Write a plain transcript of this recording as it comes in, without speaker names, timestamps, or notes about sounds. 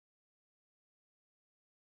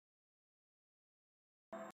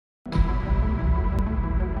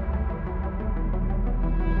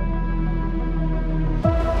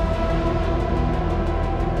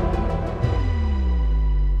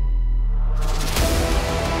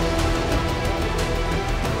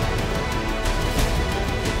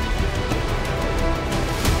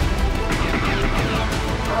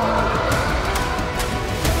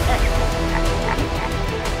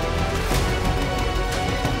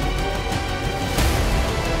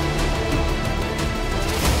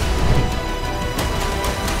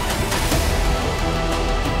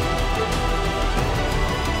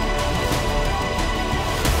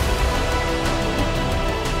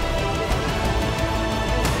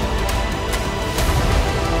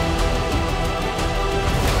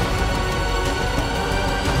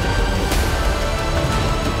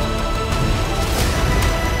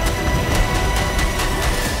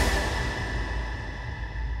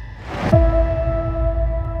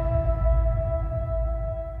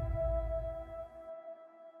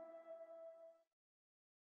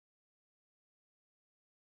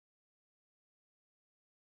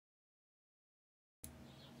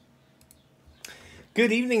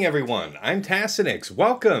Good evening, everyone. I'm Tassinix.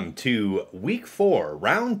 Welcome to Week 4,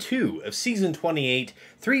 Round 2 of Season 28,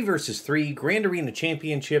 3 vs. 3 Grand Arena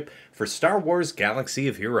Championship for Star Wars Galaxy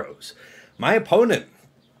of Heroes. My opponent,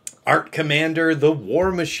 ΔrtCommΔnder, the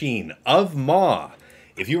War Machine of Maw.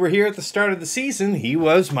 If you were here at the start of the season, he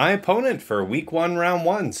was my opponent for Week 1, Round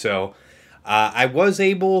 1, so I was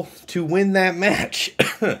able to win that match.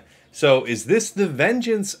 So, is this the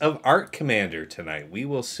vengeance of ΔrtCommΔnder tonight? We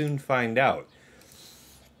will soon find out.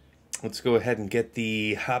 Let's go ahead and get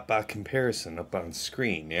the hotbot comparison up on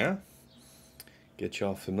screen, yeah? Get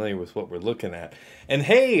y'all familiar with what we're looking at. And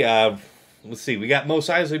hey, let's see, we got Mos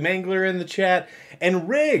Eisley Mangler in the chat. And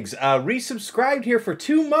Riggs, resubscribed here for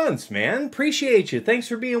 2 months, man. Appreciate you. Thanks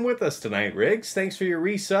for being with us tonight, Riggs. Thanks for your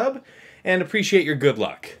resub, and appreciate your good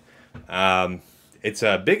luck. It's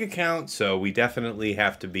a big account, so we definitely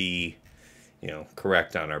have to be,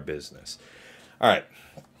 correct on our business. All right.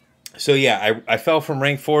 So yeah, I fell from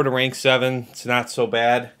rank 4 to rank 7. It's not so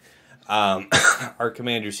bad.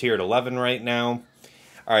 ΔrtCommΔnder's here at 11 right now.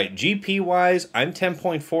 All right, GP-wise, I'm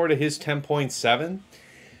 10.4 to his 10.7.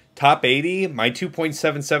 Top 80, my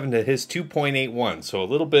 2.77 to his 2.81. So a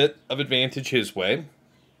little bit of advantage his way.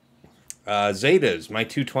 Zetas, my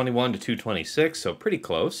 221 to 226, so pretty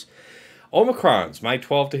close. Omicrons, my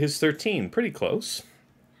 12 to his 13, pretty close.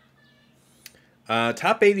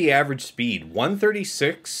 Top 80 average speed,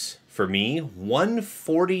 136 for me,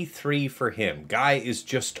 143 for him. Guy is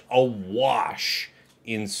just awash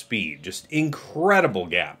in speed. Just incredible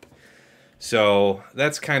gap. So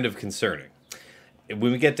that's kind of concerning.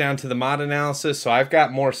 When we get down to the mod analysis, so I've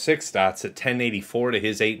got more 6 dots at 1084 to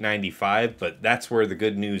his 895, but that's where the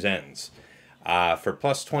good news ends. For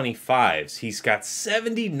plus 25s, he's got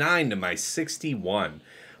 79 to my 61.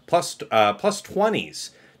 Plus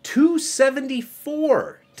 20s,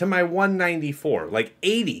 274 to my 194. Like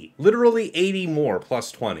 80, literally 80 more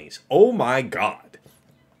plus 20s. Oh my god.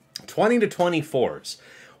 20 to 24s,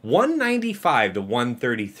 195 to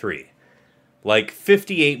 133. Like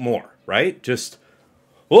 58 more, right?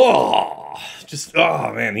 Oh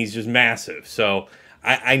man, he's just massive. So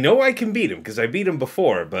I know I can beat him because I beat him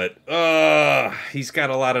before, but he's got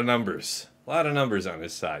a lot of numbers. A lot of numbers on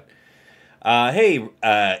his side. Hey,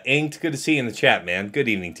 Inked, good to see you in the chat, man. Good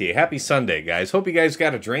evening to you. Happy Sunday, guys. Hope you guys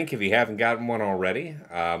got a drink if you haven't gotten one already.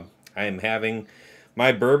 I am having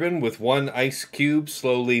my bourbon with 1 ice cube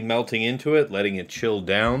slowly melting into it, letting it chill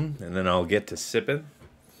down, and then I'll get to sipping.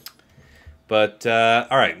 But,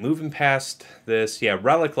 all right, moving past this. Yeah,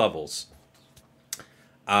 relic levels.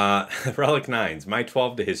 Relic 9s, my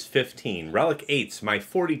 12 to his 15. Relic 8s, my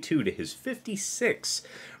 42 to his 56.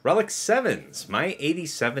 Relic 7s, my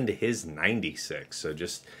 87 to his 96. So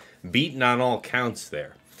just beating on all counts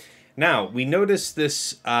there. Now, we notice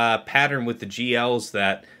this pattern with the GLs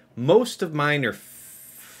that most of mine are,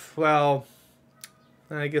 well,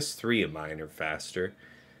 I guess 3 of mine are faster.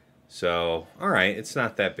 So, all right, it's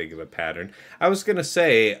not that big of a pattern. I was going to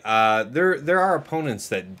say, there are opponents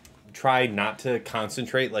that try not to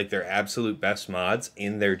concentrate like their absolute best mods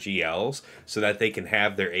in their GLs so that they can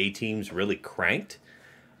have their A-teams really cranked.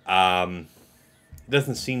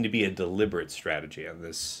 Doesn't seem to be a deliberate strategy on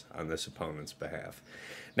this opponent's behalf.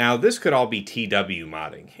 Now, this could all be TW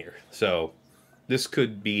modding here. So, this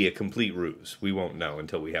could be a complete ruse. We won't know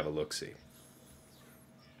until we have a look-see.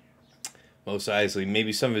 Mos Eisley,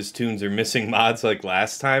 maybe some of his tunes are missing mods like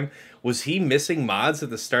last time. Was he missing mods at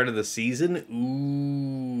the start of the season?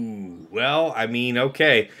 Ooh. Well, I mean,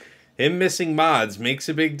 okay. Him missing mods makes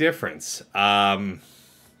a big difference. That's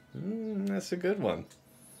a good one.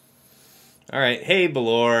 All right. Hey,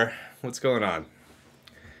 Belor. What's going on?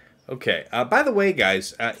 Okay. By the way,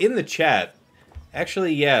 guys, in the chat,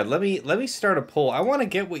 actually, yeah, let me start a poll. I want to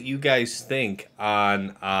get what you guys think on,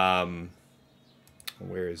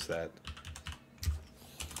 where is that?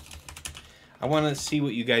 I want to see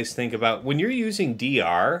what you guys think about when you're using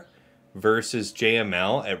DR versus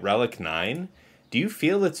JML at Relic 9. Do you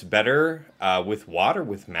feel it's better with Watt or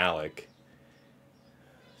with Malik?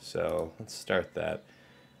 So let's start that.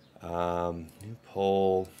 New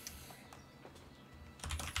poll.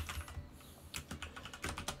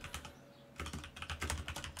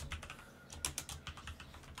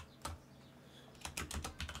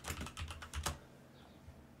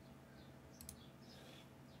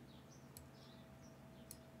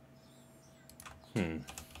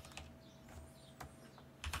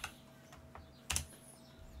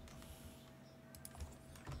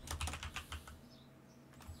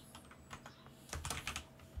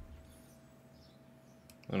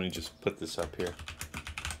 Let me just put this up here.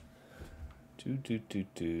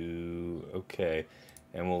 Okay.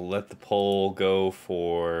 And we'll let the poll go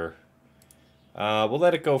for We'll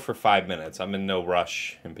let it go for 5 minutes. I'm in no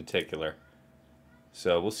rush in particular.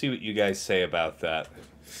 So we'll see what you guys say about that.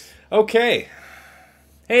 Okay.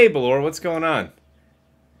 Hey, Balor, what's going on?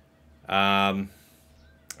 All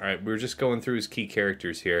right, we're just going through his key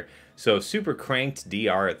characters here. So Super Cranked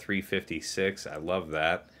DR at 356. I love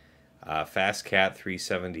that. Fast Cat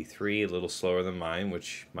 373, a little slower than mine,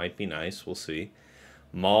 which might be nice. We'll see.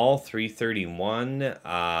 Maul 331.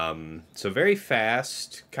 So very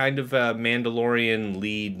fast, kind of a Mandalorian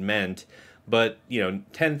lead meant, but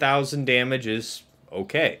 10,000 damage is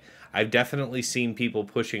okay. I've definitely seen people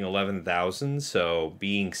pushing 11,000, so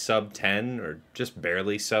being sub 10 or just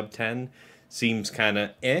barely sub 10 seems kind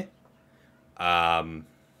of eh. Piat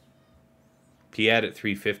at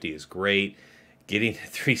 350 is great. Getting to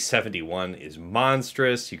 371 is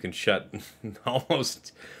monstrous. You can shut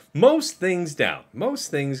almost most things down. Most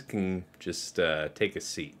things can just take a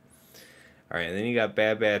seat. All right, and then you got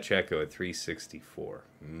Bad Batch Echo at 364.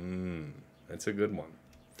 That's a good one.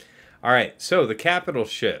 All right, so the capital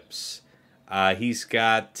ships. He's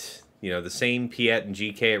got, the same Piet and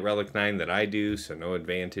GK at Relic 9 that I do, so no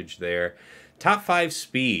advantage there. Top 5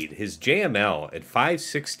 speed, his JML at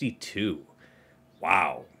 562.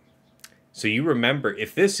 Wow. So you remember,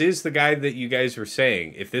 if this is the guy that you guys were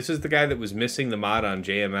saying, if this is the guy that was missing the mod on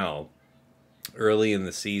JML early in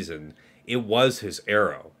the season, it was his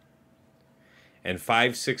arrow. And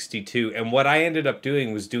 562, and what I ended up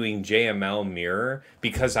doing was doing JML mirror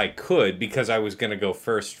because I could, because I was going to go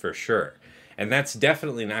first for sure. And that's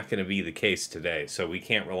definitely not going to be the case today, so we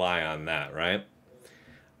can't rely on that, right?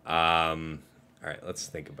 All right, let's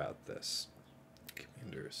think about this.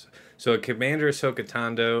 Commanders. So Commander Ahsoka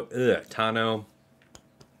Tano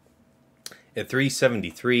at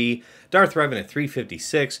 373, Darth Revan at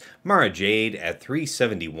 356, Mara Jade at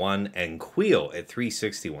 371, and Queel at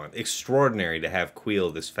 361. Extraordinary to have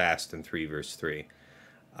Queel this fast in 3 vs 3. Here,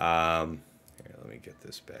 let me get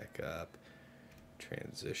this back up.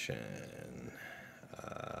 Transition.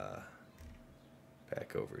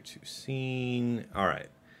 Back over to scene. All right.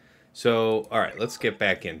 So, all right, let's get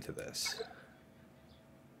back into this.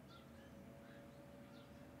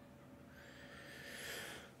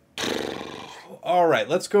 All right,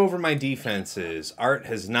 let's go over my defenses. Art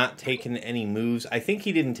has not taken any moves. I think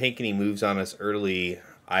he didn't take any moves on us early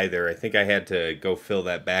either. I think I had to go fill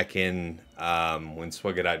that back in when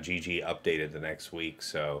Swugga.gg updated the next week.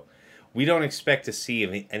 So we don't expect to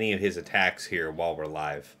see any of his attacks here while we're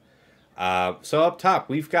live. So up top,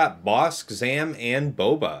 we've got Bosk, Zam, and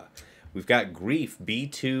Boba. We've got Grief,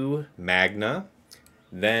 B2, Magna.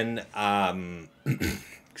 Then,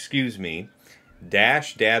 excuse me,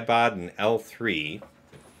 Dash, Dadbod, and L3.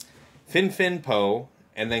 Fin Poe,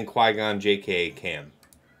 and then Qui-Gon, JK, Cam.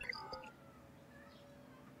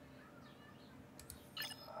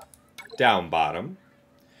 Down bottom,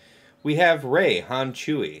 we have Rey, Han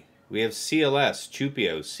Chewie. We have CLS,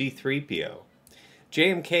 Chupio, C3PO.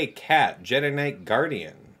 JMK, Cat, Jedi Knight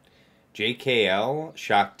Guardian. JKL,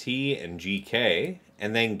 Shakti, and GK.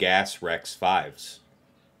 And then Gas, Rex 5s.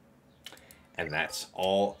 And that's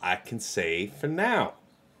all I can say for now.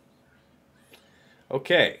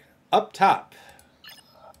 Okay, up top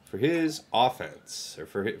for his offense, or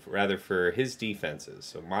for his defenses.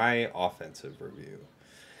 So my offensive review.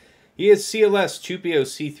 He has CLS, Chupio,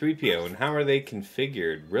 C3PO, and how are they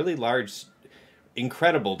configured? Really large,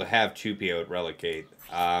 incredible to have Chupio at Relic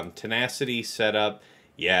 8. Tenacity setup.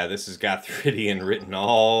 Yeah, this has got Thridian written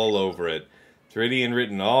all over it. Thridian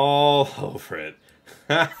written all over it.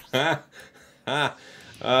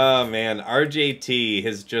 Oh man, RJT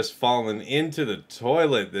has just fallen into the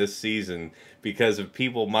toilet this season because of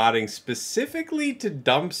people modding specifically to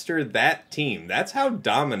dumpster that team. That's how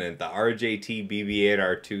dominant the RJT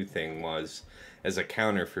BB8R2 thing was as a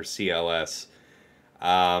counter for CLS.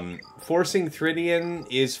 Forcing Thridian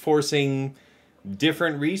is forcing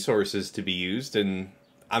different resources to be used, and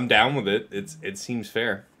I'm down with it. It seems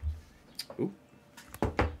fair. Oop.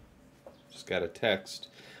 Just got a text.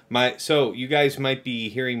 So you guys might be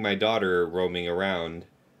hearing my daughter roaming around.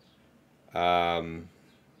 Okay.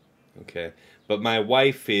 But my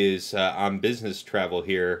wife is on business travel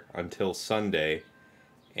here until Sunday.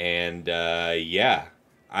 And yeah,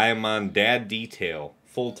 I am on dad detail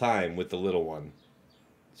full time with the little one.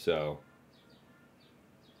 So,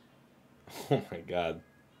 oh my God.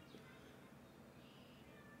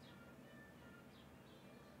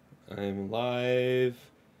 I'm live.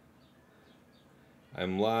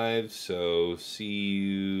 So see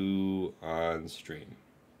you on stream.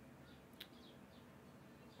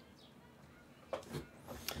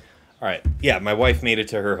 All right. Yeah, my wife made it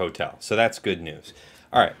to her hotel, so that's good news.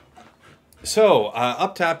 All right. So,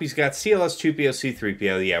 up top, he's got CLS, 2PO,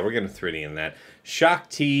 C3PO. Yeah, we're going to 3D in that. Shock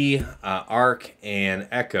T, Arc, and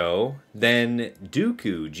Echo. Then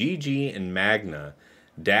Dooku, GG, and Magna.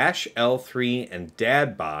 Dash, L3, and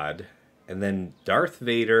Dadbod. And then Darth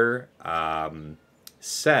Vader,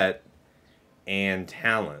 Set, and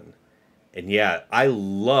Talon. And yeah, I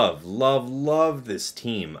love this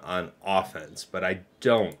team on offense, but I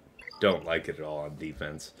don't like it at all on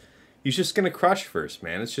defense. He's just going to crush first,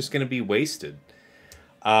 man. It's just going to be wasted.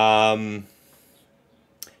 Hey,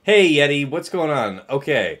 Yeti, what's going on?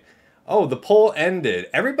 Okay. Oh, the poll ended.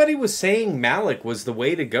 Everybody was saying Malik was the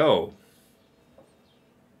way to go.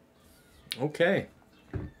 Okay.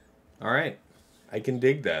 All right. I can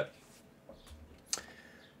dig that.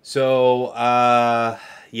 So,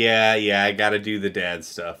 yeah, I gotta do the dad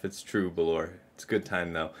stuff. It's true, Balor. It's a good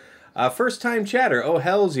time, though. First time chatter. Oh,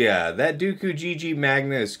 hells yeah. That Dooku GG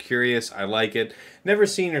Magna is curious. I like it. Never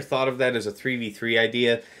seen or thought of that as a 3v3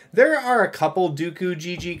 idea. There are a couple Dooku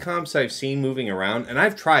GG comps I've seen moving around, and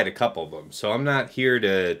I've tried a couple of them. So I'm not here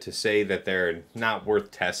to say that they're not worth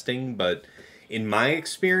testing, but in my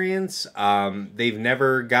experience, they've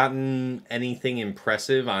never gotten anything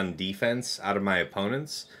impressive on defense out of my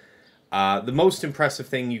opponents. The most impressive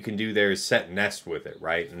thing you can do there is set nest with it,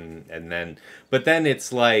 right? But then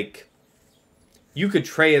it's like you could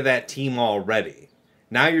Traya that team already.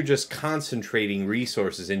 Now you're just concentrating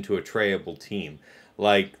resources into a Trayable team.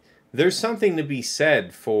 Like, there's something to be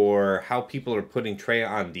said for how people are putting Traya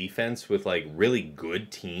on defense with like really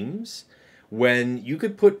good teams, when you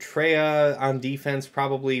could put Traya on defense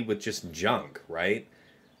probably with just junk, right?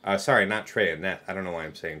 Sorry, not Traya, I don't know why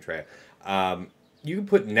I'm saying Traya. You could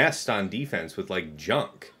put Nest on defense with like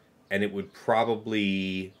junk, and it would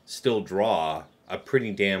probably still draw a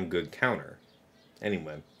pretty damn good counter.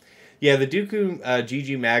 Anyway, yeah, the Dooku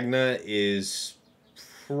GG Magna is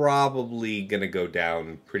probably gonna go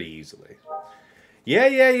down pretty easily.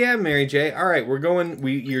 Yeah, Mary J. All right,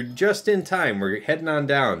 you're just in time. We're heading on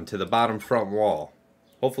down to the bottom front wall.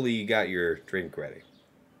 Hopefully you got your drink ready.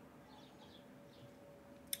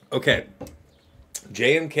 Okay.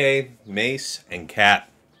 JMK, Mace, and Cat.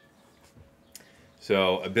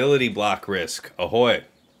 So, ability block risk. Ahoy.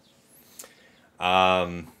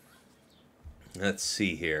 Let's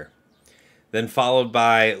see here. Then followed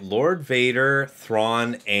by Lord Vader,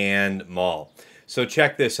 Thrawn, and Maul. So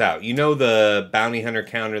check this out. You know the bounty hunter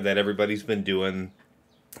counter that everybody's been doing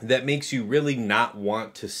that makes you really not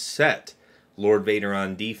want to set Lord Vader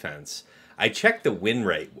on defense. I checked the win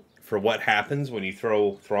rate for what happens when you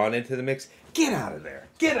throw Thrawn into the mix. Get out of there.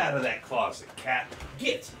 Get out of that closet, Cat.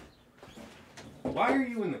 Get. Why are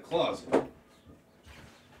you in the closet?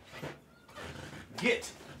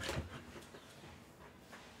 Get.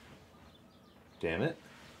 Damn it.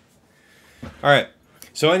 All right.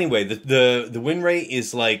 So anyway, the win rate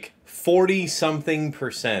is like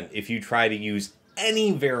 40-something% if you try to use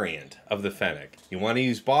any variant of the Fennec. You want to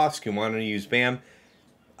use Bosk, you want to use Bam,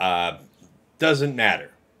 doesn't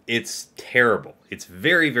matter. It's terrible. It's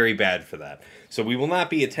very, very bad for that. So we will not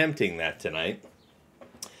be attempting that tonight.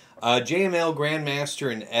 JML,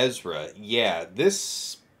 Grandmaster, and Ezra. Yeah,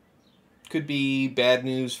 this could be bad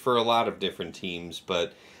news for a lot of different teams,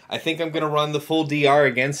 but I think I'm going to run the full DR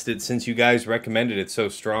against it since you guys recommended it so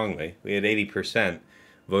strongly. We had 80%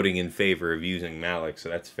 voting in favor of using Malik, so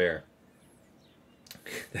that's fair.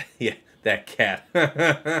 Yeah, that cat.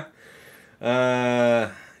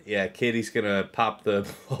 Yeah, Katie's going to pop the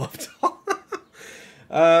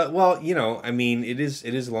well, you know, I mean, it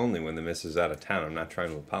is lonely when the miss is out of town. I'm not trying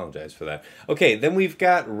to apologize for that. Okay, then we've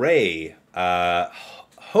got Ray,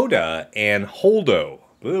 Hoda, and Holdo.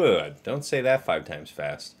 Ugh, don't say that 5 times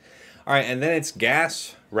fast. All right, and then it's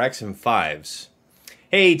Gas, Rex, and Fives.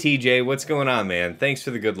 Hey, TJ, what's going on, man? Thanks for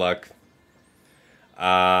the good luck.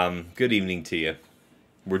 Good evening to you.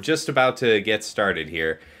 We're just about to get started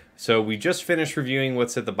here. So we just finished reviewing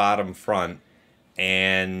what's at the bottom front.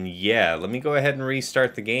 And yeah, let me go ahead and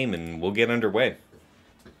restart the game and we'll get underway.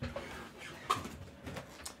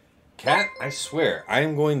 Cat, I swear, I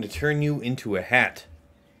am going to turn you into a hat.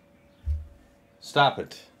 Stop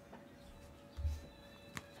it.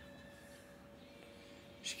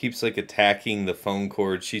 She keeps like attacking the phone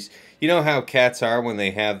cord. You know how cats are when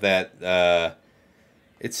they have that,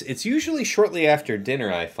 it's usually shortly after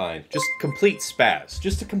dinner, I find. Just complete spaz.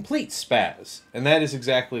 Just a complete spaz. And that is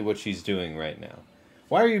exactly what she's doing right now.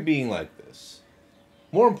 Why are you being like this?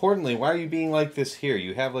 More importantly, why are you being like this here?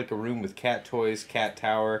 You have like a room with cat toys, cat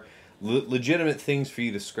tower, legitimate things for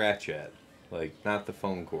you to scratch at. Like, not the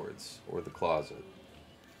phone cords or the closet.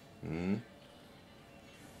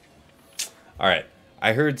 Alright.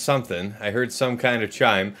 I heard something. I heard some kind of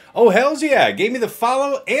chime. Oh, hells yeah. Gave me the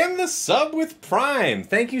follow and the sub with Prime.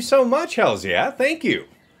 Thank you so much, hells yeah. Thank you.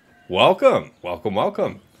 Welcome. Welcome,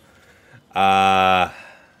 welcome.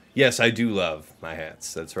 Yes, I do love my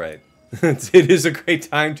hats. That's right. It is a great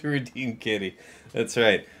time to redeem Kitty. That's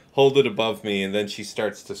right. Hold it above me, and then she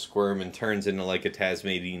starts to squirm and turns into like a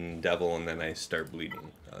Tasmanian devil, and then I start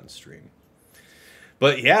bleeding on stream.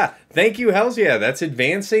 But yeah, thank you, hells yeah. That's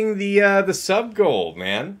advancing the sub goal,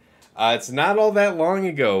 man. It's not all that long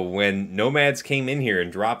ago when Nomads came in here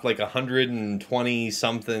and dropped like 120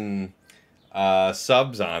 something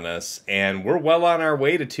subs on us, and we're well on our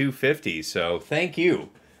way to 250. So thank you,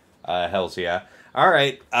 hells yeah. All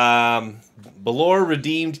right, Belor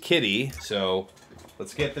redeemed Kitty, so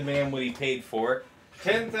let's get the man what he paid for.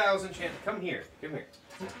 10,000 chance. Come here. Come here.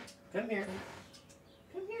 Come here.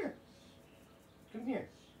 Come here. Come here.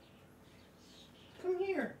 Come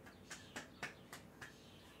here.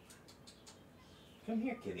 Come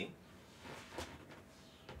here, Kitty.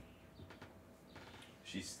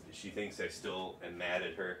 She thinks I still am mad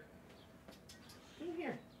at her. Come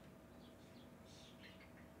here.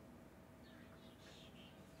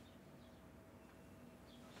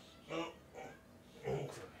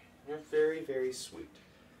 You're very, very sweet.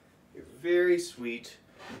 You're very sweet.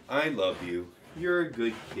 I love you. You're a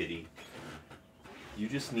good kitty. You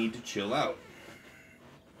just need to chill out.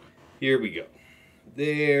 Here we go.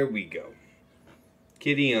 There we go.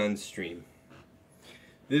 Kitty on stream.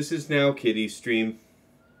 This is now Kitty's stream.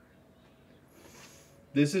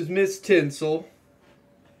 This is Miss Tinsel.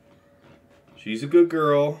 She's a good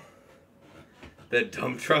girl. That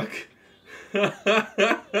dump truck.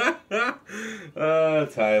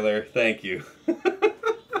 Tyler, thank you.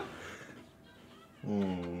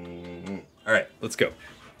 All right, let's go.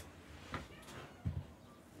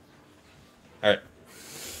 All right.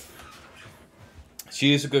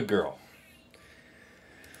 She is a good girl.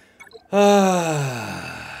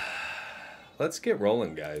 Let's get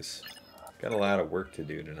rolling, guys. Got a lot of work to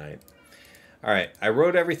do tonight. All right, I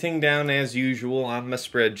wrote everything down as usual on my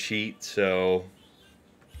spreadsheet, so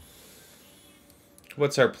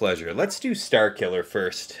what's our pleasure? Let's do Star Killer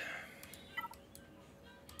first.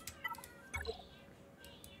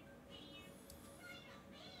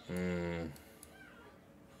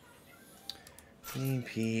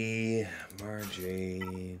 EP,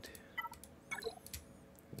 Marjade.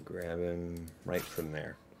 Grab him right from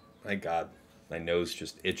there. My God, my nose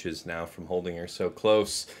just itches now from holding her so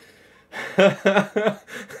close.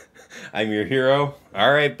 I'm your hero.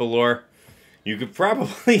 All right, Belor. You could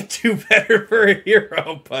probably do better for a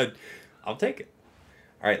hero, but I'll take it.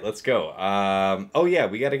 All right, let's go. Oh, yeah,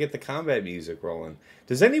 we got to get the combat music rolling.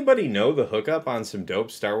 Does anybody know the hookup on some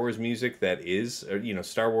dope Star Wars music that is,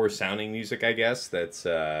 Star Wars sounding music, I guess, that's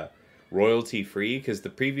royalty-free? Because the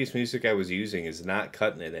previous music I was using is not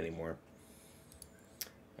cutting it anymore.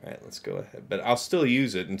 All right, let's go ahead. But I'll still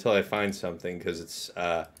use it until I find something, because it's,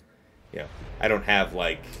 I don't have,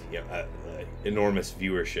 enormous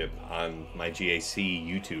viewership on my GAC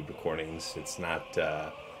YouTube recordings. It's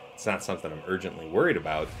not something I'm urgently worried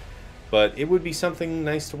about, but it would be something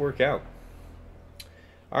nice to work out.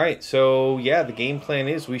 All right, so yeah, the game plan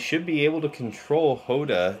is we should be able to control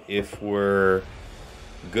Hoda if we're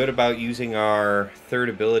good about using our third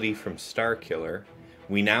ability from Star Killer.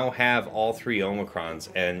 We now have all three Omicrons,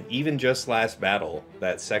 and even just last battle,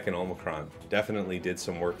 that second Omicron definitely did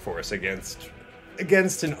some work for us against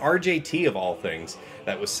an RJT of all things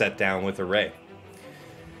that was set down with a Ray.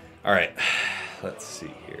 All right, let's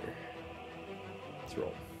see here. Let's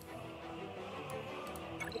roll.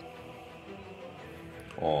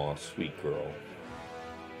 Aw, sweet girl.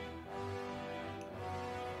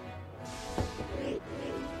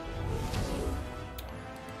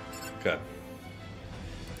 Okay.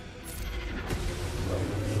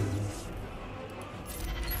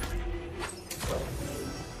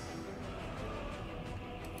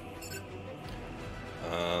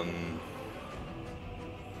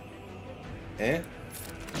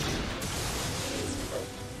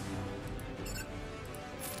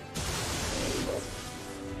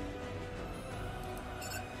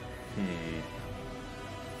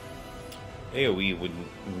 AoE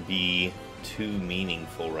wouldn't be too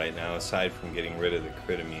meaningful right now, aside from getting rid of the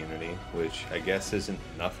crit immunity, which I guess isn't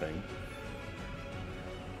nothing.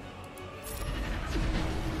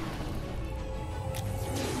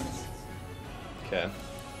 Okay.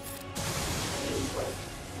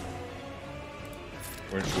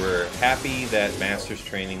 We're happy that Master's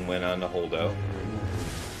Training went on to Holdo.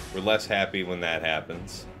 We're less happy when that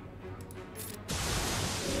happens.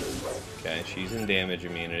 Okay, she's in damage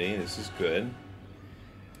immunity. This is good.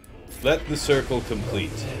 Let the circle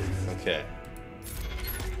complete. Okay.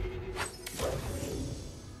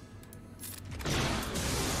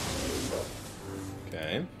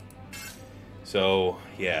 Okay. So,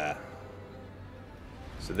 yeah.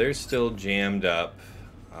 So they're still jammed up.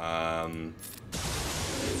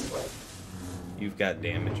 You've got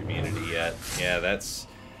damage immunity yet. Yeah,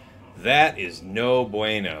 that is no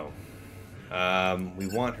bueno. We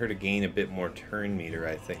want her to gain a bit more turn meter,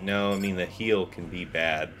 I think. No, I mean, the heal can be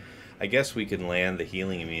bad. I guess we can land the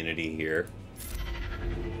healing immunity here.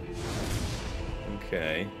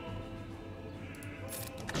 Okay.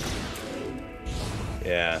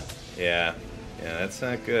 Yeah, that's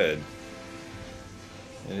not good.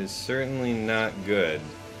 It is certainly not good.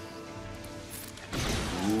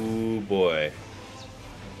 Ooh, boy.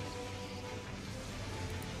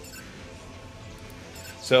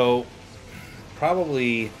 So,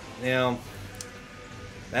 probably, you know,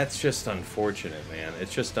 that's just unfortunate, man.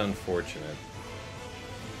 It's just unfortunate.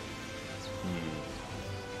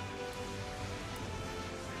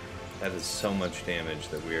 That is so much damage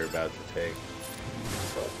that we are about to take.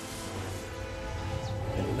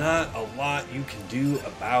 And not a lot you can do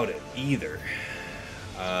about it, either.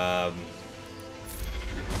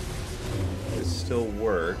 It still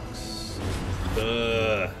works.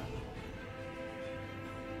 Ugh.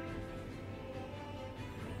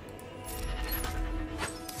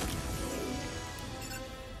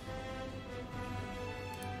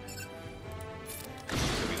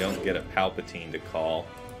 Don't get a Palpatine to call.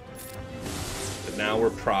 But now we're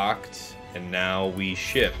procced, and now we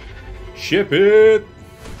ship. Ship it!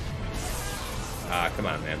 Ah, come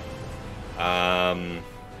on, man.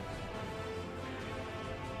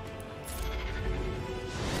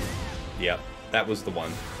 Yep, that was the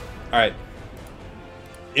one. Alright.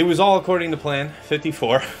 It was all according to plan.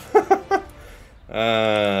 54.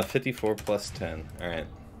 54 plus 10. Alright.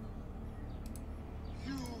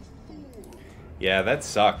 Yeah, that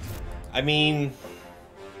sucked. I mean,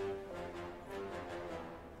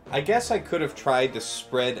 I guess I could have tried to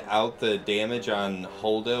spread out the damage on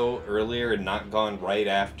Holdo earlier and not gone right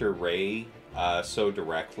after Rey so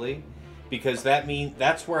directly, because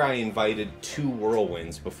that's where I invited 2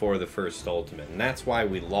 whirlwinds before the first ultimate, and that's why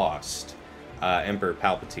we lost Emperor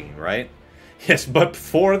Palpatine, right? Yes, but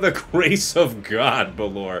for the grace of God,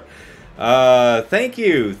 Balor. Thank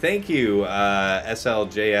you,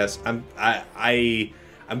 SLJS.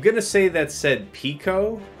 I'm gonna say that said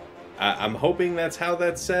Pico. I'm hoping that's how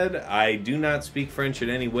that's said. I do not speak French in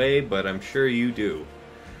any way, but I'm sure you do.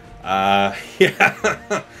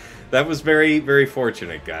 Yeah, that was very, very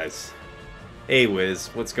fortunate, guys. Hey, Wiz,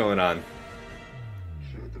 what's going on?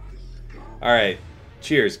 All right,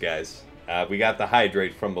 cheers, guys. We got the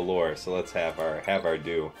hydrate from Balor, so let's have our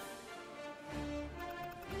due.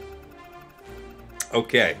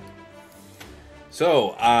 Okay,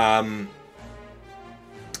 so,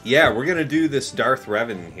 yeah, we're going to do this Darth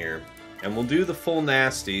Revan here, and we'll do the full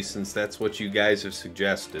nasty, since that's what you guys have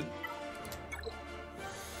suggested.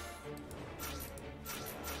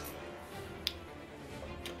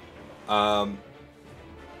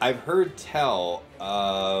 I've heard tell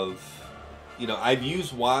of, you know, I've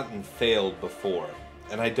used Watt and failed before,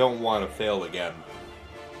 and I don't want to fail again.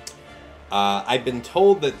 I've been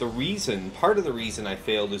told that part of the reason I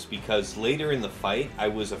failed is because later in the fight, I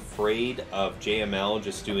was afraid of JML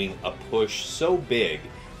just doing a push so big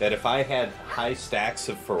that if I had high stacks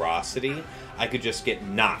of ferocity, I could just get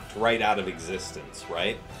knocked right out of existence,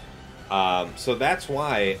 right? So that's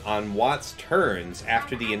why on Watt's turns,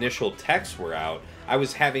 after the initial techs were out, I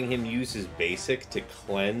was having him use his basic to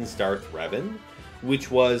cleanse Darth Revan, which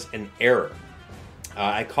was an error.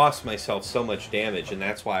 I cost myself so much damage, and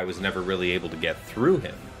that's why I was never really able to get through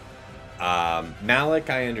him. Malik,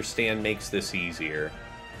 I understand, makes this easier.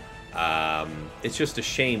 It's just a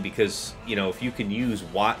shame because, you know, if you can use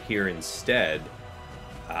Watt here instead,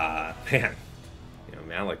 man, you know,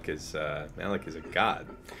 Malik is a god.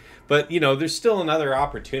 But, you know, there's still another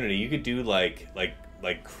opportunity. You could do like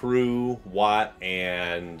Crew, Watt,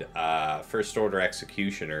 and First Order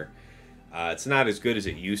Executioner. It's not as good as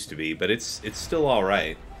it used to be, but it's still all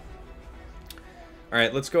right. All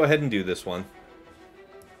right, let's go ahead and do this one.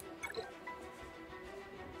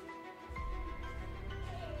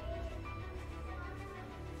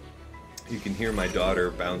 You can hear my daughter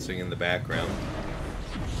bouncing in the background.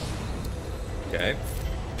 Okay.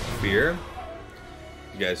 Fear.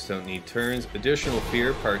 You guys don't need turns. Additional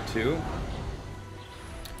Fear, Part 2.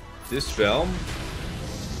 Dispel.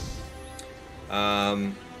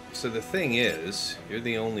 So the thing is, you're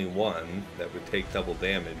the only one that would take double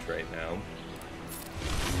damage right now.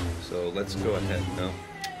 So let's go ahead. No?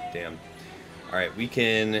 Damn. Alright, we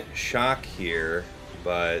can shock here,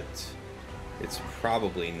 but it's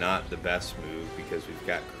probably not the best move because we've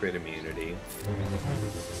got crit immunity.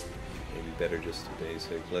 Maybe better just a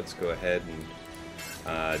basic. Let's go ahead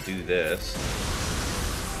and do this.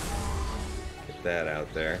 Get that out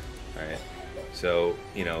there. Alright. So,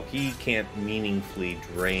 you know, he can't meaningfully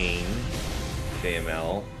drain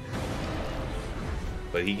JML.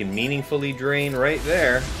 But he can meaningfully drain right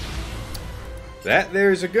there. That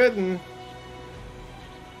there's a good one.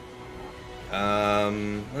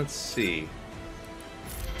 Let's see.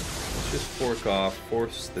 Let's just fork off,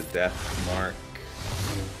 force the death mark.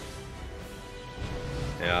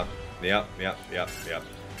 Yep.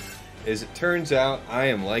 As it turns out, I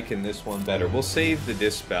am liking this one better. We'll save the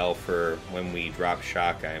Dispel for when we drop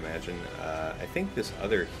Shock, I imagine. I think this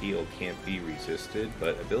other heal can't be resisted,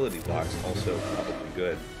 but ability block's also probably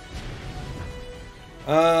good.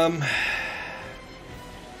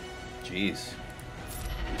 Jeez.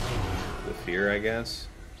 The fear, I guess.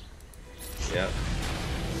 Yep.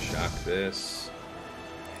 Shock this.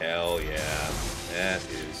 Hell yeah. That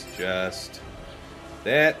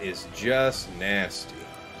is just nasty.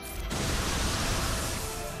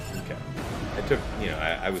 Okay. I took, you know,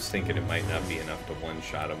 I was thinking it might not be enough to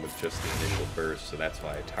one-shot him with just the initial burst, so that's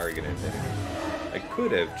why I targeted him. I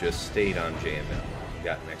could have just stayed on JML and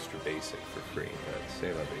got an extra basic for free, but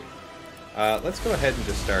say la vie. Let's go ahead and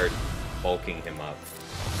just start bulking him up,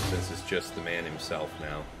 since it's just the man himself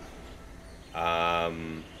now.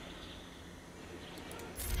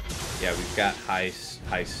 Yeah, we've got high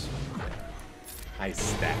stats.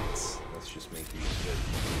 Let's just make these good.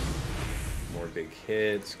 More big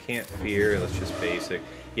hits. Can't fear. Let's just basic.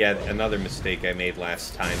 Yeah, another mistake I made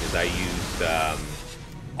last time is I used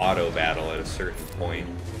auto battle at a certain point,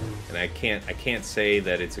 and I can't say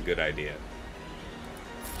that it's a good idea.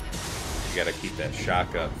 You gotta keep that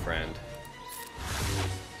shock up, friend.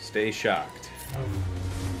 Stay shocked.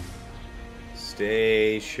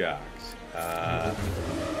 Stay shocked.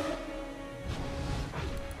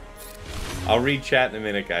 I'll read chat in a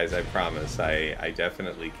minute, guys, I promise. I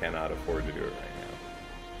definitely cannot afford to do it right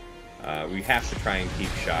now. We have to try and keep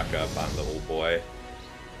shock up on the old boy.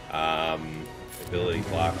 Ability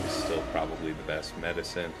block is still probably the best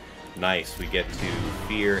medicine. Nice, we get to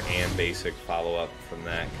fear and basic follow-up from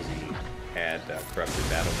that because he had corrupted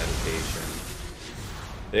battle meditation.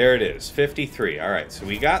 There it is, 53. Alright, so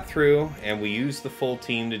we got through, and we used the full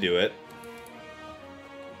team to do it.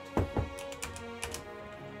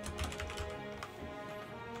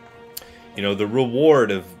 You know, the reward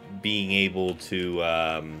of being able to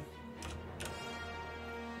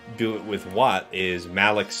do it with Watt is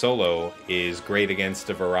Malik solo is great against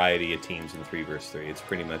a variety of teams in 3 vs 3. It's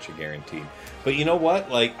pretty much a guaranteed. But you know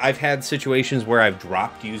what? Like, I've had situations where I've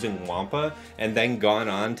dropped using Wampa and then gone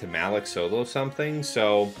on to Malik solo something.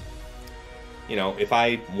 So, you know, if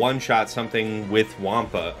I one-shot something with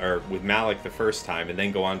Wampa, or with Malik the first time, and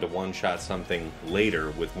then go on to one-shot something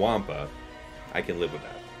later with Wampa, I can live with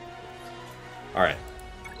that. Alright.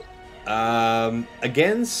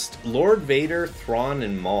 Against Lord Vader, Thrawn,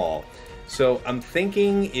 and Maul. So I'm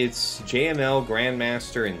thinking it's JML,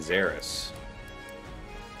 Grandmaster, and Xeris.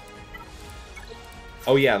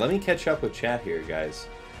 Oh yeah, let me catch up with chat here, guys.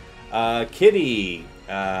 Kitty.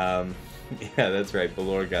 Yeah, that's right.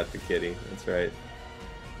 Balor got the kitty. That's right.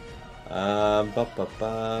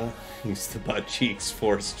 Use the butt cheeks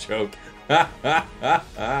force choke.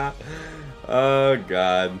 Oh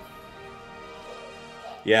god.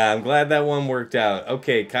 Yeah, I'm glad that one worked out.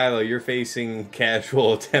 Okay, Kylo, you're facing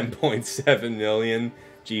casual 10.7 million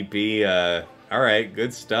GP. Alright,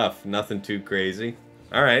 good stuff. Nothing too crazy.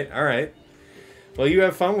 Alright. Well, you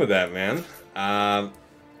have fun with that, man.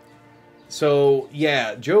 So,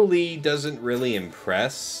 yeah, Jolie doesn't really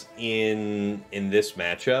impress in this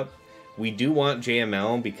matchup. We do want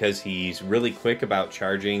JML because he's really quick about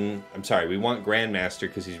charging... I'm sorry, we want Grandmaster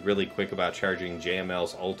because he's really quick about charging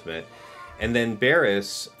JML's ultimate. And then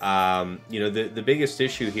Barris, you know, the biggest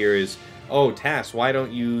issue here is, oh, Tass, why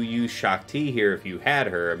don't you use Shakti here if you had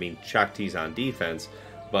her? I mean, Shakti's on defense,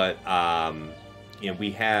 but, you know, we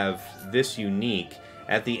have this unique.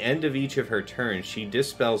 At the end of each of her turns, she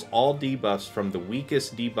dispels all debuffs from the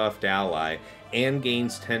weakest debuffed ally and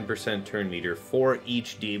gains 10% turn meter for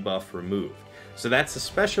each debuff removed. So that's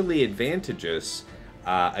especially advantageous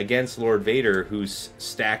against Lord Vader, who's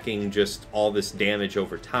stacking just all this damage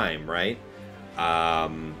over time, right?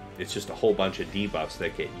 It's just a whole bunch of debuffs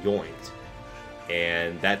that get yoinked.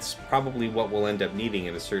 And that's probably what we'll end up needing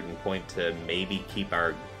at a certain point to maybe keep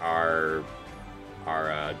our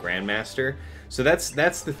Grandmaster. So that's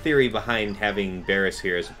the theory behind having Barris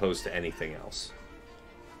here as opposed to anything else.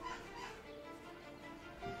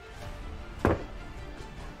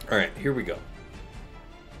 Alright, here we go.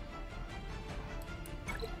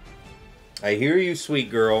 I hear you,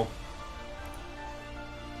 sweet girl.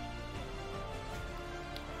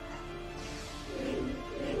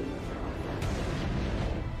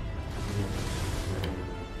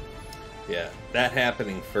 Yeah, that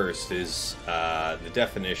happening first is the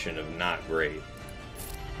definition of not great.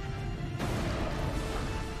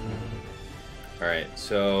 Alright,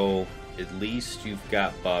 so at least you've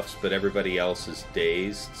got buffs, but everybody else is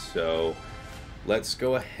dazed, so let's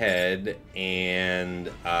go ahead and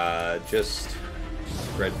just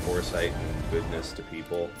spread foresight and goodness to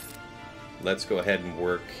people. Let's go ahead and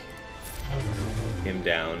work him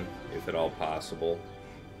down, if at all possible.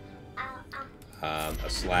 A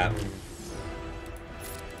slap.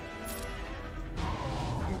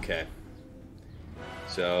 Okay.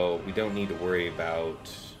 So we don't need to worry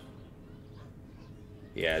about...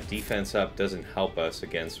 Yeah, defense up doesn't help us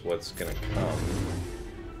against what's gonna come.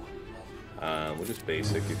 We'll just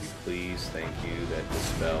basic, if you please. Thank you. That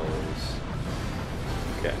dispels.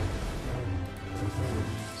 Okay.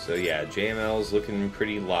 So yeah, JML's looking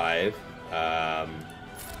pretty live.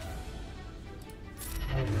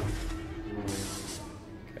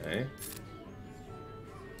 Okay.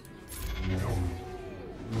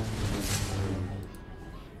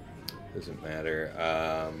 Doesn't matter.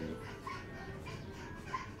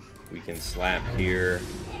 We can slap here.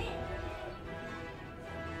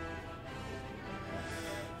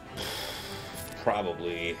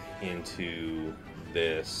 Probably into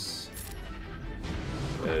this.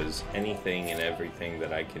 Because anything and everything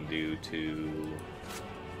that I can do to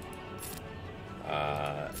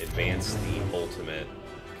advance the ultimate,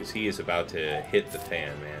 because he is about to hit the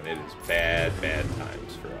fan, man. It is bad, bad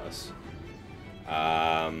times for us.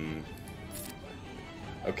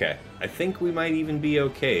 Okay, I think we might even be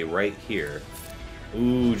okay right here.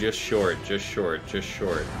 Ooh, just short, just short, just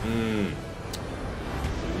short. Ooh,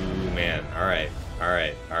 man. Alright,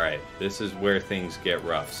 alright, alright. This is where things get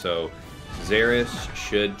rough. So, Xeris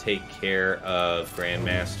should take care of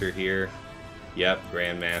Grandmaster here. Yep,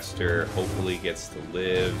 Grandmaster hopefully gets to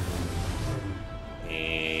live.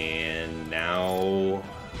 And now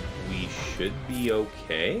we should be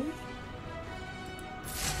okay.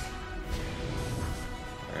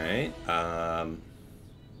 Alright,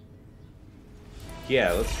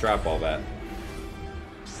 yeah, let's drop all that.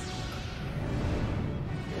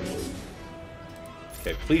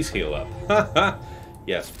 Okay, please heal up.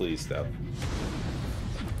 Yes, please, though.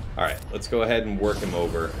 Alright, let's go ahead and work him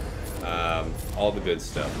over. All the good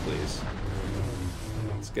stuff, please.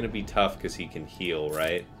 It's gonna be tough because he can heal,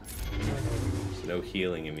 right? There's no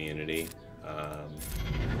healing immunity.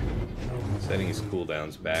 Setting his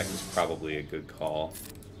cooldowns back is probably a good call.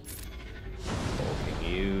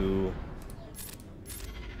 Bulking you.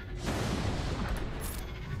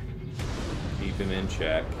 Keep him in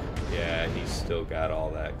check. Yeah, he's still got all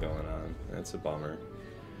that going on. That's a bummer.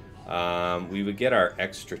 We would get our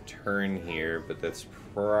extra turn here, but that's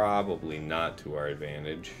probably not to our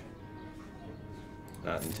advantage.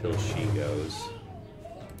 Not until she goes.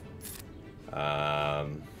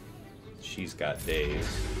 She's got days,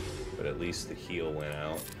 but at least the heal went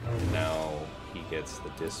out. And now he gets the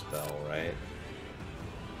dispel, right?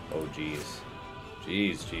 Oh, jeez.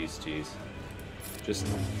 Jeez, jeez, jeez. Just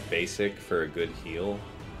basic for a good heal.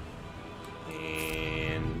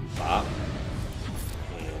 And bop.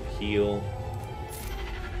 And heal.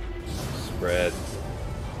 Spread.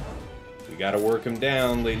 We gotta work him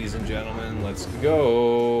down, ladies and gentlemen. Let's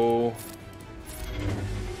go.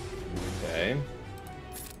 Okay.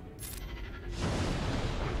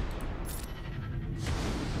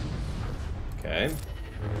 Okay.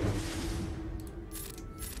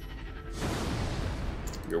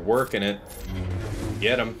 You're working it.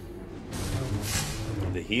 Get him.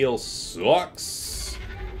 The heal sucks.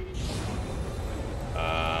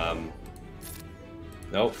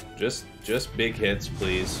 Nope. Just big hits,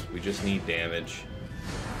 please. We just need damage.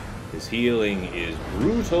 His healing is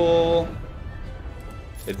brutal.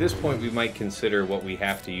 At this point, we might consider what we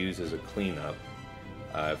have to use as a cleanup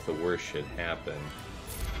if the worst should happen.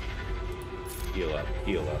 Heal up,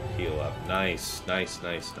 heal up, heal up. Nice, nice,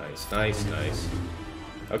 nice, nice, nice, nice.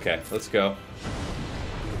 Okay, let's go.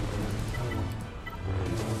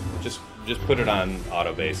 Just put it on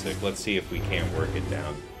auto basic. Let's see if we can't work it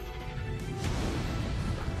down.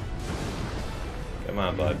 Come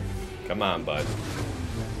on, bud. Come on, bud.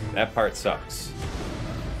 That part sucks.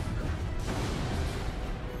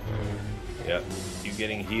 Yep, you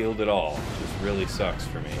getting healed at all just really sucks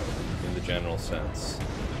for me, in the general sense.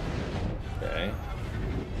 Okay.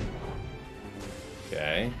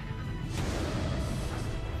 Okay.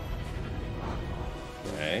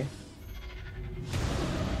 Okay.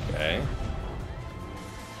 Okay.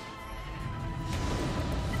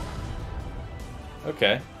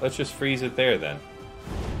 Okay, let's just freeze it there then.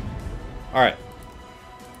 Alright.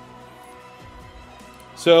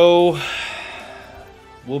 So,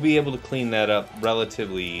 we'll be able to clean that up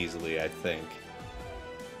relatively easily, I think.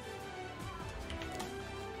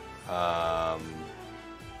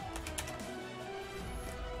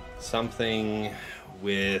 Something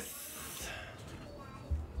with...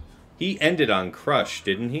 He ended on Crush,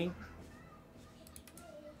 didn't he?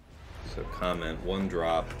 So comment, 1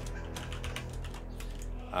 drop.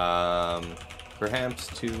 Perhaps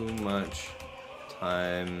too much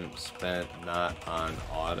time spent not on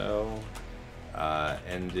auto.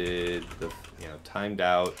 Ended the, timed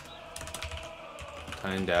out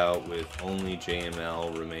with only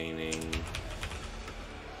JML remaining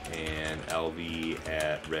and LV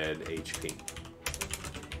at red HP.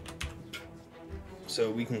 So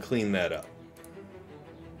we can clean that up.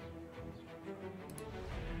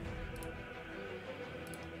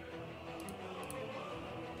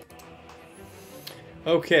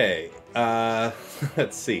 Okay,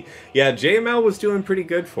 let's see. Yeah, JML was doing pretty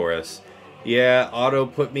good for us. Yeah, auto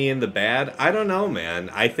put me in the bad. I don't know, man.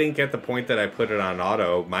 I think at the point that I put it on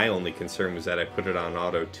auto, my only concern was that I put it on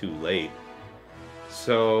auto too late.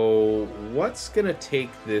 So, what's gonna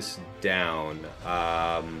take this down?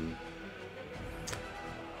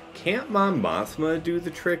 Can't Mon Mothma do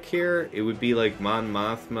the trick here? It would be like Mon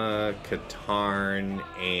Mothma, Katarn,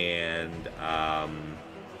 and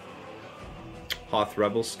Hoth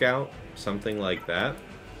Rebel Scout, something like that.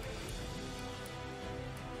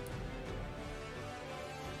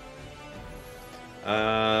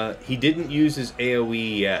 He didn't use his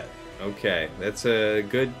AoE yet. Okay, that's a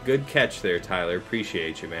good catch there, Tyler.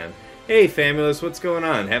 Appreciate you, man. Hey, Famulous, what's going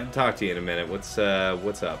on? Haven't talked to you in a minute. What's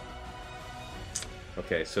up?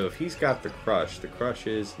 Okay, so if he's got the crush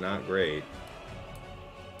is not great.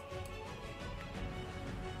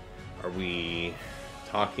 Are we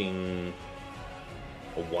talking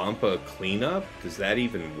a Wampa cleanup? Does that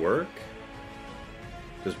even work?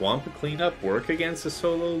 Does Wampa cleanup work against a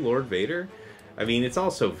solo Lord Vader? I mean, it's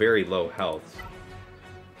also very low health.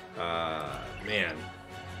 Man.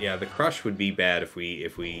 Yeah, the crush would be bad if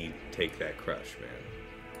we take that crush, man.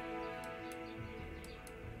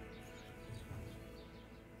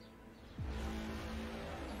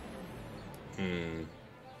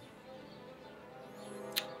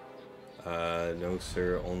 No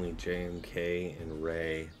sir, only JMK and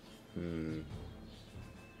Ray.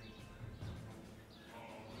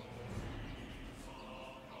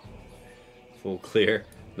 Full clear.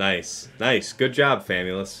 Nice. Nice. Good job,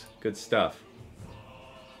 Famulous. Good stuff.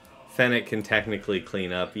 Fennec can technically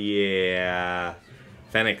clean up. Yeah.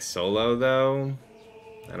 Fennec solo, though?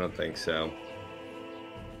 I don't think so.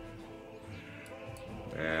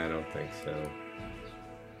 I don't think so.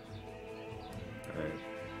 Alright.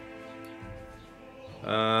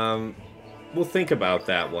 We'll think about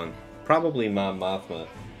that one. Probably Mon Mothma.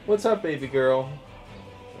 What's up, baby girl?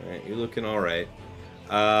 Alright, you're looking alright.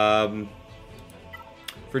 For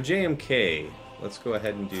JMK, let's go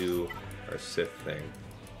ahead and do our Sith thing.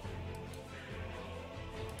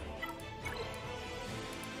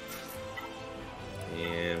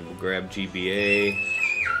 And we'll grab GBA.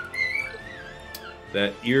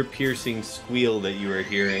 That ear-piercing squeal that you are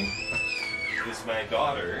hearing is my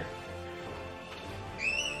daughter.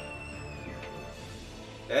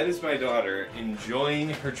 That is my daughter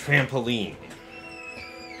enjoying her trampoline.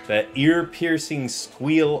 That ear-piercing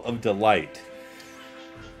squeal of delight.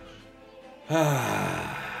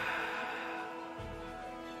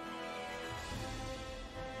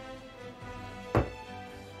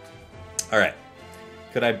 Alright.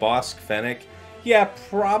 Could I Bosk Fennec? Yeah,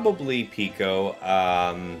 probably Pico.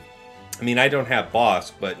 I mean, I don't have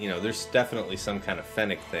Bosk, but, there's definitely some kind of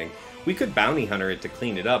Fennec thing. We could Bounty Hunter it to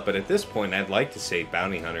clean it up, but at this point, I'd like to save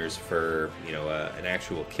Bounty Hunters for, an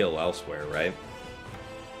actual kill elsewhere, right?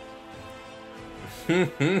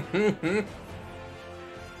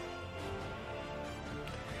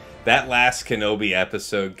 That last Kenobi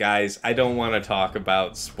episode, guys, I don't want to talk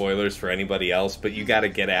about spoilers for anybody else, but you got to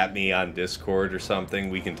get at me on Discord or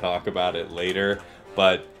something. We can talk about it later.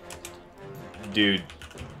 But, dude,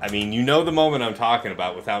 I mean, you know the moment I'm talking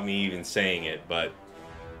about without me even saying it, but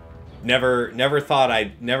never thought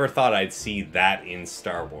I'd see that in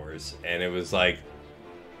Star Wars. And it was like,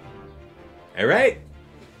 all right.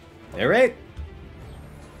 All right,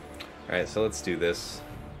 so let's do this.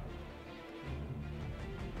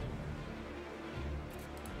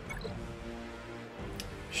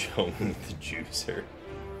 Show me the juicer.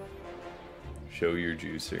 Show your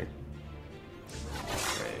juicer.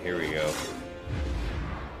 here we go.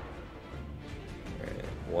 Alright,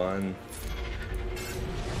 1,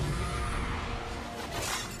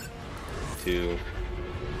 2.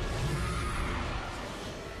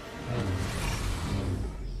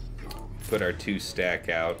 Put our 2 stack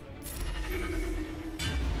out.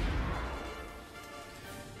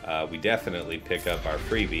 We definitely pick up our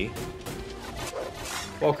freebie.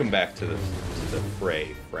 Welcome back to the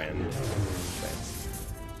fray, friend.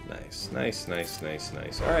 Nice, nice, nice, nice,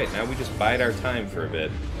 nice. All right, now we just bide our time for a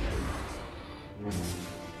bit.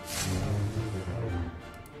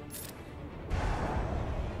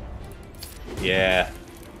 Yeah.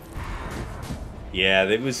 Yeah,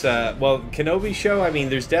 it was well, Kenobi show, I mean,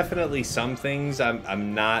 there's definitely some things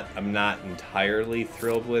I'm not entirely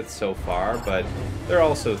thrilled with so far, but there are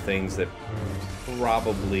also things that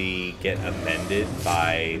probably get amended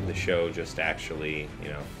by the show just actually, you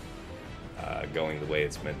know, going the way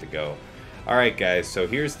it's meant to go. All right, guys, so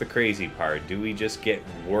here's the crazy part. Do we just get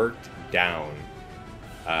worked down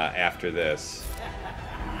after this?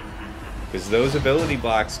 Because those ability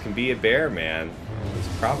blocks can be a bear, man. It's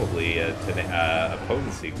probably a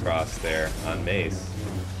potency cross there on Mace.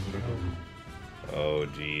 Oh,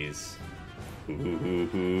 jeez.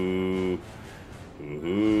 Ooh.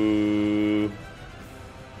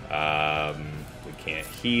 We can't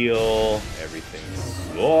heal. Everything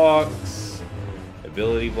sucks.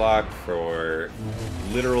 Ability block for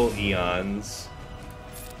literal eons.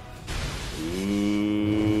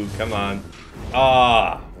 Ooh, come on.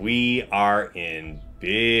 Ah, we are in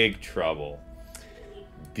big trouble.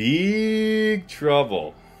 Big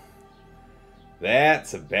trouble.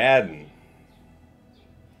 That's a bad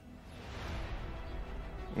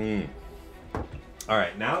one.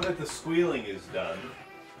 Alright, now that the squealing is done,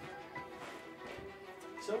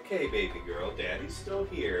 it's okay, baby girl. Daddy's still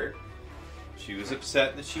here. She was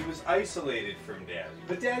upset that she was isolated from Daddy.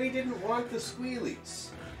 But Daddy didn't want the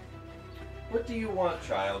squealies. What do you want,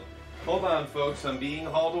 child? Hold on, folks. I'm being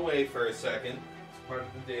hauled away for a second. It's part of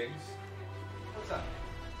the digs. What's up?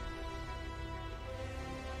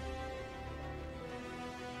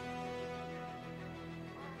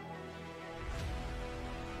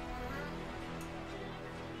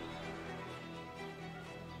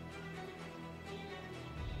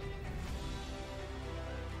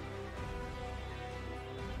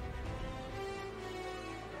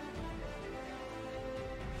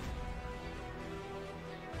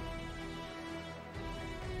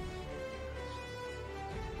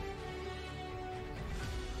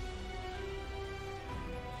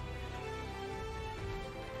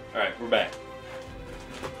 Alright, we're back.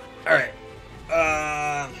 Alright.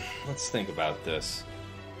 Let's think about this.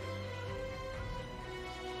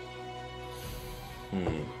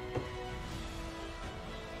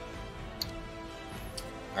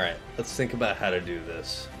 Alright, let's think about how to do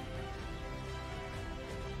this.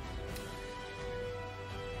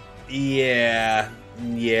 Yeah,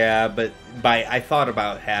 but I thought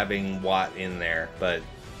about having Watt in there, but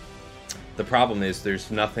the problem is there's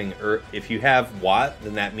nothing. If you have Watt,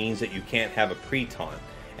 then that means that you can't have a pre-taunt,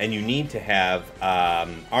 and you need to have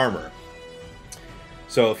armor.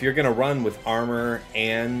 So if you're going to run with armor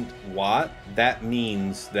and Watt, that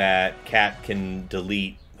means that Kat can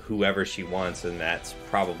delete whoever she wants, and that's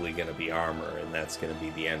probably going to be armor, and that's going to be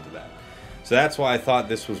the end of that. So that's why I thought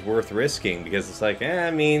this was worth risking, because it's like,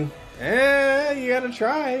 you gotta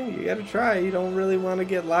try. You gotta try. You don't really want to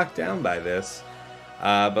get locked down by this.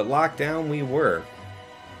 But locked down we were.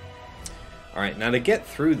 Alright, now to get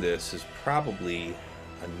through this is probably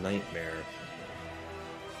a nightmare.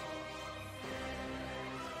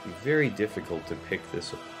 It'd be very difficult to pick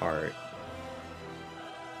this apart.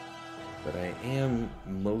 But I am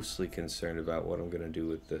mostly concerned about what I'm going to do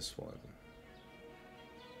with this one.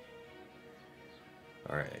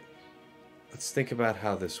 Alright, let's think about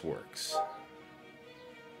how this works.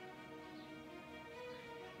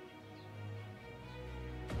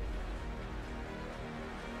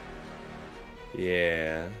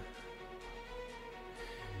 Yeah.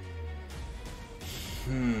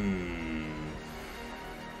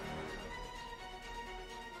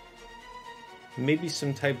 Maybe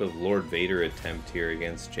some type of Lord Vader attempt here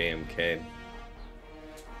against JMK.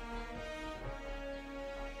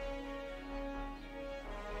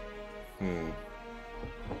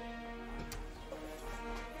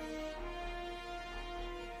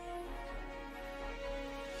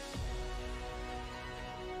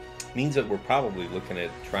 Means that we're probably looking at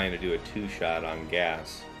trying to do a 2-shot on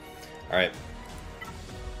gas. Alright.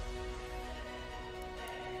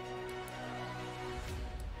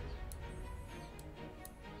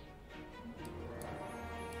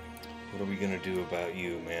 What are we gonna do about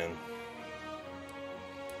you, man?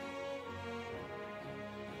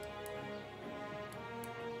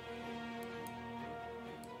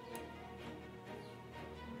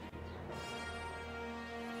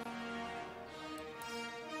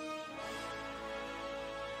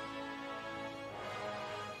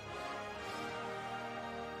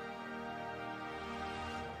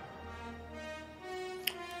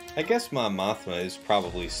 I guess Mon Mothma is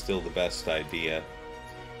probably still the best idea.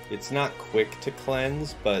 It's not quick to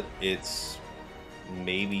cleanse, but it's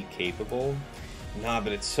maybe capable. Nah,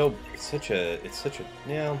 but it's such a,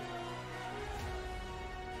 you know.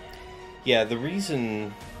 Yeah, the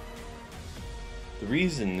reason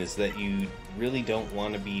is that you really don't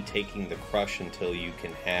want to be taking the crush until you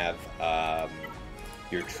can have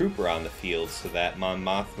your trooper on the field, so that Mon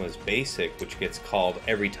Mothma's basic, which gets called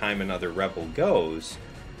every time another rebel goes,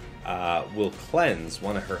 will cleanse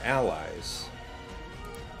one of her allies.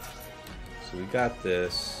 So we got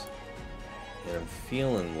this, and I'm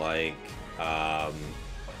feeling like, am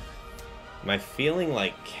I feeling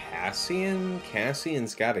like Cassian?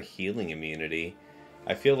 Cassian's got a healing immunity.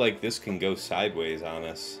 I feel like this can go sideways on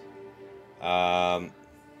us.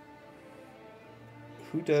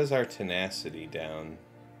 Who does our tenacity down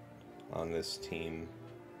on this team?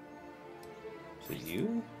 Is it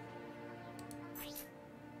you?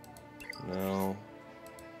 No.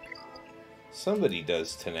 Somebody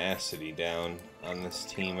does tenacity down on this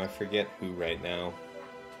team. I forget who right now.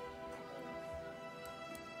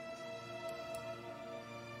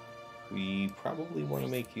 We probably want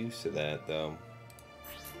to make use of that, though.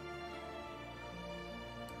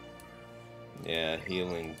 Yeah,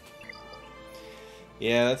 healing.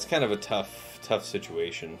 Yeah, that's kind of a tough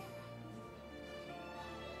situation.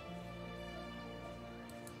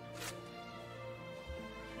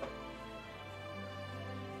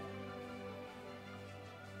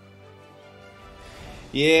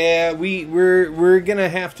 Yeah, we're gonna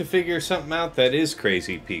have to figure something out that is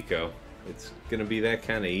crazy, Pico. It's gonna be that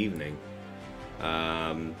kind of evening.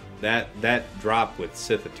 That drop with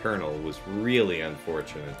Sith Eternal was really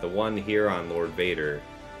unfortunate. The one here on Lord Vader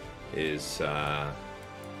is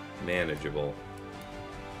manageable,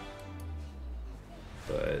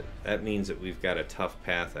 but that means that we've got a tough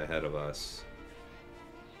path ahead of us.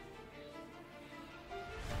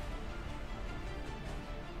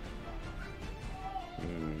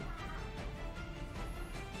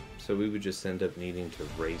 So we would just end up needing to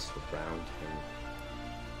race around him.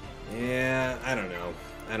 Yeah, I don't know.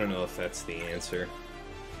 I don't know if that's the answer.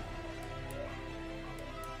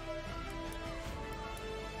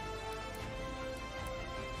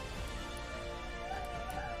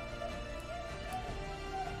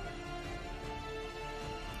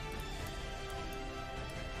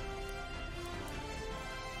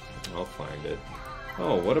 I'll find it.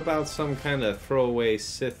 Oh, what about some kind of throwaway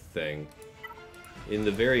Sith thing? In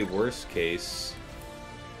the very worst case...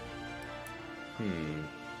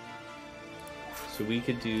 So we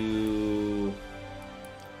could do...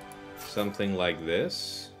 something like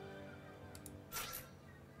this.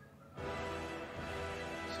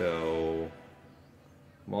 So...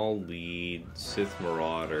 Maul lead, Sith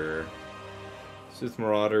Marauder. Sith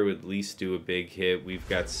Marauder would at least do a big hit. We've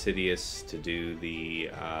got Sidious to do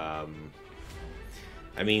the... I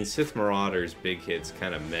mean, Sith Marauder's big hit's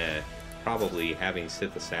kind of meh. Probably having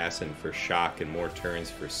Sith Assassin for shock and more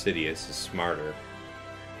turns for Sidious is smarter.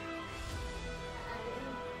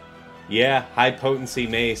 Yeah, high potency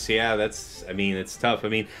mace. Yeah, that's, I mean, it's tough. I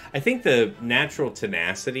mean, I think the natural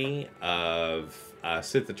tenacity of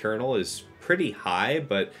Sith Eternal is pretty high,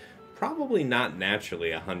 but probably not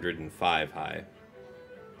naturally 105 high.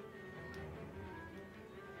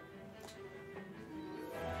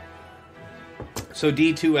 So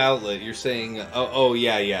D2 outlet, you're saying, oh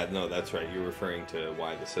yeah, no, that's right. You're referring to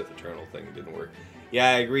why the Sith Eternal thing didn't work. Yeah,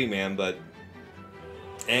 I agree, man, but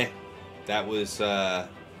that was a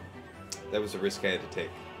risk I had to take.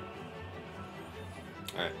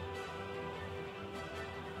 All right.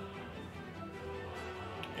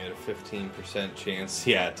 You had a 15% chance,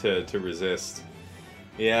 yeah, to resist.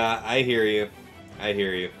 Yeah, I hear you. I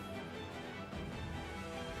hear you.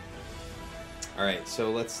 Alright, so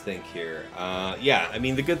let's think here. Yeah, I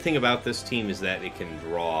mean, the good thing about this team is that it can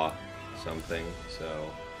draw something, so...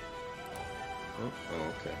 Oh,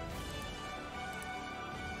 okay.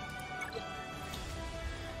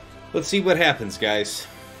 Let's see what happens, guys.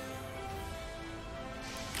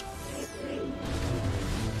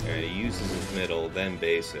 Alright, he uses his middle, then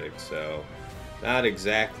basic, so... Not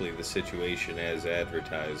exactly the situation as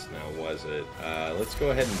advertised now, was it? Let's go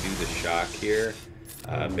ahead and do the shock here.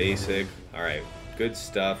 Basic. Alright, good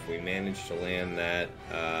stuff. We managed to land that.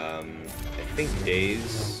 I think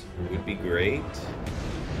daze would be great.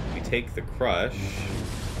 We take the crush.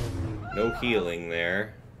 No healing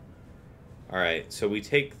there. Alright, so we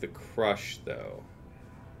take the crush, though.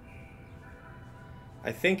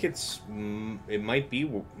 I think it might be,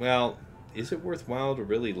 well, is it worthwhile to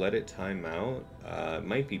really let it time out? It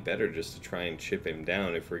might be better just to try and chip him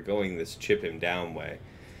down if we're going this chip him down way.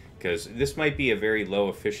 Because this might be a very low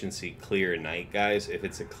efficiency clear night, guys, if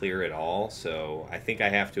it's a clear at all. So I think I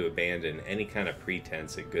have to abandon any kind of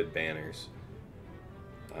pretense at good banners.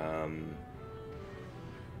 Yeah,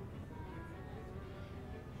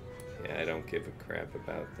 I don't give a crap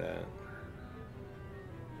about that.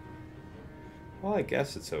 Well, I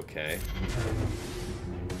guess it's okay.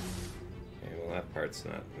 Okay, well, that part's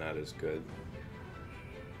not as good.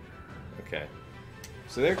 Okay.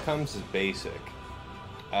 So there comes his basic.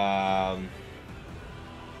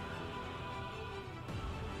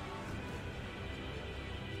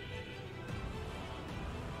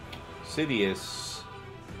 Sidious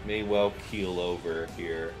may well keel over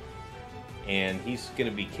here, and he's going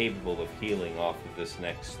to be capable of healing off of this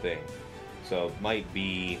next thing. So it might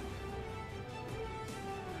be...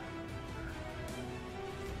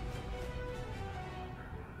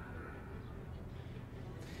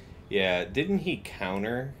 Yeah, didn't he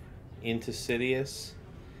counter into Sidious?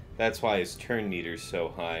 That's why his turn meter's so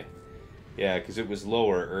high. Yeah, because it was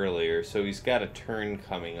lower earlier, so he's got a turn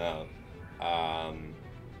coming up.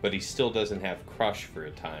 But he still doesn't have Crush for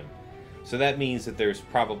a time. So that means that there's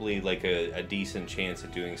probably like a decent chance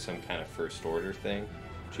of doing some kind of first order thing.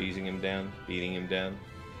 Cheesing him down, beating him down.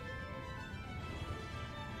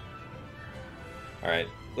 Alright,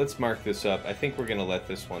 let's mark this up. I think we're going to let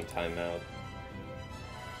this one time out.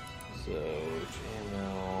 So,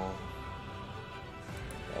 JML...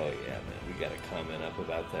 Oh yeah, man, we got to comment up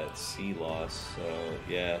about that C loss. So,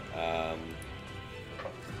 yeah,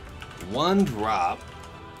 1 drop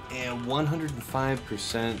and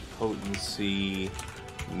 105% potency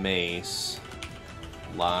mace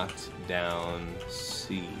locked down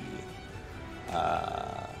C.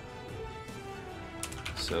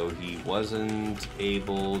 So he wasn't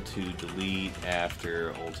able to delete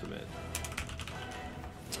after ultimate.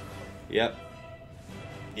 Yep.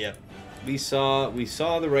 We saw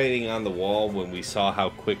the writing on the wall when we saw how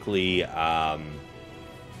quickly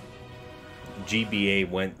GBA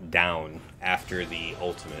went down after the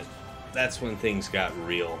ultimate. That's when things got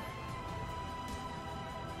real.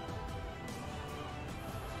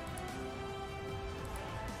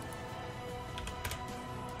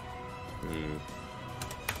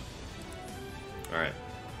 Alright.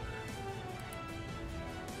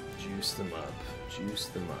 Juice them up. Juice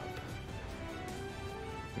them up.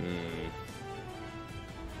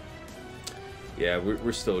 Yeah,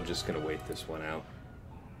 we're still just going to wait this one out.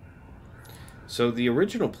 So the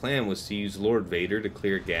original plan was to use Lord Vader to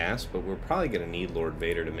clear gas, but we're probably going to need Lord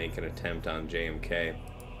Vader to make an attempt on JMK.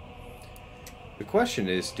 The question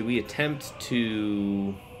is, do we attempt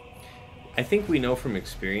to... I think we know from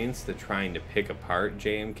experience that trying to pick apart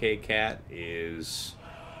JMK Cat is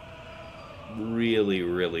really,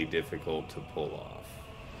 really difficult to pull off.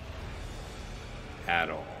 At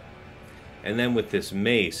all. And then with this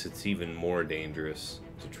mace, it's even more dangerous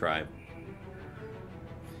to try.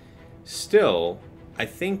 Still, I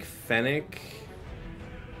think Fennec...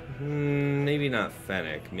 maybe not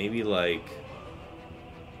Fennec. Maybe like...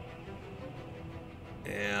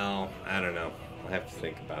 well, I don't know. I'll have to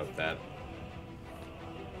think about that.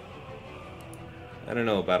 I don't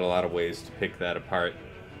know about a lot of ways to pick that apart.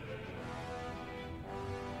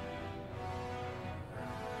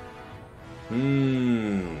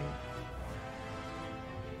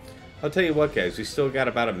 I'll tell you what, guys, we still got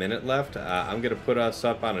about a minute left. I'm going to put us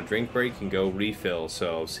up on a drink break and go refill,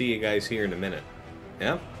 so see you guys here in a minute.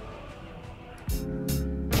 Yeah?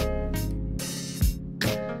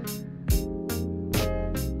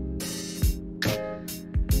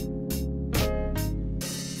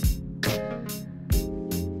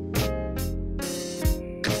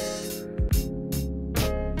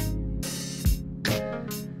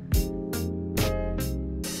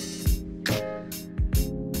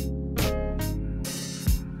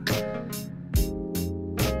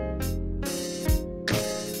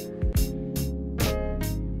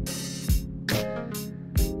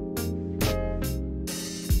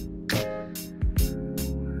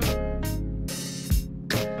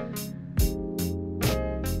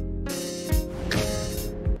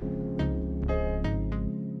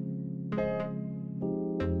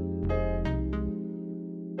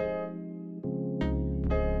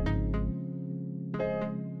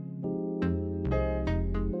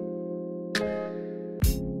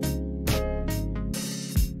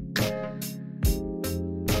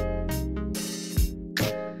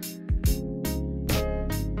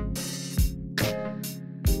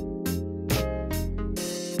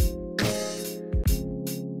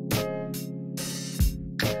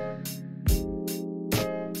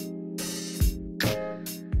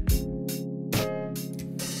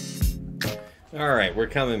 Alright, we're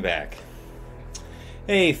coming back.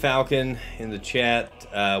 Hey, Falcon, in the chat.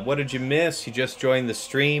 What did you miss? You just joined the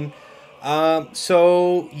stream.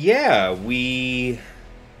 So, yeah, we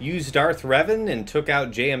used Darth Revan and took out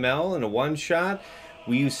JML in a one-shot.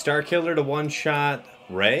 We used Starkiller to one-shot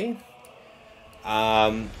Rey.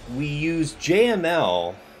 We used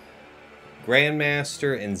JML,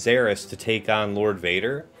 Grandmaster, and Zaris to take on Lord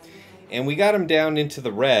Vader. And we got him down into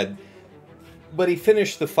the red, but he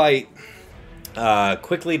finished the fight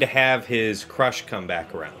quickly to have his crush come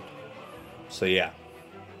back around. So yeah.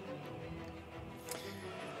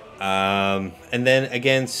 And then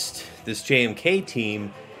against this JMK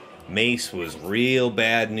team, Mace was real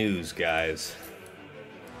bad news, guys.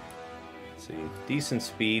 See, decent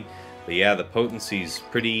speed, but yeah, the potency's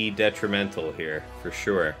pretty detrimental here for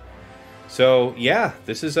sure. So yeah,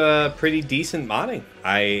 this is a pretty decent modding.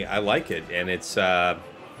 I like it, and it's I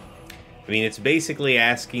mean, it's basically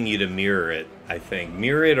asking you to mirror it, I think.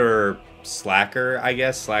 Mirror it or Slacker, I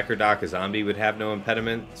guess. Slacker Doc a Zombie would have no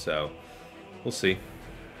impediment, so we'll see.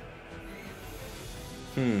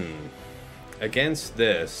 Against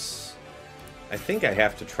this, I think I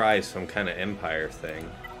have to try some kind of Empire thing.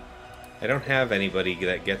 I don't have anybody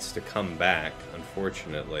that gets to come back,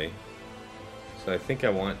 unfortunately. So I think I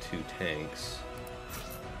want 2 tanks.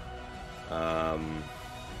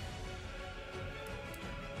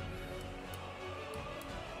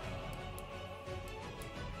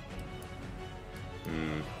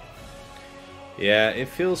 Yeah, it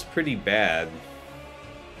feels pretty bad.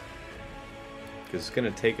 Because it's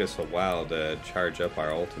going to take us a while to charge up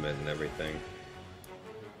our ultimate and everything.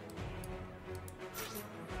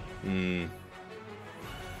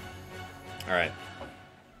 Alright.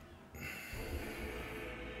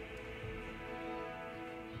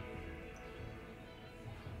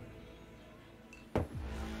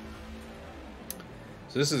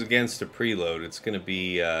 So this is against a preload. It's going to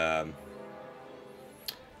be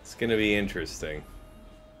interesting.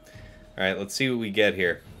 All right, let's see what we get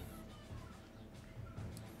here.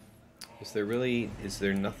 Is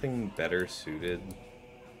there nothing better suited?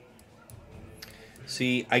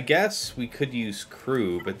 See, I guess we could use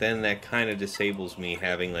crew, but then that kind of disables me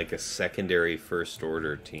having like a secondary first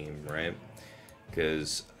order team, right?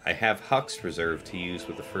 Because I have Hux reserved to use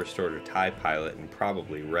with the first order TIE pilot and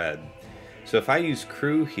probably Red. So if I use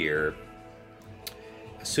crew here,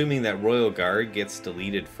 assuming that Royal Guard gets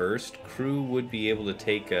deleted first, crew would be able to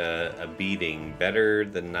take a beating better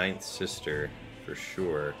than Ninth Sister, for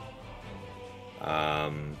sure.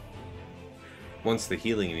 Once the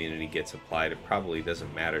healing immunity gets applied, it probably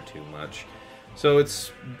doesn't matter too much. So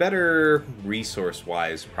it's better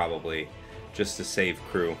resource-wise, probably, just to save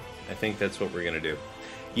crew. I think that's what we're going to do.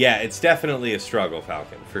 Yeah, it's definitely a struggle,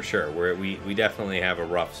 Falcon, for sure. We definitely have a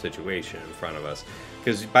rough situation in front of us.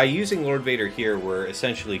 Because by using Lord Vader here, we're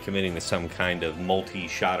essentially committing to some kind of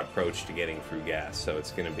multi-shot approach to getting through gas. So it's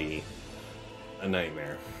going to be a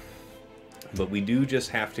nightmare. But we do just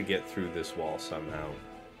have to get through this wall somehow.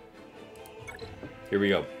 Here we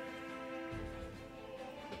go.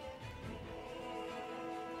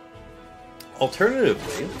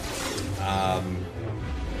 Alternatively, I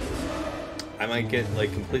might get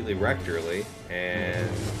like completely wrecked early and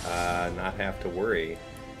not have to worry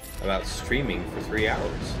about streaming for 3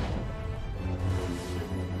 hours.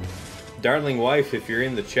 Darling wife, if you're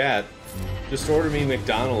in the chat, just order me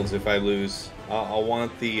McDonald's if I lose. I'll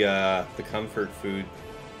want the comfort food.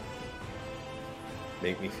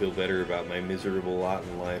 Make me feel better about my miserable lot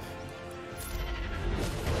in life.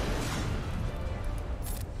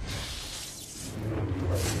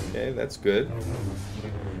 Okay, that's good.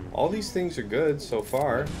 All these things are good so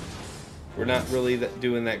far. We're not really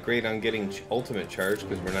doing that great on getting ultimate charge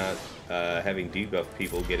because we're not having debuff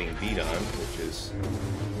people getting beat on, which is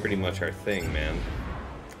pretty much our thing, man.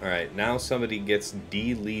 Alright, now somebody gets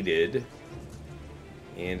deleted,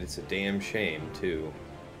 and it's a damn shame, too.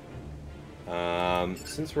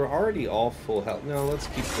 Since we're already all full health, no, let's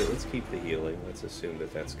keep the healing. Let's assume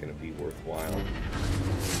that that's going to be worthwhile.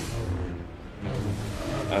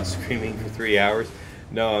 Screaming for 3 hours?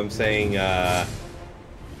 No, I'm saying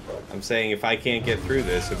if I can't get through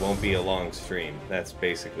this, it won't be a long stream. That's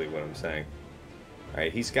basically what I'm saying.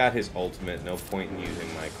 Alright, he's got his ultimate. No point in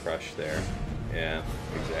using my crush there. Yeah,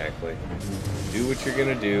 exactly. Do what you're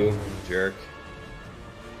gonna do, jerk.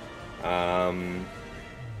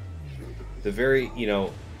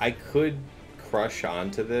 I could crush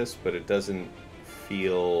onto this, but it doesn't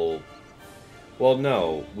feel... Well,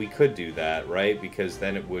 no, we could do that, right? Because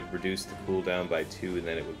then it would reduce the cooldown by 2, and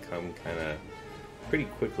then it would come kind of pretty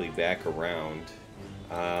quickly back around.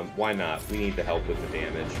 Why not? We need the help with the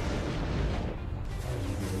damage.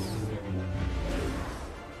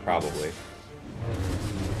 Probably.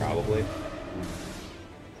 probably.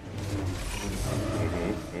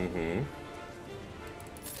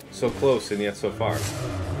 So close and yet so far.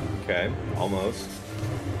 Okay, almost.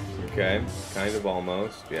 Okay, kind of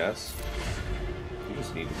almost, yes. You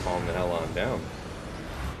just need to calm the hell on down.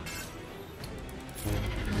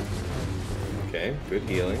 Okay, good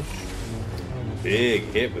healing. Big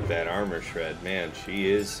hit with that armor shred. Man,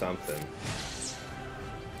 she is something.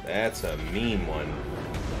 That's a mean one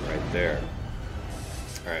right there.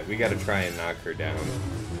 Alright, we gotta try and knock her down.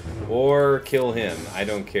 Or kill him. I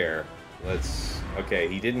don't care. Let's... Okay,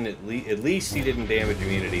 he didn't at least he didn't damage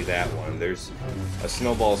immunity that one. There's a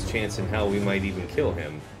snowball's chance in hell we might even kill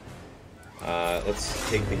him. Let's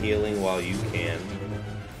take the healing while you can.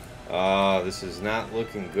 This is not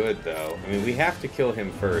looking good, though. I mean, we have to kill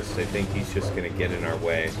him first. I think he's just going to get in our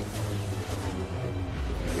way.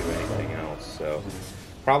 Can't do anything else, so...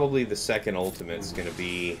 Probably the second ultimate's going to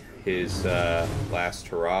be his last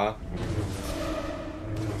hurrah.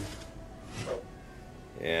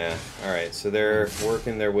 Yeah, alright, so they're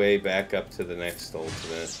working their way back up to the next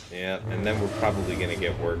ultimate. Yeah, and then we're probably going to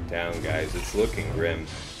get worked down, guys. It's looking grim.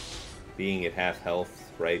 Being at half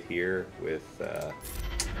health right here with, I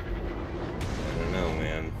don't know,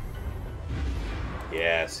 man.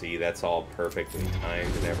 Yeah, see, that's all perfectly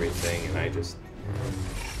timed and everything, and I just...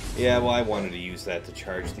 Yeah, well, I wanted to use that to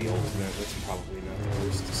charge the ultimate. That's probably not the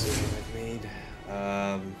worst decision I've made.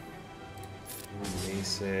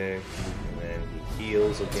 Basic, and then he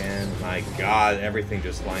heals again. My god, everything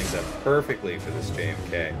just lines up perfectly for this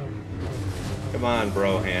JMK. Come on,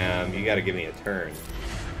 Broham, you gotta give me a turn.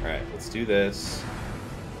 Alright, let's do this.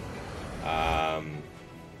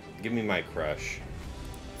 Give me my crush.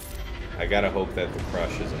 I gotta hope that the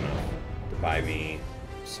crush is enough to buy me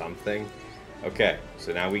something. Okay,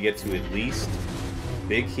 so now we get to at least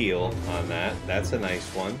big heal on that. That's a nice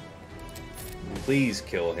one. Please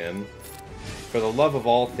kill him. For the love of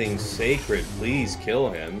all things sacred, please kill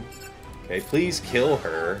him. Okay, please kill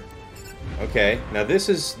her. Okay, now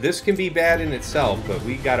this can be bad in itself, but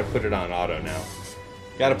we gotta put it on auto now.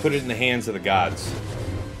 Gotta put it in the hands of the gods.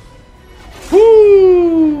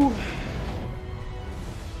 Woo!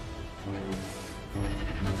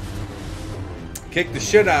 Kick the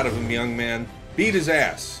shit out of him, young man. Beat his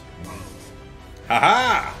ass.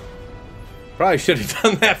 Haha! Probably should have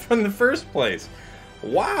done that from the first place.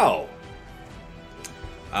 Wow!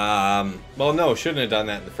 Well, no, shouldn't have done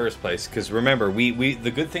that in the first place, because remember,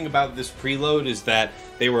 the good thing about this preload is that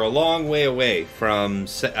they were a long way away from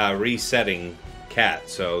resetting Cat,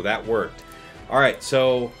 so that worked. Alright,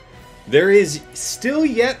 so there is still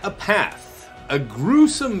yet a path, a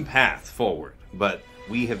gruesome path forward, but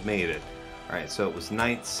we have made it. Alright, so it was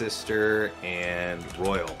Night Sister and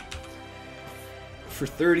Royal. For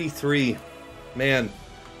 33, man,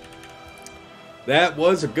 that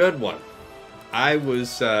was a good one. I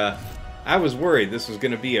was worried this was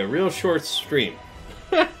going to be a real short stream.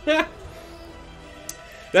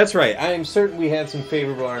 That's right. I am certain we had some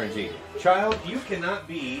favorable RNG. Child, you cannot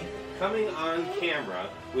be coming on camera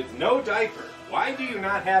with no diaper. Why do you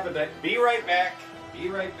not have a diaper? Be right back. Be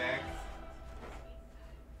right back.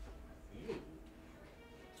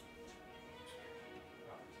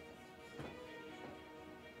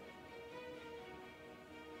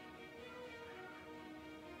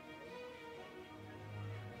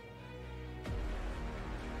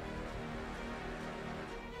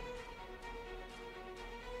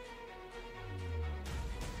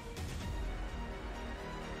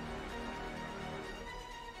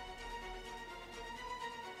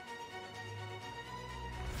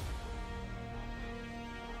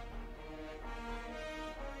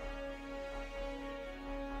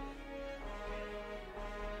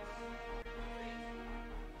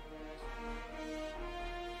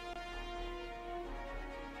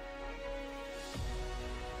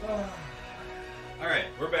 Alright,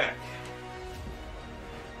 we're back.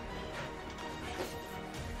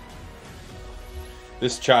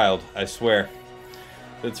 This child, I swear.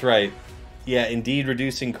 That's right. Yeah, indeed,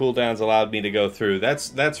 reducing cooldowns allowed me to go through.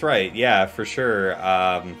 That's right. Yeah, for sure.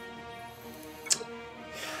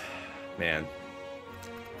 Man.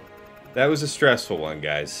 That was a stressful one,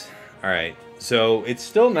 guys. Alright, so it's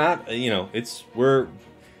still not, you know,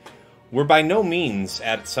 we're by no means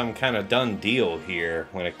at some kind of done deal here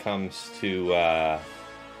when it comes to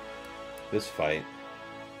this fight.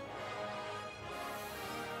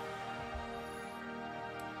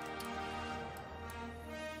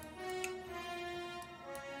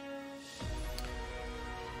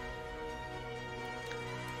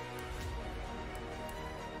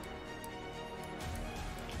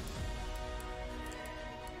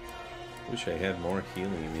 Wish I had more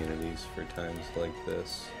healing immunities for times like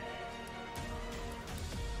this.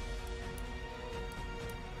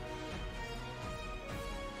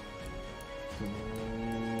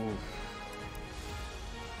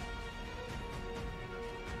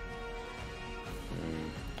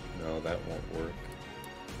 No, that won't work.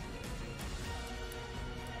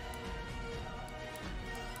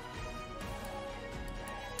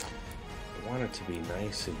 I want it to be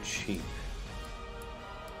nice and cheap.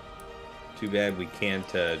 Too bad we can't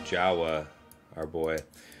Jawa our boy.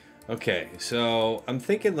 Okay, so I'm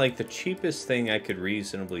thinking like the cheapest thing I could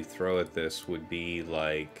reasonably throw at this would be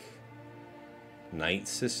like Night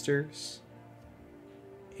Sisters.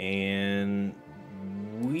 And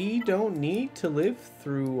we don't need to live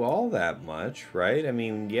through all that much, right? I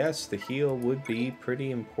mean, yes, the heal would be pretty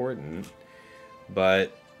important,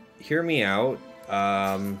 but hear me out.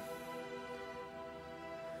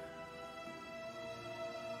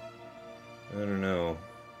 I don't know.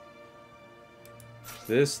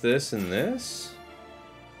 This, and this?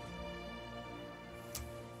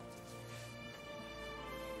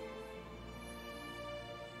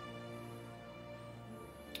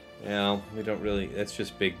 Well, we don't really... That's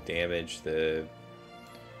just big damage.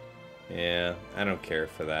 Yeah, I don't care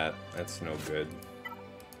for that. That's no good.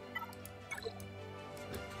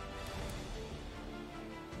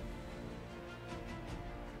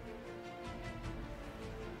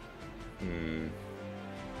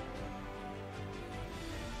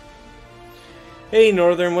 Hey,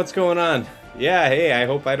 Northern, what's going on? Yeah, hey, I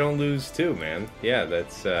hope I don't lose too, man. Yeah,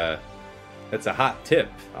 that's a hot tip.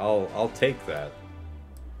 I'll take that.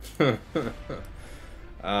 What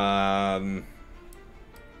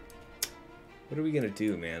are we gonna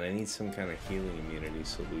do, man? I need some kind of healing immunity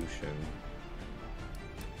solution.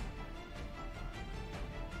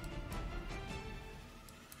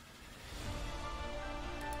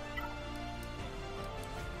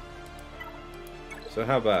 So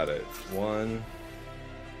how about it? 1...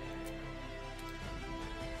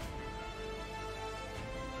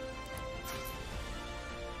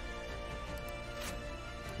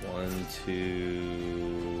 1,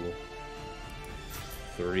 2,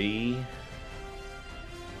 3.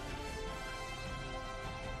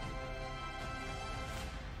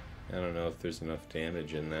 I don't know if there's enough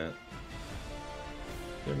damage in that.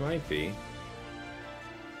 There might be.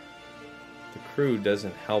 The crew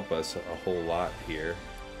doesn't help us a whole lot here.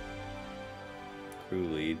 Crew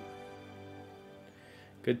lead.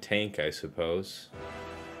 Good tank, I suppose.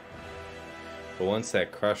 But once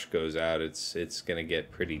that crush goes out, it's gonna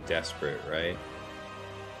get pretty desperate, right?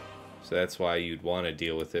 So that's why you'd want to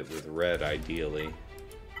deal with it with red, ideally.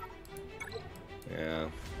 Yeah.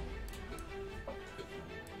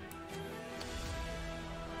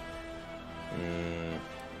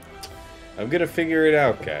 I'm gonna figure it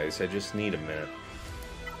out, guys. I just need a minute.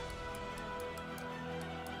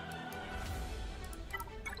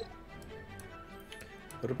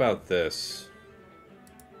 What about this?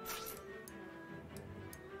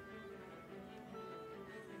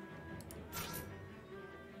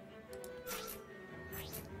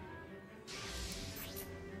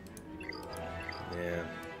 Yeah.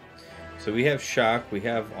 So we have shock, we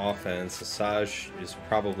have offense. Asajj is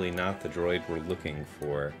probably not the droid we're looking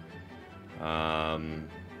for.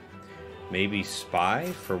 Maybe spy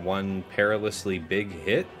for one perilously big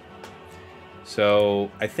hit. So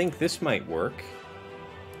I think this might work.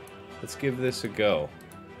 Let's give this a go.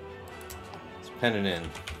 Let's pen it in.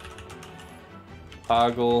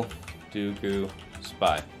 Poggle, Dooku,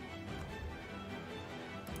 spy.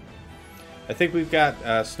 I think we've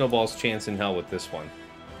got Snowball's chance in hell with this one.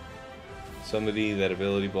 Somebody that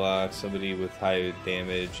ability blocks, somebody with high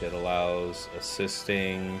damage that allows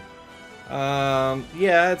assisting.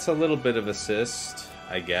 Yeah, it's a little bit of assist,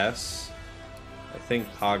 I guess. I think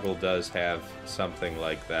Poggle does have something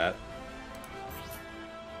like that.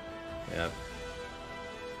 Yep.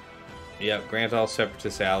 Yep, grant all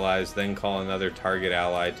Separatist allies, then call another target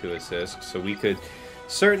ally to assist. So we could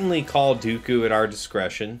certainly call Dooku at our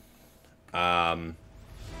discretion.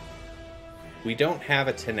 We don't have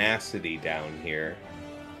a tenacity down here.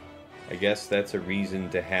 I guess that's a reason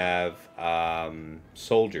to have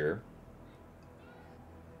Soldier.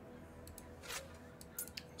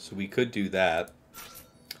 So we could do that.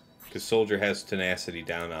 Because Soldier has tenacity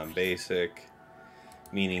down on basic.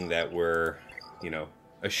 Meaning that we're, you know,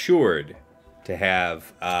 assured to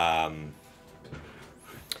have,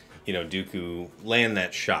 you know, Dooku land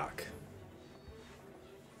that shock.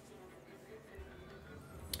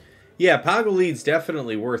 Yeah, Poggle Lead's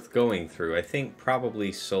definitely worth going through. I think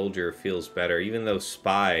probably Soldier feels better, even though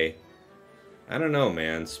Spy... I don't know,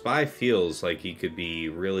 man. Spy feels like he could be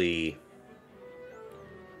really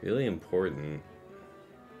Really important.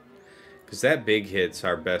 Because that big hit's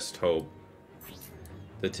our best hope.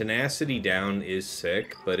 The tenacity down is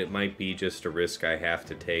sick, but it might be just a risk I have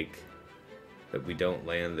to take that we don't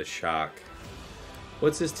land the shock.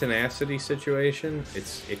 What's his tenacity situation?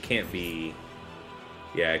 It can't be...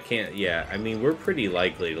 Yeah, it can't... Yeah, I mean, we're pretty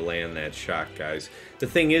likely to land that shock, guys. The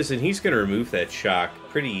thing is, and he's going to remove that shock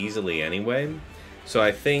pretty easily anyway. So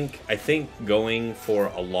I think going for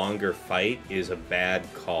a longer fight is a bad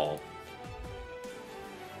call.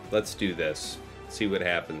 Let's do this. See what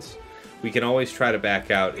happens. We can always try to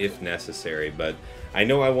back out if necessary, but I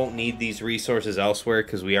know I won't need these resources elsewhere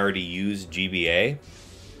because we already used GBA.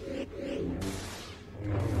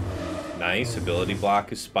 Nice. Ability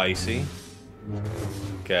block is spicy.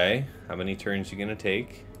 Okay. How many turns are you going to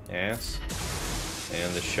take? Ass.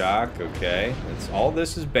 And the shock. Okay. All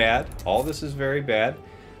this is bad. All this is very bad.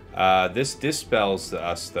 This dispels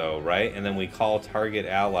us, though, right? And then we call target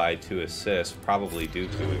ally to assist. Probably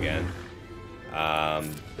Dooku again.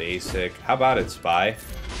 Basic. How about it, Spy?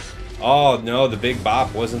 Oh, no, the big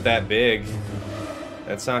bop wasn't that big.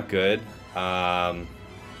 That's not good. I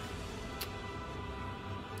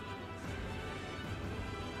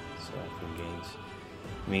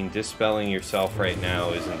mean, dispelling yourself right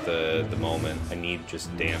now isn't the moment. I need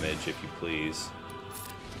just damage, if you please.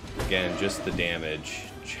 Again, just the damage.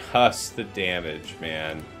 Just the damage,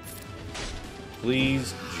 man.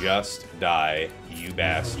 Please just die, you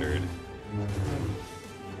bastard.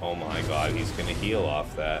 Oh my god, he's gonna heal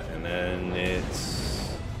off that, and then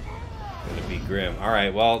it's gonna be grim.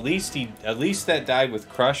 Alright, well, at least that died with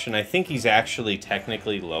Crush, and I think he's actually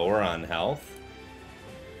technically lower on health.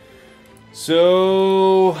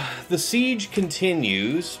 So, the siege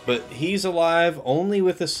continues, but he's alive only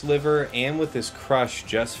with a sliver and with his Crush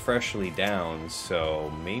just freshly down, so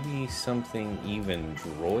maybe something even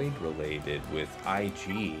droid-related with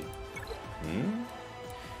IG.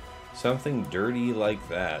 Something dirty like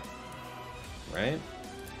that, right?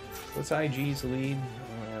 What's IG's lead?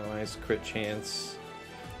 Analyze crit chance.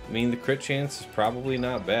 I mean, the crit chance is probably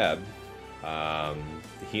not bad. The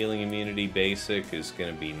healing immunity basic is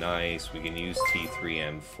going to be nice. We can use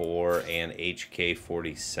T3M4 and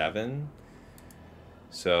HK47.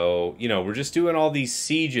 So, you know, we're just doing all these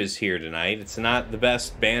sieges here tonight. It's not the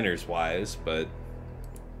best banners-wise, but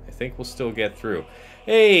I think we'll still get through.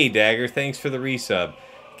 Hey, Dagger, thanks for the resub.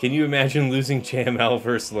 Can you imagine losing JML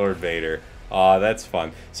versus Lord Vader? Aw, that's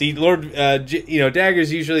fun. See, you know,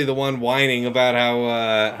 Dagger's usually the one whining about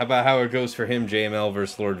how it goes for him, JML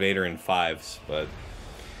versus Lord Vader in 5s. But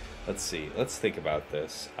let's see. Let's think about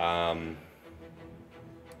this.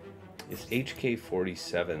 Is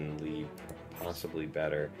HK47 lead possibly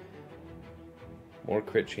better? More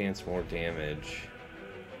crit chance, more damage.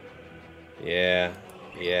 Yeah,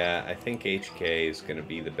 I think HK is going to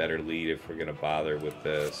be the better lead if we're going to bother with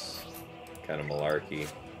this kind of malarkey.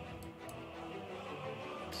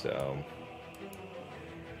 So,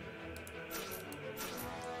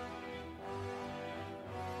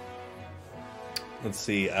 let's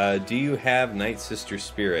see. Do you have Night Sister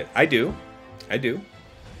Spirit? I do.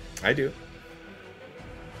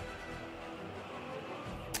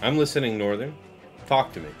 I'm listening, Northern.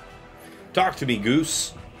 Talk to me. Talk to me,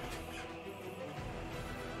 Goose.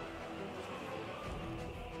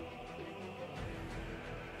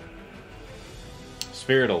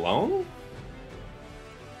 Spirit alone?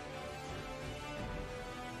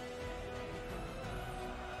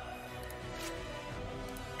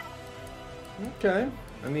 Okay.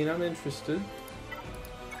 I mean, I'm interested.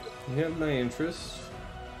 You have my interest.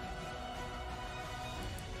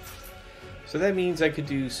 So that means I could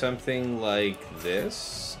do something like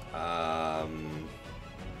this.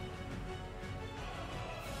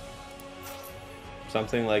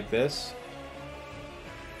 Something like this.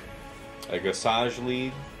 Like a Sage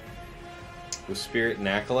lead with Spirit and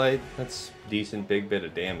Acolyte. That's a decent big bit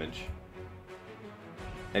of damage.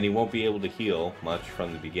 And he won't be able to heal much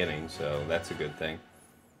from the beginning, so that's a good thing.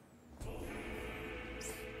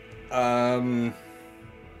 I'm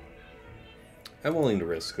willing to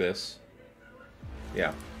risk this.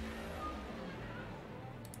 Yeah.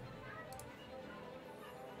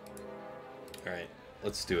 Alright,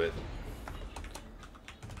 let's do it.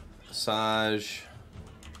 Sage,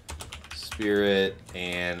 Spirit,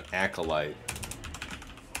 and Acolyte.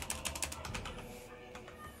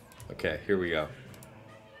 Okay, here we go.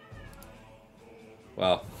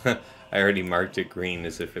 Well, I already marked it green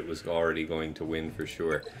as if it was already going to win for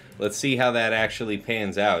sure. Let's see how that actually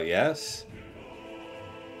pans out, yes?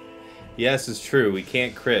 Yes, it's true. We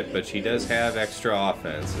can't crit, but she does have extra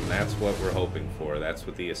offense, and that's what we're hoping for. That's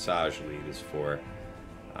what the Asajj lead is for.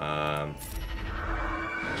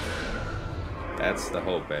 That's the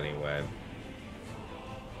hope, anyway.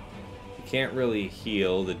 You can't really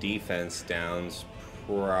heal. The defense down's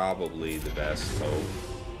probably the best hope.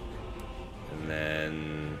 And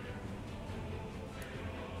then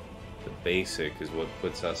the basic is what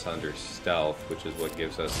puts us under stealth, which is what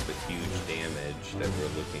gives us the huge damage that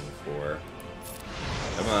we're looking for.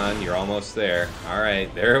 Come on, you're almost there.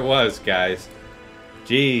 Alright, there it was, guys.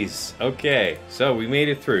 Jeez. Okay, so we made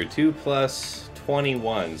it through. 2 plus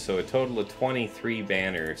 21, so a total of 23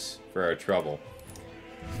 banners for our trouble.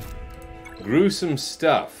 Gruesome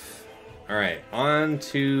stuff. Alright, on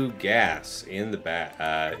to gas in the back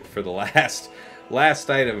for the last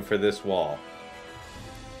item for this wall.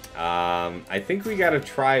 I think we gotta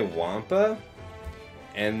try Wampa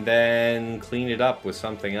and then clean it up with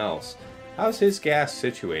something else. How's his gas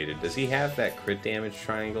situated? Does he have that crit damage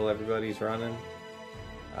triangle everybody's running?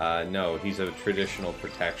 No, he's a traditional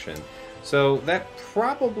protection. So that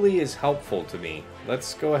probably is helpful to me.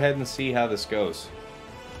 Let's go ahead and see how this goes.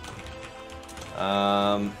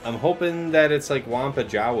 I'm hoping that it's like Wampa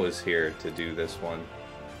Jawa's here to do this one.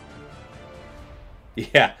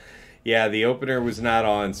 Yeah, the opener was not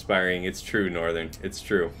awe-inspiring. It's true, Northern. It's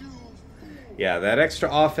true. Yeah, that extra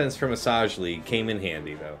offense from Massage League came in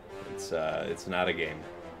handy, though. It's not a game.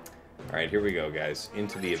 Alright, here we go, guys.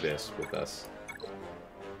 Into the Abyss with us.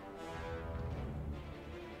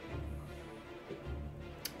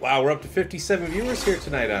 Wow, we're up to 57 viewers here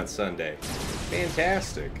tonight on Sunday.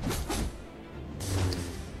 Fantastic.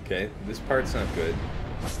 Okay, this part's not good.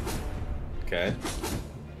 Okay.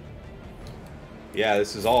 Yeah,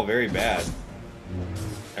 this is all very bad.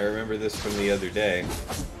 I remember this from the other day.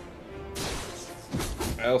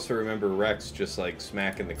 I also remember Rex just like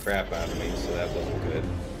smacking the crap out of me, so that wasn't good.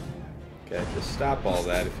 Okay, just stop all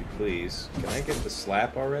that if you please. Can I get the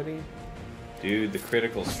slap already? Dude, the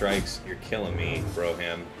critical strikes, you're killing me,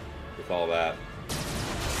 Broham, with all that.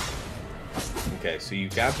 Okay, so you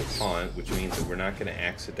got the taunt, which means that we're not going to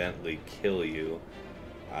accidentally kill you.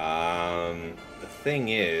 The thing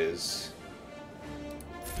is,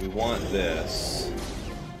 we want this,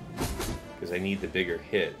 because I need the bigger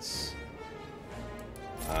hits.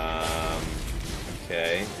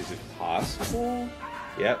 Okay, is it possible?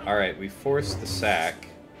 Yep, alright, we forced the sack.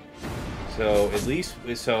 So, at least,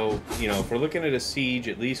 you know, if we're looking at a siege,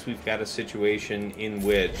 at least we've got a situation in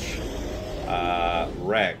which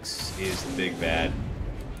Rex is the big bad.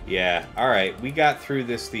 Yeah, alright, we got through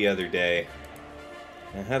this the other day.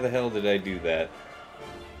 Now, how the hell did I do that?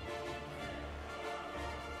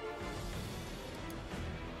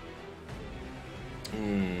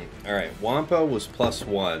 Alright, Wampa was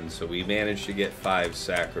 +1, so we managed to get 5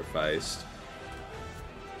 sacrificed.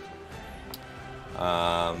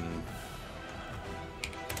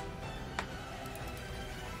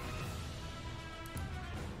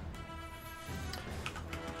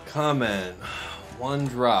 Comment. 1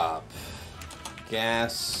 drop.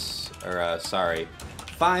 Gas, or sorry,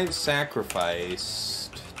 5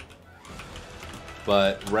 sacrificed,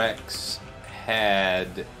 but Rex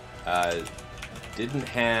had, didn't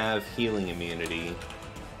have healing immunity.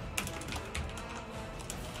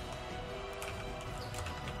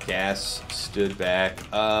 Gas stood back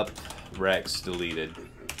up. Rex deleted.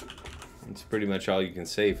 That's pretty much all you can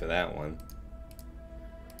say for that one.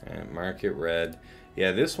 And mark it red.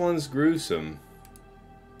 Yeah, this one's gruesome.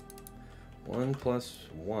 1 plus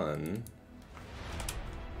 1.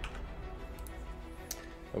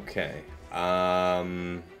 Okay. What are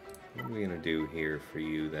we gonna do here for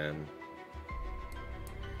you then?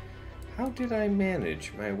 How did I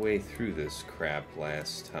manage my way through this crap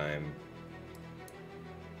last time?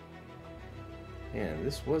 Man,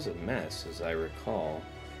 this was a mess, as I recall.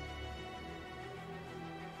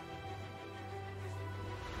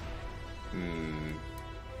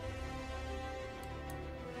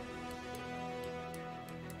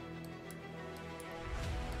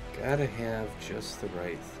 Gotta have just the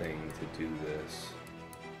right thing to do this.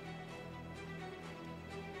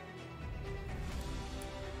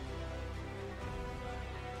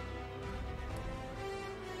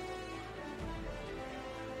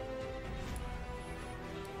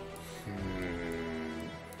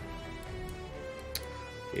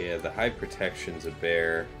 Yeah, the high protection's a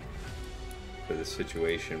bear for the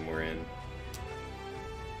situation we're in.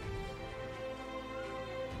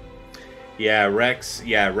 Yeah, Rex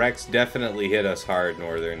definitely hit us hard,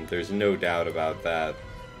 Northern. There's no doubt about that.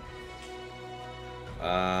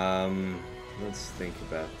 Let's think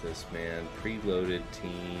about this, man. Preloaded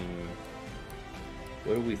team.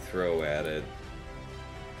 What do we throw at it?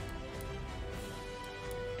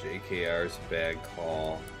 JKR's a bad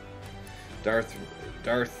call. Darth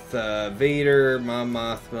Vader, Mom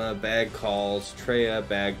Mothma, bad calls. Traya,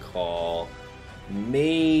 bad call.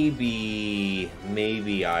 Maybe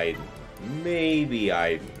Iden. Maybe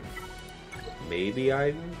Iden.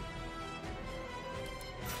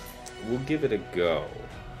 We'll give it a go.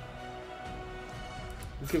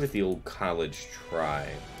 We'll give it the old college try.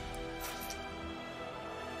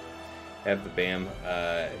 Have the Bam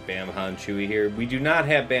Han Chewie here. We do not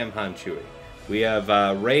have Bam Han Chewie. We have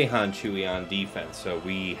Ray Han Chewie on defense, so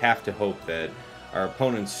we have to hope that our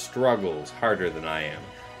opponent struggles harder than I am.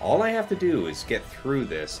 All I have to do is get through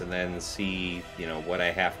this and then see, you know, what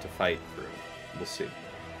I have to fight through. We'll see.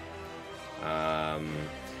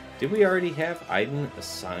 Did we already have Iden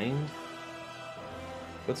assigned?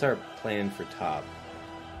 What's our plan for top?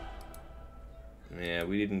 Yeah,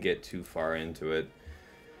 we didn't get too far into it.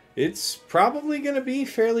 It's probably going to be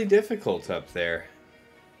fairly difficult up there.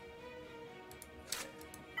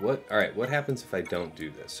 Alright, what happens if I don't do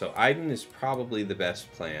this? So Iden is probably the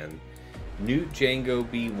best plan. Newt Jango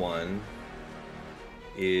B1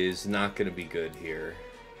 is not going to be good here.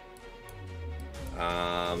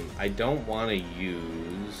 I don't want to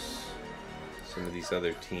use some of these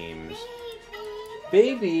other teams.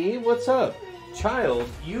 Baby, what's up? Child,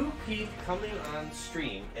 you keep coming on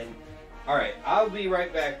stream and... Alright, I'll be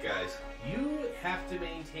right back, guys. You have to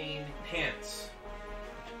maintain pants.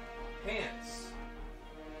 Pants.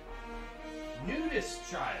 Nudist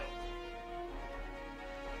child.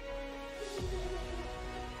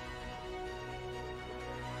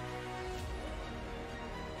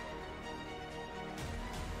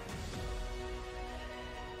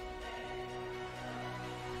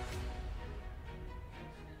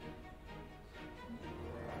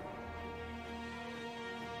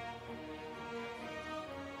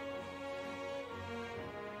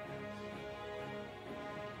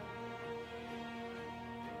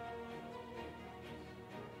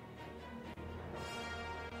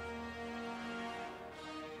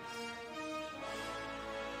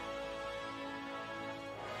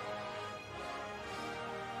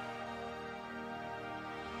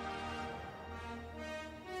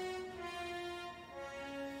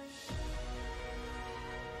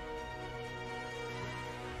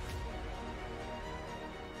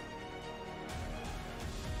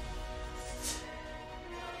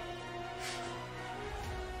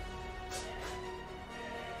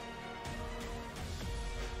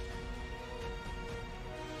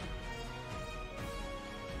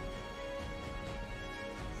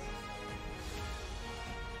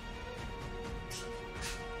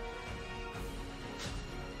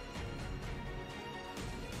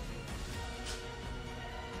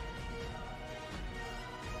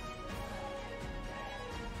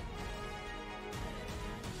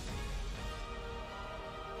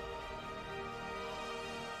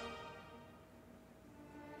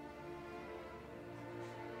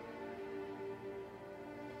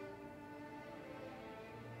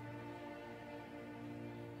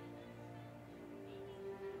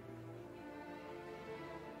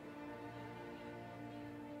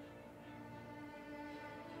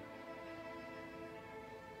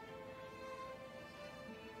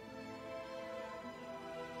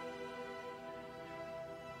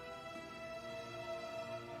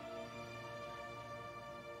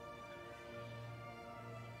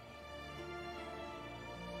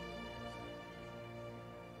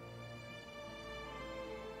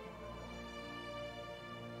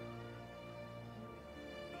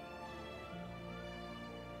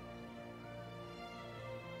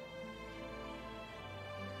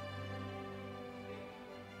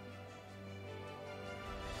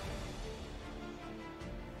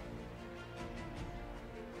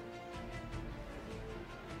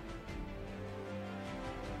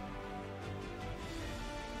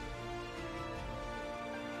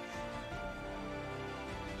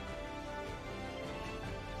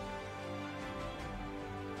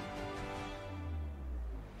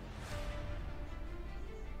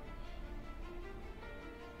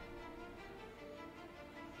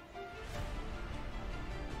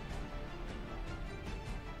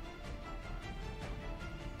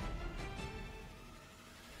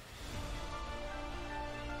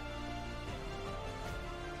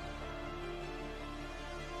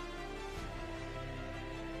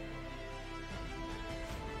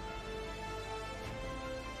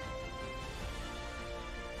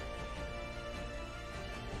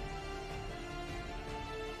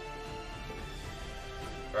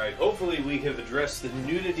 Alright, hopefully we have addressed the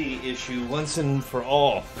nudity issue once and for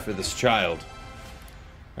all for this child.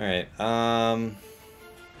 Alright,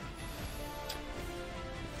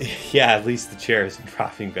 Yeah, at least the chair isn't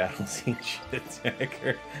dropping battle siege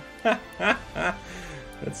attacker.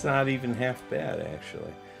 That's not even half bad,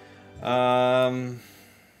 actually.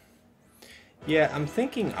 Yeah, I'm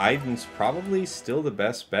thinking Aiden's probably still the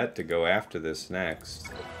best bet to go after this next.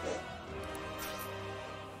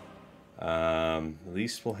 At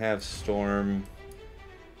least we'll have Storm.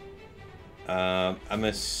 I'm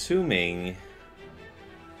assuming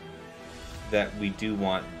that we do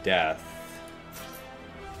want Death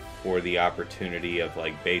for the opportunity of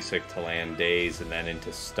like basic to land days and then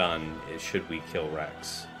into stun should we kill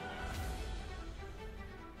Rex.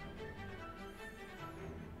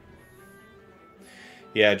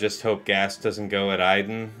 Yeah, just hope gas doesn't go at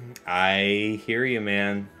Aiden. I hear you,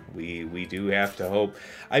 man. We do have to hope.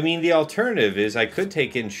 I mean, the alternative is I could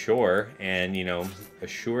take in Shore and, you know,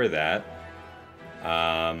 assure that.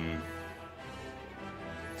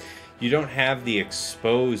 You don't have the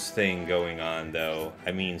expose thing going on, though.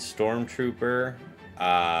 I mean, Stormtrooper...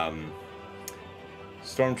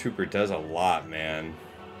 Stormtrooper does a lot, man.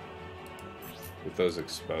 With those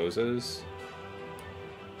exposes.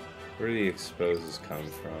 Where do the exposes come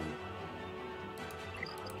from?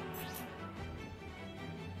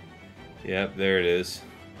 Yep, there it is.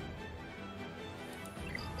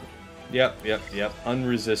 Yep.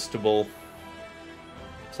 Unresistible.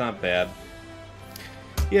 It's not bad.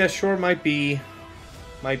 Yeah, Shore might be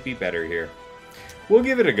better here. We'll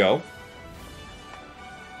give it a go.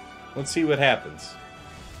 Let's see what happens.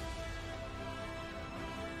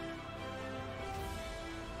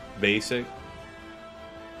 Basic.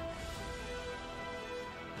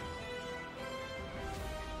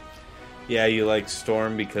 Yeah, you like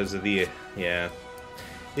Storm because of the... Yeah.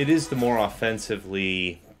 It is the more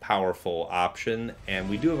offensively powerful option, and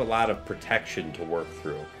we do have a lot of protection to work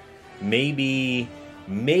through. Maybe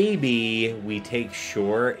we take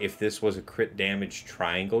Shore if this was a crit damage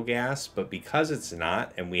triangle gas, but because it's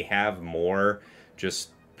not, and we have more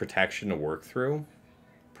just protection to work through,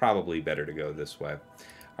 probably better to go this way.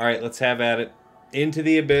 Alright, let's have at it. Into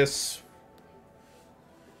the Abyss.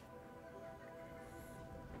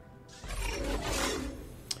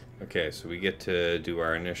 Okay, so we get to do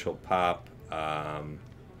our initial pop. Go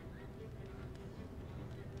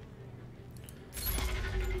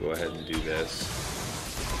ahead and do this.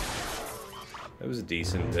 That was a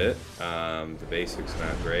decent hit. The basic's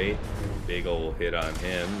not great. Big ol' hit on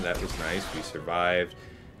him. That was nice. We survived.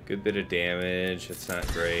 Good bit of damage. It's not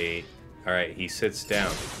great. Alright, he sits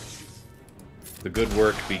down. The good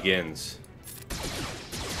work begins.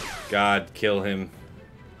 God, kill him.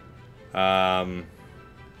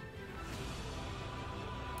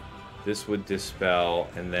 This would dispel,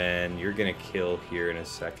 and then you're gonna kill here in a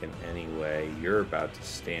second anyway. You're about to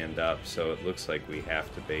stand up, so it looks like we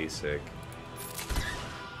have to basic.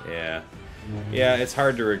 Yeah. Yeah, it's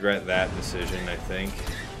hard to regret that decision, I think.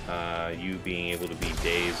 You being able to be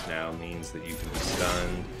dazed now means that you can be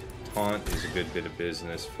stunned. Taunt is a good bit of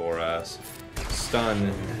business for us.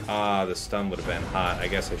 Stun, the stun would have been hot. I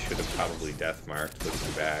guess I should have probably death marked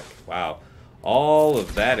looking back. Wow. All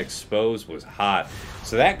of that expose was hot.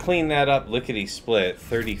 So that cleaned that up lickety-split,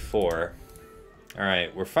 34.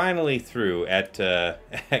 Alright, we're finally through at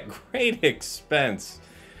great expense.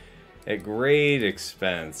 At great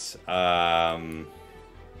expense.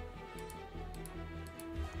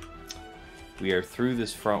 We are through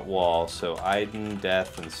this front wall, so Aiden,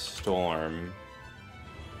 Death, and Storm.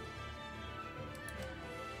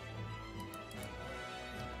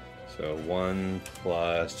 So 1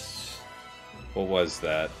 plus... What was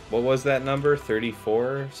that? What was that number?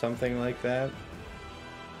 34? Something like that?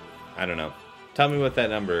 I don't know. Tell me what that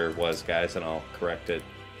number was, guys, and I'll correct it.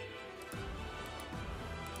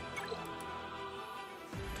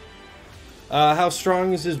 How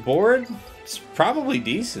strong is his board? It's probably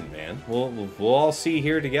decent, man. We'll all see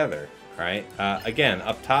here together. Alright, again,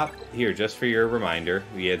 up top, here, just for your reminder,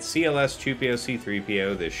 we had CLS, Chupio,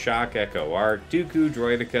 C-3PO, the Shock, Echo Arc, Dooku,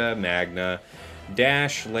 Droideka, Magna,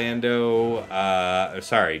 Dash, Lando,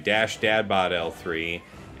 Dash, Dadbot L3,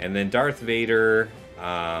 and then Darth Vader,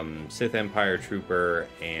 Sith Empire Trooper,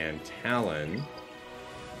 and Talon.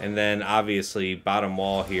 And then, obviously, bottom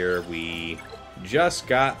wall here, we just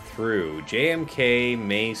got through JMK,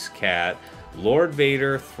 Mace, Cat, Lord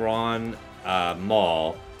Vader, Thrawn,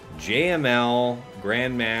 Maul, JML,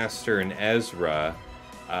 Grandmaster, and Ezra,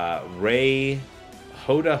 Rey,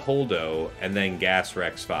 Hoda Holdo, and then Gas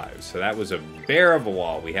Rex 5. So that was a bear of a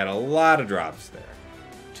wall. We had a lot of drops there,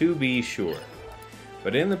 to be sure.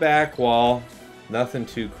 But in the back wall, nothing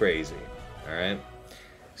too crazy. Alright?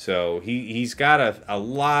 So he's got a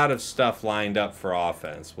lot of stuff lined up for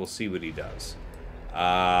offense. We'll see what he does.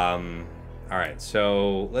 Alright,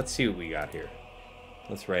 so let's see what we got here.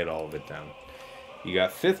 Let's write all of it down. You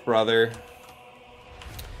got 5th brother,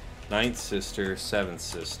 9th sister, 7th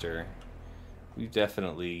sister. We've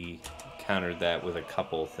definitely countered that with a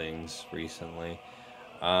couple things recently.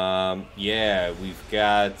 Yeah, we've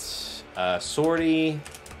got Sortie,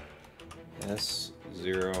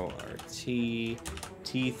 S28,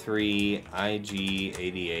 T3,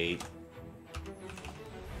 IG88.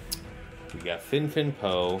 We got Fin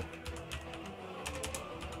Po.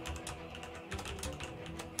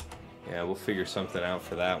 Yeah, we'll figure something out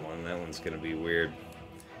for that one. That one's gonna be weird.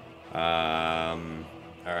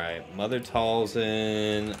 Alright, Mother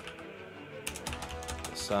Talzin,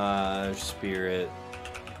 Massage, Spirit,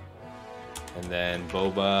 and then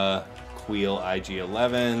Boba, Queel,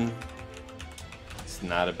 IG11. It's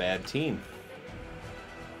not a bad team.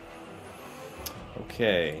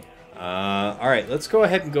 Okay. Alright, let's go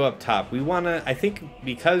ahead and go up top. We want to, I think,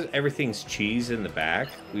 because everything's cheese in the back,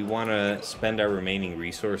 we want to spend our remaining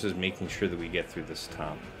resources making sure that we get through this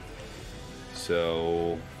top.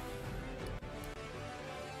 So,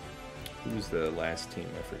 who's the last team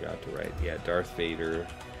I forgot to write? Yeah, Darth Vader,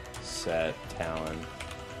 Set, Talon.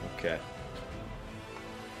 Okay.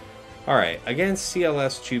 Alright, against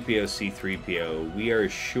CLS, Chupio, C3PO, we are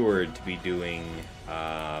assured to be doing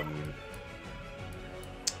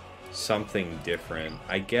something different.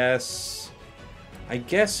 I guess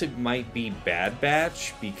it might be Bad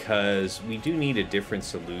Batch, because we do need a different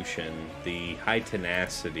solution. The high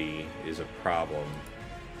tenacity is a problem.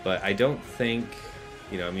 But I don't think,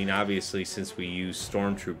 you know, I mean, obviously, since we use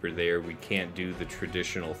Stormtrooper there, we can't do the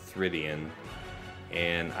traditional Thridian.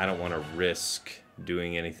 And I don't want to risk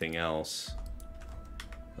doing anything else.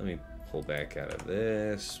 Let me pull back out of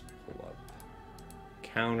this. Pull up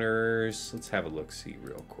counters. Let's have a look-see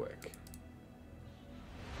real quick.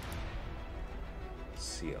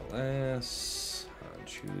 CLS.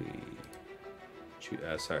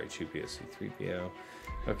 Sorry, Chupio, C3PO.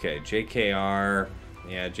 Okay, JKR.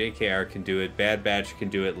 Yeah, JKR can do it. Bad Batch can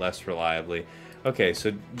do it less reliably. Okay,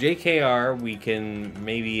 so JKR we can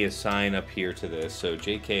maybe assign up here to this. So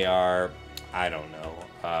JKR, I don't know.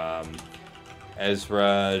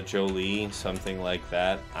 Ezra, Jolie, something like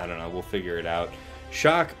that. I don't know. We'll figure it out.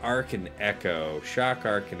 Shock, Arc, and Echo. Shock,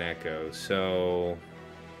 Arc, and Echo. So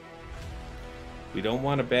we don't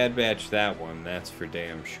want to Bad Batch that one. That's for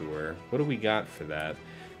damn sure. What do we got for that?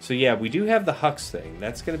 So yeah, we do have the Hux thing.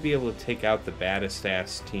 That's going to be able to take out the baddest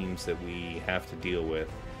ass teams that we have to deal with.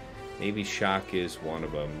 Maybe Shock is one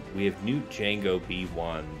of them. We have Newt, Django,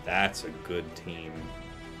 B1. That's a good team.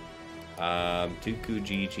 Dooku,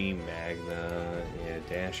 GG, Magna, yeah,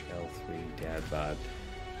 Dash L3, Dadbot.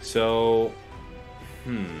 So,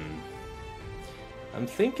 I'm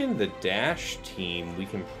thinking the Dash team we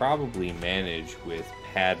can probably manage with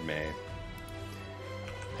Padme.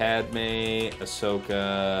 Padme,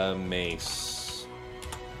 Ahsoka, Mace.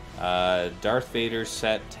 Darth Vader,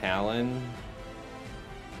 Set, Talon.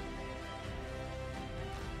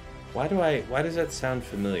 Why does that sound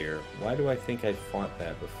familiar? Why do I think I fought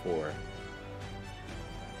that before?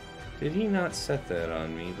 Did he not set that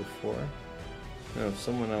on me before? No,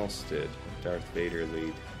 someone else did. Darth Vader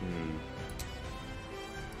lead.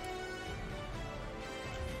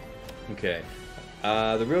 Okay.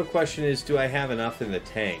 The real question is, do I have enough in the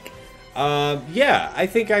tank? Yeah, I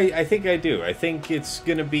think I do. I think it's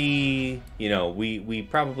gonna be, you know, we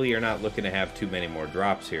probably are not looking to have too many more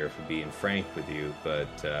drops here, if we're being frank with you,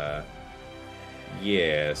 but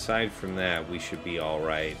yeah, aside from that, we should be all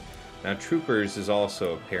right. Now, Troopers is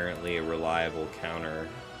also apparently a reliable counter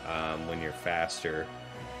when you're faster,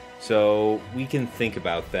 so we can think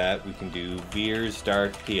about that. We can do Veers,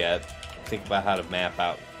 Dark, Piet. Think about how to map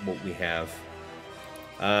out what we have.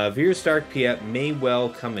 Veers, Dark, Piet may well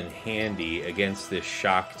come in handy against this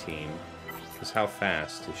Shock team. Because how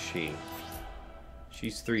fast is she?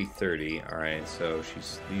 She's 330. Alright, so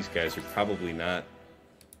these guys are probably not...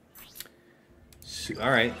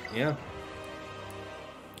 Alright, yeah.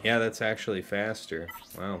 Yeah, that's actually faster.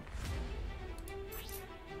 Wow.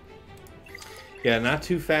 Yeah, not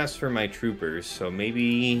too fast for my troopers, so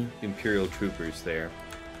maybe Imperial troopers there.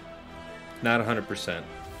 Not 100%.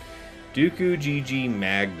 Dooku, GG,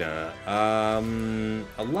 Magna.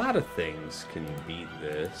 A lot of things can beat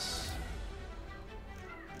this.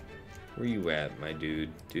 Where you at, my dude?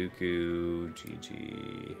 Dooku,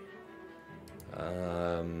 GG.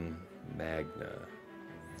 Magna.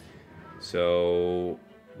 So,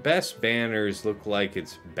 best banners look like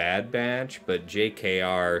it's Bad Batch, but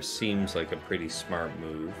JKR seems like a pretty smart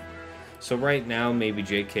move. So right now, maybe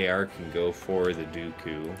JKR can go for the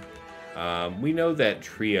Dooku. We know that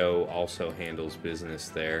Trio also handles business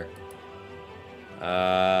there.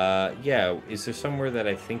 Yeah, is there somewhere that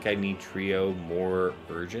I think I need trio more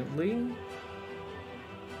urgently?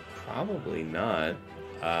 Probably not.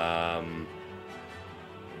 I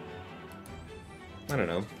don't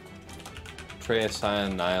know. Treya,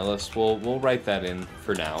 Scion, Nihilus. We'll write that in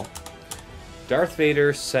for now. Darth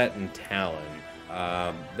Vader, Set, and Talon.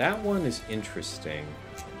 That one is interesting.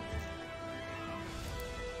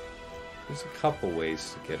 There's a couple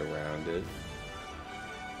ways to get around it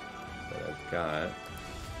that I've got.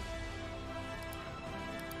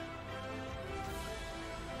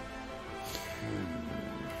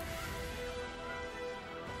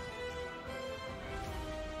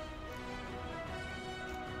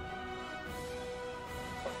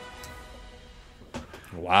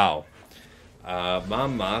 Wow.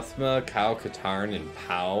 Mon Mothma, Kyle Katarn, and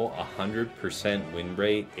Pow, 100% win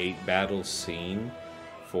rate, 8 battles seen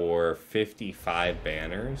for 55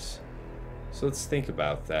 banners. So let's think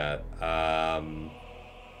about that.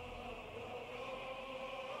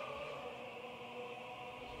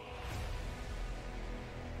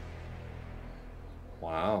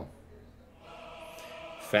 Wow.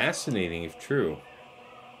 Fascinating if true.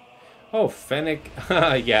 Oh, Fennec.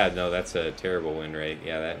 Yeah, no, that's a terrible win rate.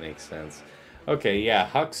 Yeah, that makes sense. Okay, yeah,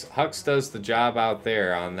 Hux does the job out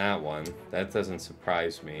there on that one. That doesn't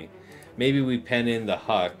surprise me. Maybe we pen in the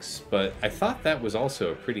Hux, but I thought that was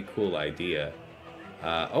also a pretty cool idea.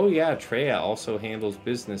 Oh yeah, Treya also handles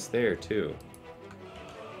business there too.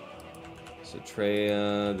 So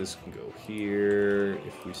Treya, this can go here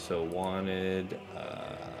if we so wanted.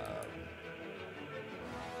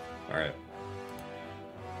 Alright.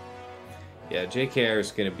 Yeah, JKR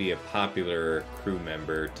is going to be a popular crew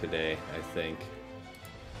member today, I think.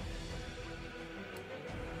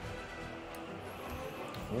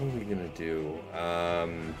 What are we going to do?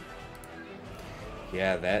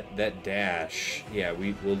 Yeah, that dash. Yeah,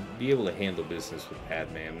 we'll be able to handle business with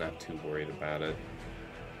Padme. I'm not too worried about it.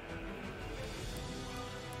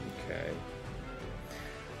 Okay.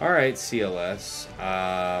 Alright, CLS.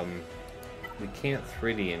 We can't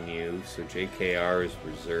Thridian you, so JKR is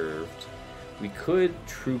reserved. We could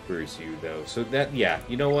Troopers you, though. So that, yeah,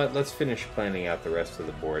 you know what? Let's finish planning out the rest of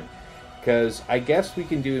the board. Because I guess we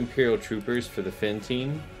can do Imperial Troopers for the Finn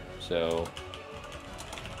team. So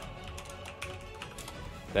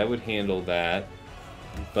that would handle that.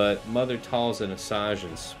 But Mother Tal's and Asajj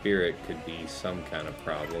and Spirit could be some kind of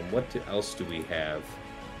problem. What else do we have?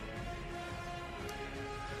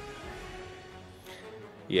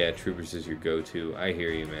 Yeah, Troopers is your go-to. I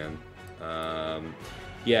hear you, man.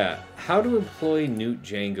 Yeah, how to employ Newt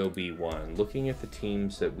Jango B1. Looking at the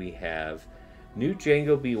teams that we have, Newt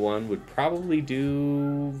Jango B1 would probably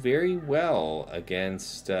do very well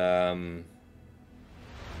against the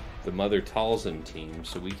Mother Talzin team,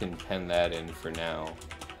 so we can pen that in for now.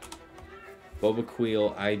 Boba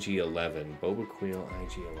Queel IG-11. Boba Queel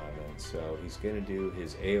IG-11. So he's going to do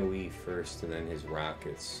his AoE first and then his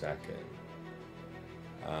rockets second.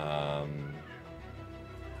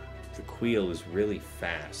 The Queel is really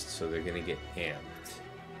fast, so they're going to get amped.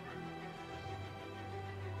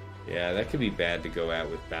 Yeah, that could be bad to go at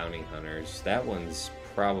with Bounty Hunters. That one's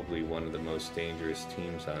probably one of the most dangerous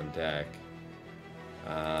teams on deck.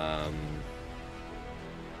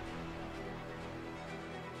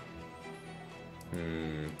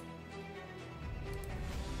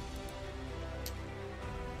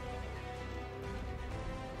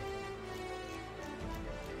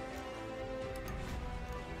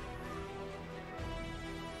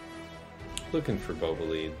 Looking for Boba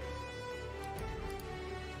lead.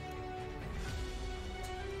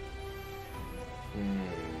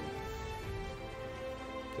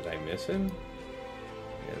 Did I miss him?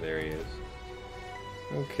 Yeah, there he is.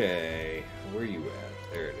 Okay, where are you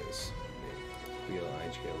at? There it is. Wheel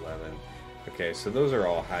IG-11. Okay, so those are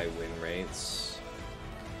all high win rates.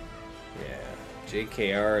 Yeah,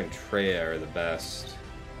 JKR and Treya are the best.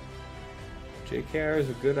 JKR is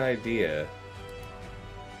a good idea.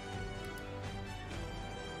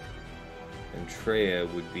 And Treya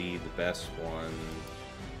would be the best one.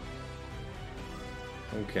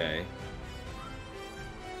 Okay.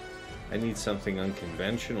 I need something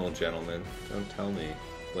unconventional, gentlemen. Don't tell me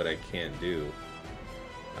what I can't do.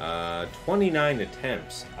 29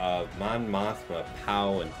 attempts of Mon Mothma,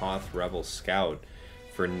 Pow, and Hoth Rebel Scout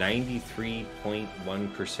for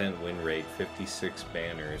 93.1% win rate, 56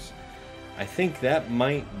 banners. I think that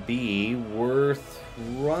might be worth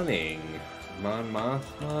running. Mon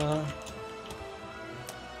Mothma,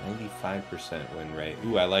 95% win rate.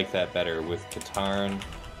 Ooh, I like that better with Katarn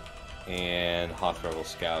and Hoth Rebel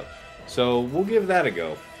Scout. So we'll give that a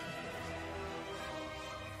go.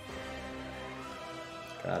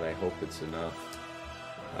 God, I hope it's enough.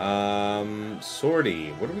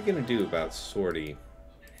 Sortie. What are we going to do about Sortie?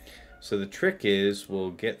 So the trick is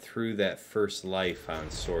we'll get through that first life on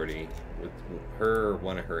Sortie with her or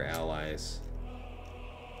one of her allies.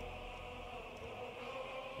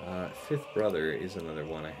 Fifth Brother is another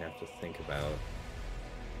one I have to think about.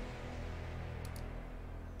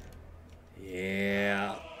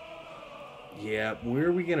 Yeah. Yeah, where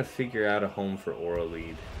are we going to figure out a home for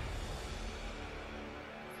Auralead?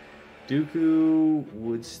 Dooku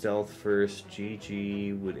would stealth first,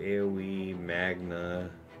 GG would AoE, Magna.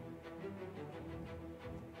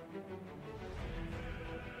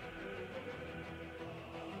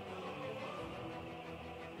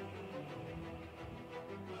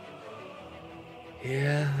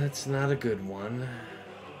 Yeah, that's not a good one.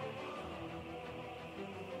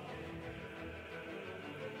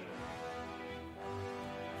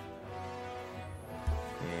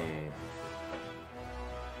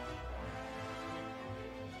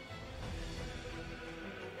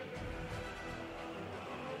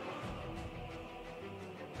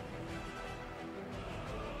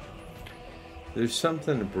 There's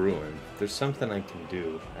something brewing. There's something I can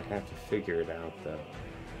do. I have to figure it out, though.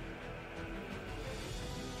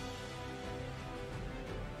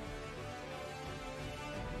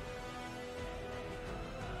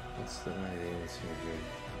 What's the right answer here?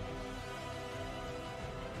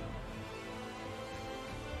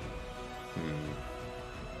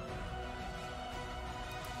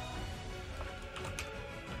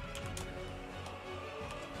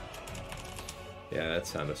 Yeah,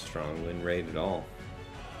 that's not a strong win rate at all.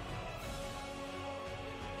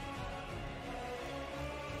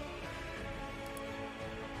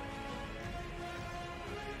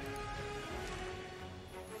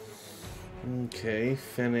 Okay,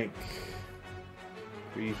 Fennec,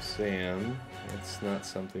 Grief Sam. That's not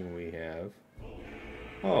something we have.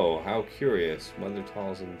 Oh, how curious. Mother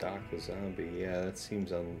Tal's and Doc the Zombie. Yeah, that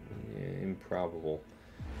seems improbable.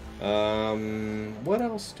 What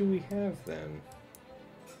else do we have then?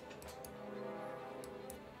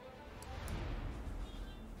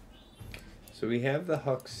 So we have the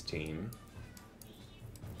Hux team.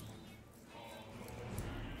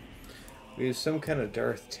 We have some kind of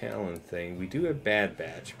Darth Talon thing. We do have Bad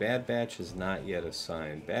Batch. Bad Batch is not yet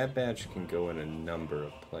assigned. Bad Batch can go in a number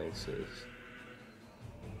of places.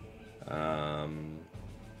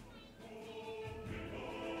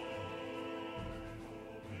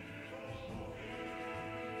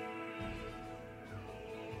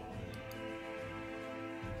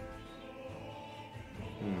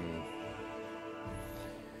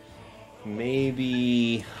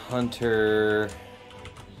 Maybe Hunter,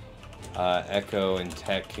 Echo, and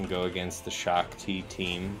Tech can go against the Shock T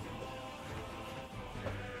team.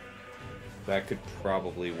 That could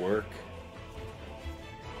probably work.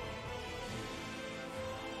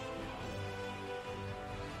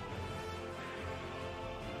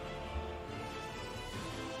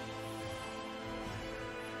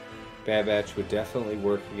 Bad Batch would definitely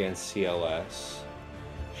work against CLS.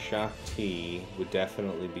 Shock T would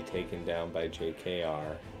definitely be taken down by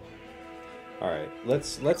JKR. Alright,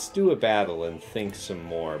 let's do a battle and think some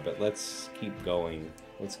more, but let's keep going.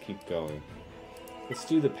 Let's keep going. Let's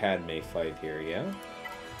do the Padme fight here, yeah?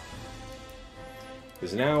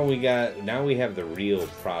 Because now we have the real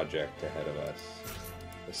project ahead of us.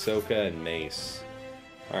 Ahsoka and Mace.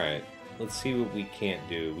 Alright, let's see what we can't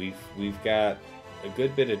do. We've got a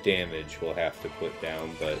good bit of damage we'll have to put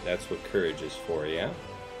down, but that's what courage is for, yeah?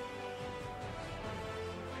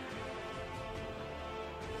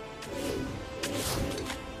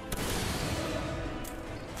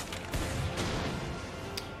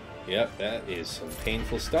 Yep, that is some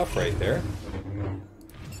painful stuff right there.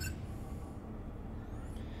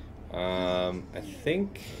 I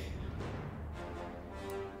think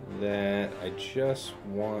that I just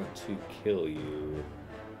want to kill you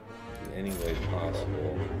in any way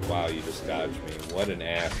possible. Wow, you just dodged me. What an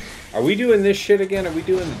ass. Are we doing this shit again? Are we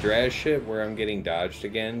doing the Draz shit where I'm getting dodged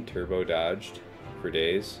again? Turbo dodged for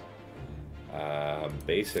days?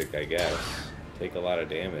 Basic, I guess. Take a lot of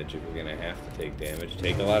damage if you're gonna have to take damage.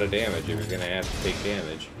 Take a lot of damage if you're gonna have to take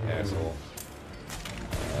damage, asshole.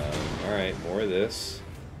 Alright, more of this.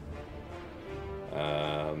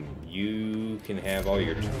 You can have all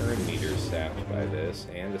your turn meters sapped by this,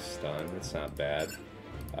 and a stun. That's not bad.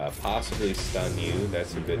 Possibly stun you.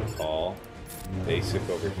 That's a good call. Basic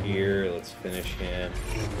over here. Let's finish him.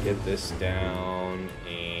 Get this down,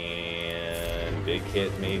 and big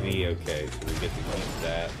hit maybe. Okay, so we get to keep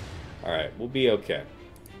that. Alright, we'll be okay.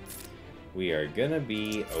 We are gonna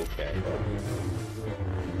be okay.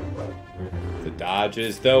 The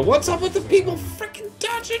dodges, though. What's up with the people freaking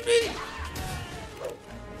dodging me?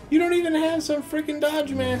 You don't even have some freaking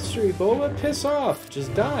dodge mastery, Boba. Piss off.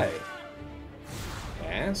 Just die.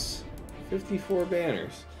 Ass. 54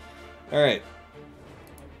 banners. Alright.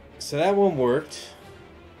 So that one worked.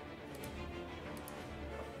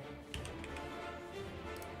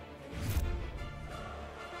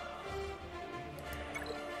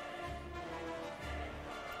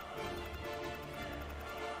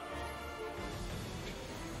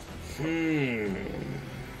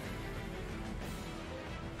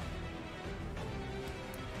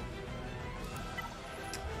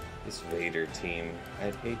 This Vader team,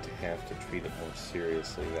 I'd hate to have to treat it more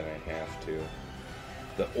seriously than I have to.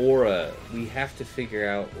 The Aura, we have to figure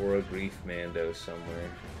out Aura Grief Mando somewhere.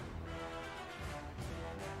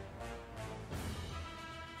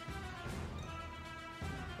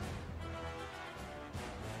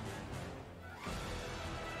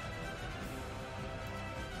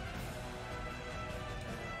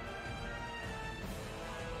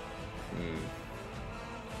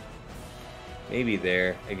 Maybe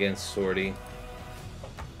there, against Sortie.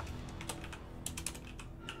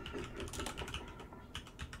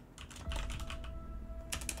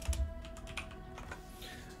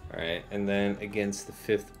 Alright, and then against the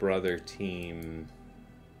Fifth Brother team.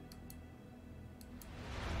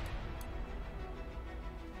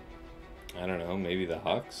 I don't know, maybe the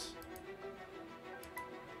Hux?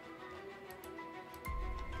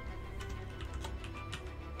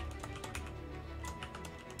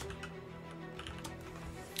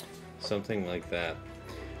 Something like that.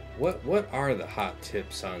 What are the hot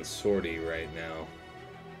tips on Sortie right now?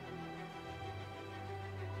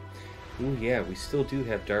 Ooh, yeah, we still do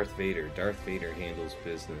have Darth Vader. Darth Vader handles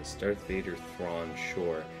business. Darth Vader, Thrawn,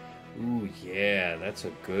 sure. Ooh, yeah, that's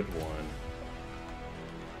a good one.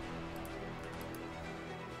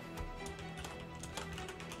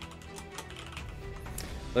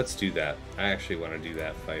 Let's do that. I actually want to do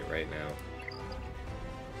that fight right now.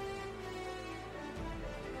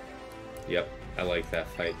 Yep, I like that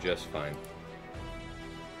fight just fine.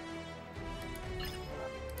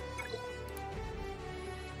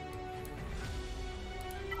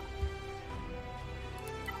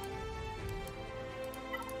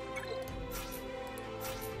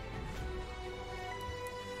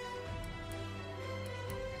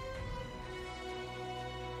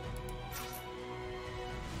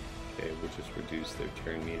 Okay, we'll just reduce their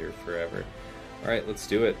turn meter forever. Alright, let's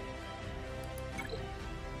do it.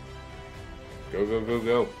 Go, go, go,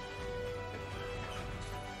 go.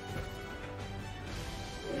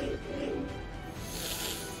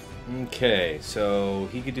 Okay, so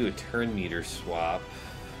he could do a turn meter swap.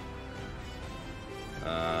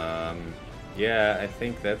 Yeah, I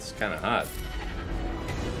think that's kind of hot.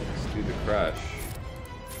 Let's do the crush.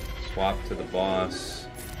 Swap to the boss.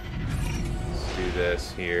 Let's do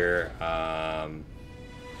this here.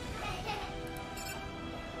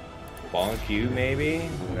 Bonk you, maybe?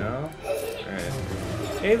 No? Alright.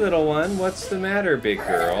 Hey, little one, what's the matter, big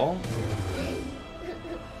girl?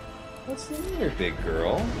 What's the matter, big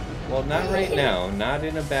girl? Well, not right now. Not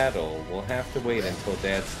in a battle. We'll have to wait until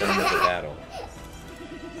Dad's done with the battle.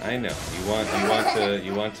 I know.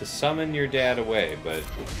 You want to summon your dad away, but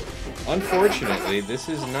unfortunately, this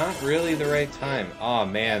is not really the right time. Aw,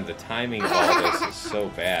 man, the timing of all this is so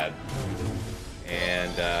bad.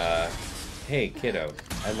 And, hey, kiddo,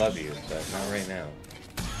 I love you, but not right now.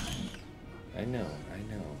 I know.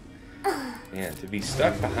 Man, to be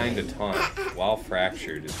stuck behind a taunt while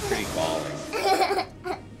fractured is pretty galling.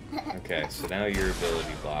 Okay, so now your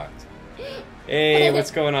ability blocked. Hey,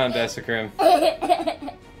 what's going on, Desicrim?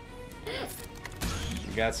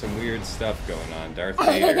 You got some weird stuff going on. Darth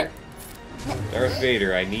Vader. Darth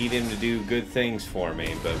Vader, I need him to do good things for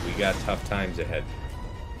me, but we got tough times ahead.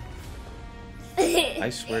 I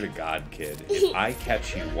swear to God, kid, if I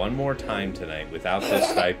catch you one more time tonight without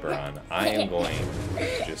this diaper on, I am going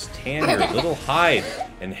to just tan your little hide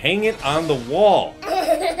and hang it on the wall.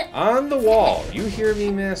 On the wall. You hear me,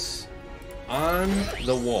 miss? On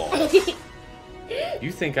the wall.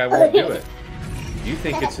 You think I won't do it. You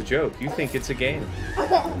think it's a joke. You think it's a game.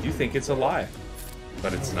 You think it's a lie.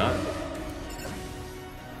 But it's not.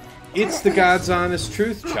 It's the God's honest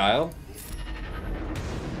truth, child.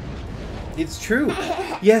 It's true.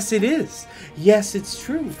 Yes, it is. Yes, it's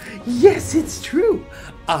true. Yes, it's true.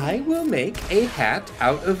 I will make a hat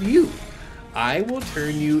out of you. I will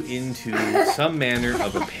turn you into some manner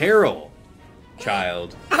of apparel,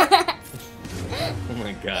 child. Oh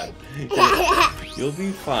my God. You'll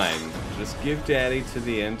be fine. Just give Daddy to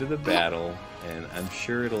the end of the battle, and I'm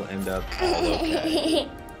sure it'll end up all okay.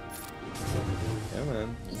 Come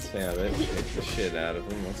on, let's have it. Take the shit out of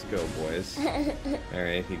him. Let's go, boys.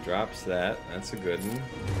 Alright, he drops that. That's a good one.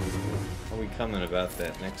 How are we coming about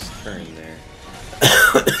that next turn there?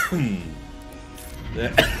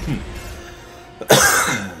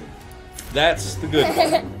 That's the good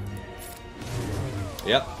one.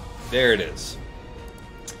 Yep, there it is.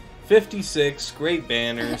 56, great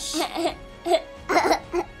banners.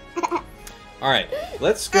 Alright,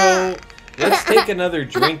 let's go. Let's take another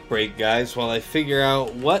drink break, guys, while I figure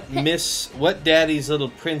out what Daddy's little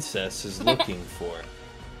princess is looking for.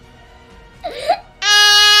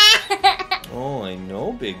 Oh, I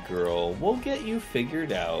know, big girl. We'll get you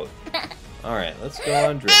figured out. Alright, let's go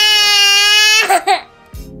on drink break.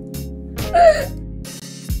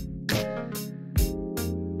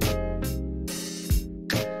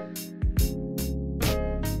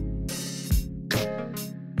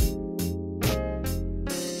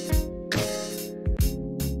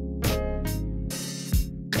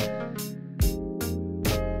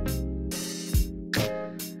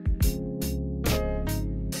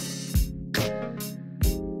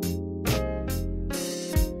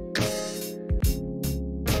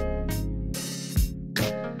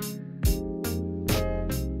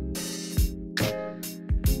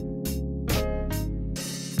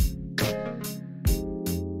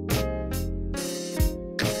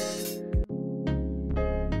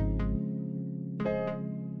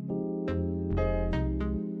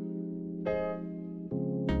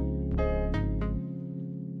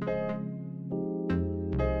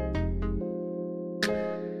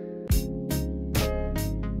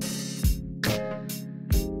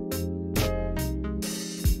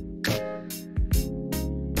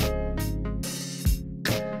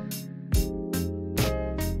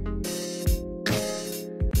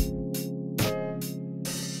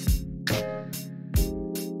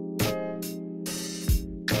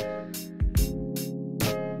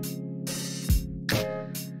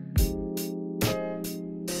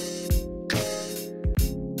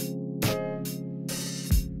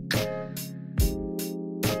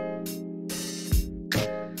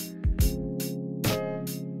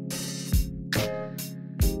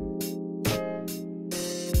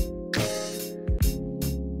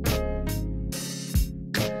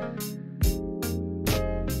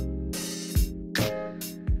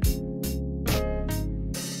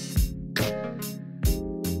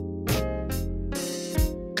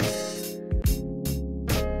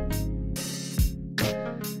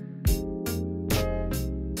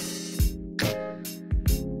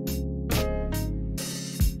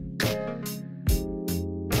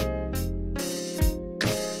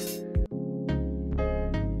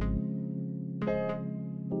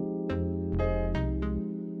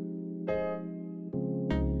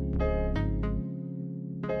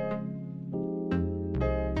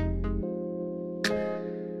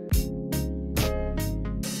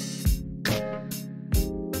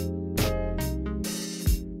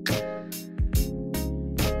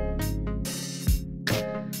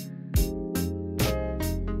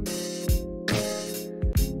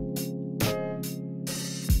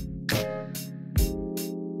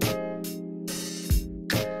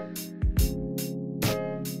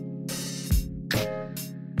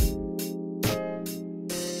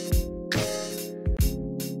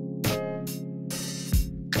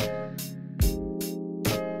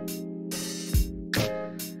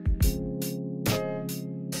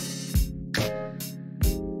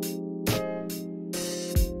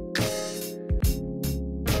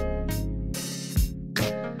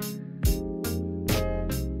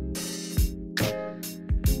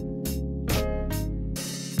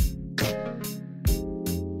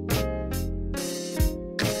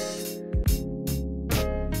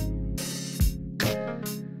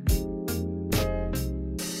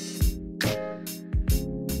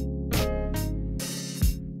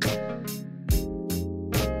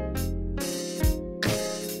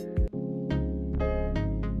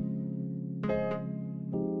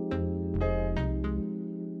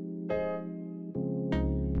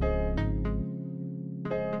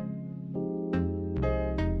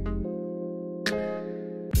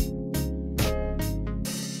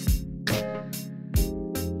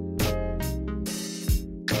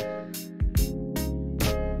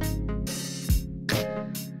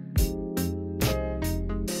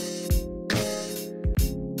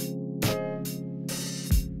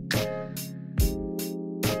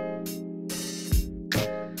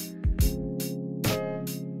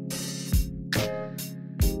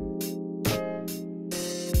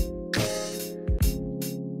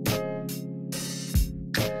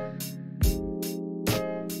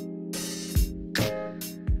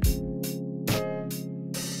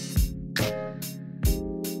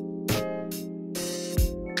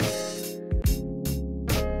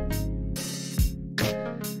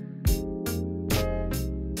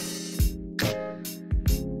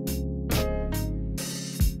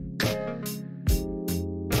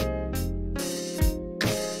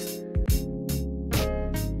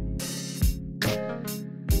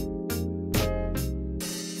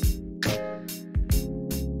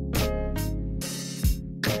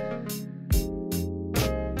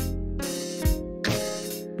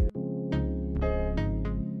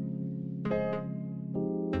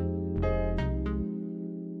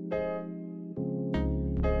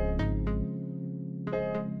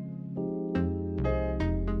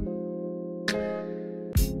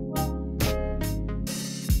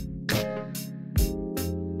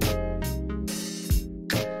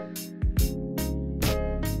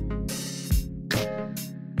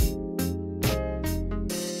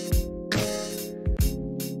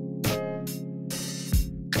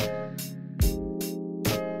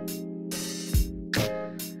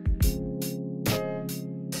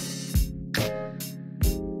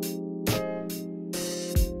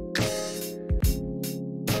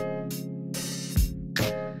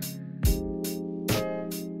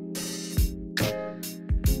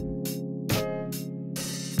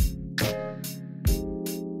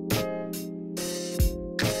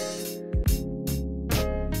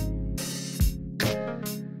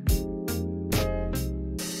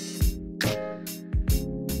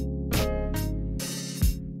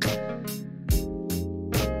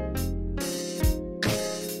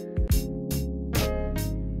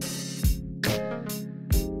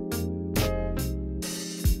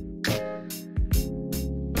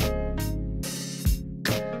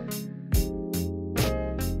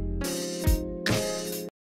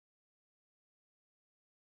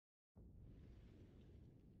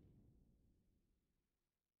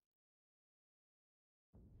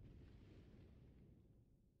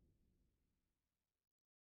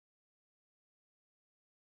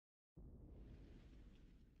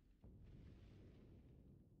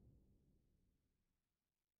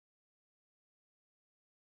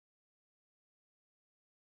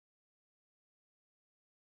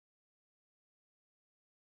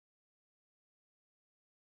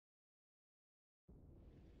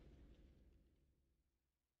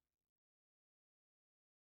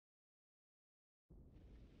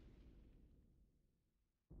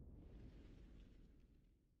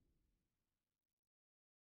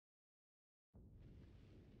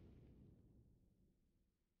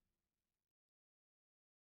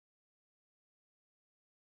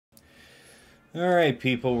 Alright,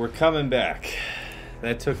 people, we're coming back.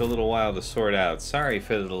 That took a little while to sort out. Sorry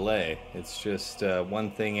for the delay. It's just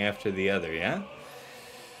one thing after the other, yeah?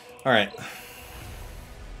 Alright.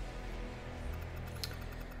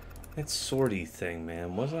 That sortie thing,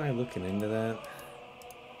 man. Wasn't I looking into that?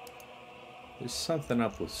 There's something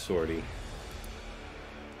up with sortie.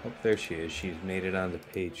 Oh, there she is. She's made it onto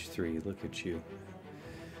page 3. Look at you.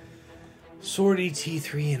 Sortie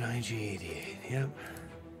T3 and IG88. Yep.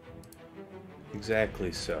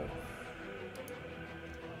 Exactly so.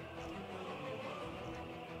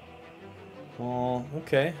 Well,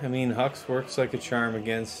 okay. I mean, Hux works like a charm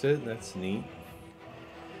against it. That's neat.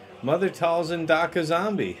 Mother Talzin Daka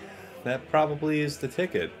Zombie. That probably is the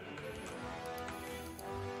ticket.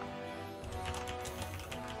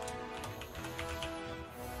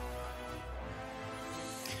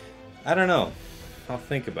 I don't know. I'll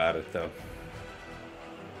think about it, though.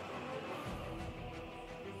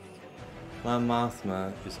 Mon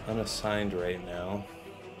Mothma is unassigned right now.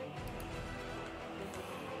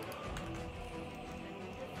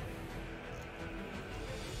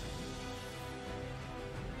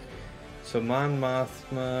 So Mon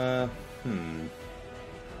Mothma,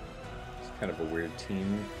 it's kind of a weird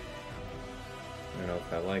team. I don't know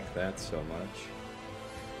if I like that so much.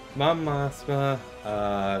 Mon Mothma,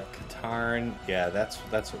 Katarn, yeah, that's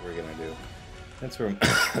what we're gonna do. That's where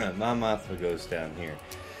Mon Mothma goes down here.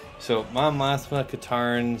 So Mon Mothma,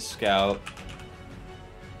 Katarn, Scout,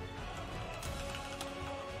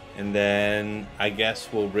 and then I guess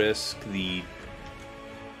we'll risk the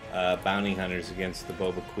Bounty Hunters against the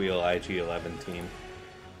Boba Queel IG-11 team.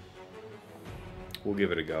 We'll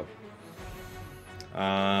give it a go.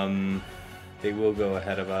 They will go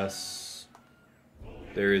ahead of us.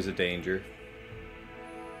 There is a danger.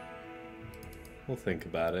 We'll think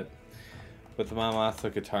about it. But the Mon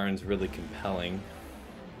Mothma Katarn's really compelling.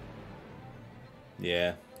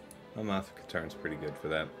 Yeah, Mon Mothma Katarn's pretty good for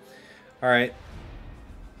that. Alright.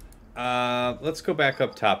 Let's go back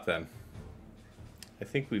up top then. I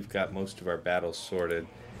think we've got most of our battles sorted.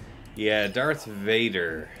 Yeah, Darth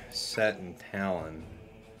Vader, Set, and Talon.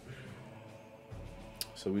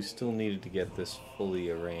 So we still needed to get this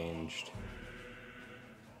fully arranged.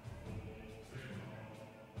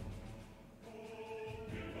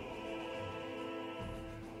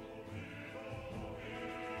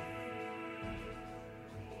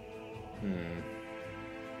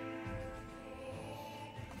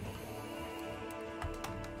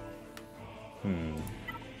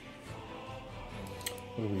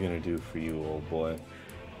 What are we gonna do for you, old boy?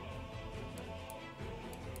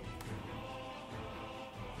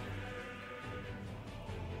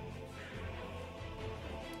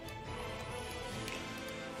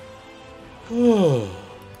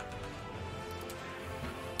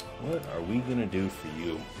 What are we gonna do for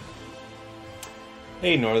you?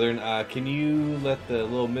 Hey, Northern, can you let the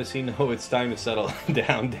little missy know it's time to settle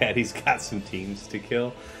down? Daddy's got some teams to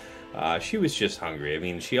kill. She was just hungry. I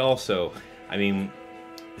mean, she also,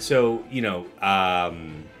 so, you know,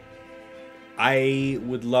 I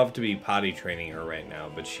would love to be potty training her right now,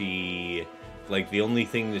 but she, like, the only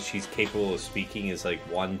thing that she's capable of speaking is, like,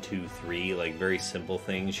 1, 2, 3, like, very simple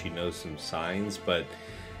things. She knows some signs, but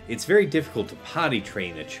it's very difficult to potty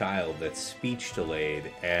train a child that's speech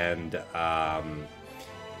delayed, and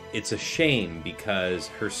it's a shame because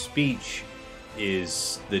her speech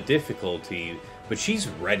is the difficulty, but she's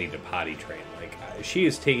ready to potty train. Like, she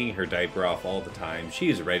is taking her diaper off all the time. She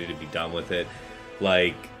is ready to be done with it.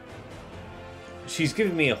 Like, she's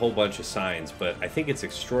giving me a whole bunch of signs, but I think it's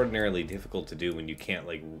extraordinarily difficult to do when you can't,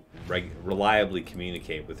 like, reliably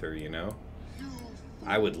communicate with her, you know?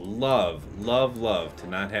 I would love, love, love to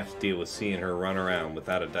not have to deal with seeing her run around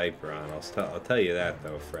without a diaper on. I'll tell you that,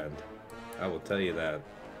 though, friend. I will tell you that.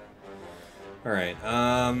 Alright,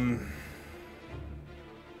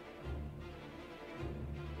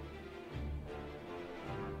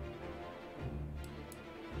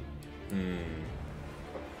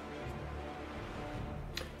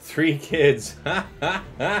 Three kids.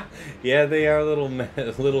 Yeah, they are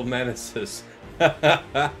little menaces.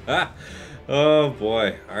 Oh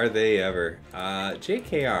boy, are they ever.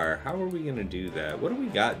 JKR, how are we gonna do that? What do we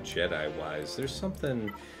got Jedi-wise? There's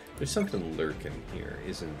something lurking here,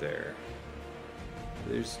 isn't there?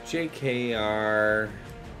 There's JKR.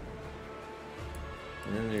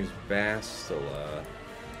 And then there's Bastila.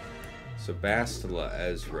 So Bastila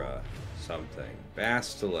Ezra something.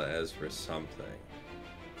 Bastila Ezra something.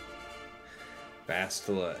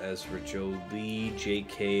 Bastila Ezra Jolie,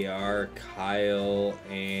 JKR, Kyle,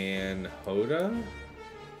 and Hoda?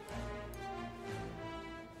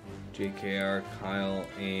 JKR, Kyle,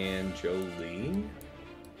 and Jolie?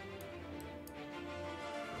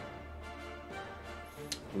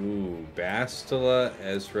 Ooh, Bastila,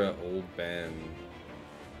 Ezra, Old Ben,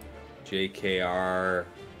 JKR.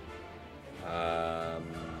 I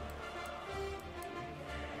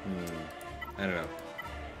don't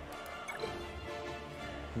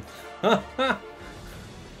know.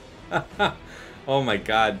 Oh my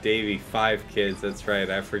God, Davey, 5 kids. That's right.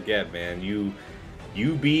 I forget, man. You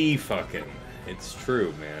be fucking. It's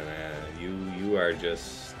true, man. You are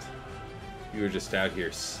just out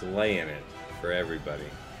here slaying it for everybody.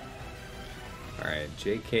 All right,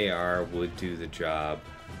 JKR would do the job.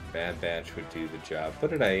 Bad Batch would do the job.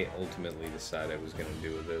 What did I ultimately decide I was going to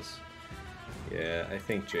do with this? Yeah, I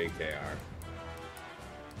think JKR.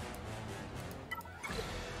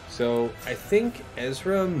 So I think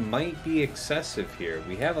Ezra might be excessive here.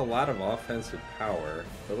 We have a lot of offensive power,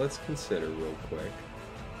 but let's consider real quick.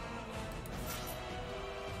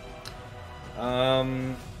 I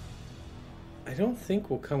don't think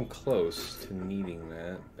we'll come close to needing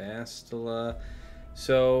that. Bastila.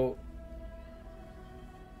 So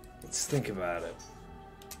let's think about it.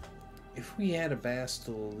 If we had a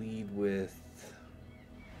Bastila lead with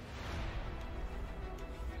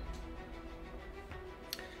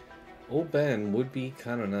Old Ben would be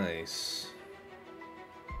kind of nice.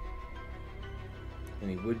 And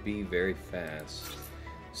he would be very fast.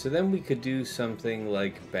 So then we could do something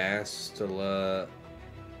like Bastila,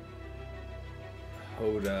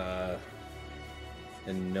 Hoda,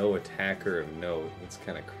 and no attacker of note. That's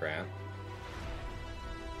kind of crap.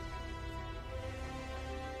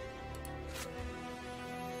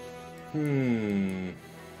 You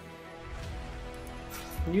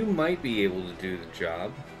might be able to do the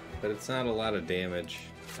job, but it's not a lot of damage.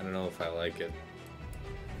 I don't know if I like it.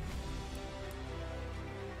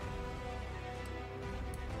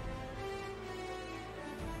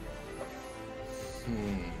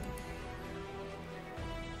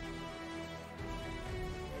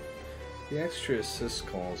 The extra assist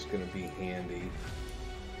call is going to be handy.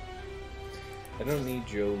 I don't need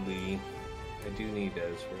Jolie. I do need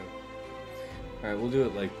Ezra. Alright, we'll do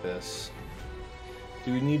it like this.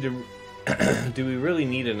 Do we need to... do we really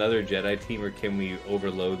need another Jedi team, or can we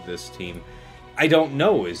overload this team? I don't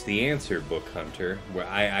know is the answer, Book Hunter. Where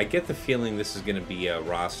I get the feeling this is going to be a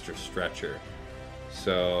roster stretcher.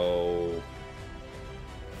 So...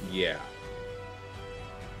 yeah.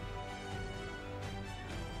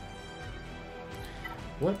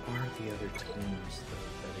 What are the other teams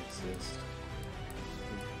that exist?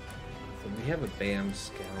 We have a BAM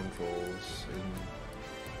Scoundrels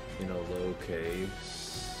in a low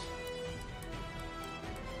case.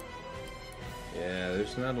 Yeah,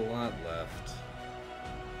 there's not a lot left.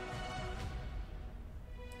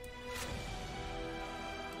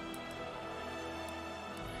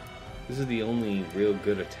 This is the only real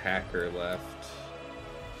good attacker left.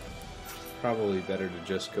 Probably better to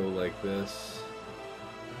just go like this.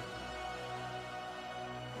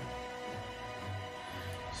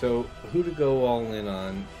 So, who to go all in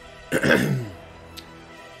on?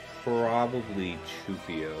 Probably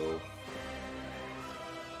Chufio.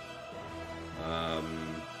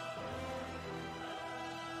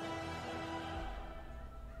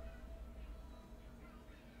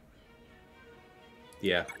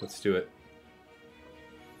 Yeah, let's do it.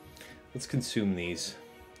 Let's consume these.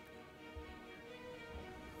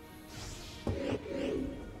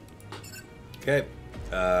 Okay.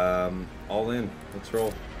 All in. Let's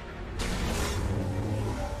roll.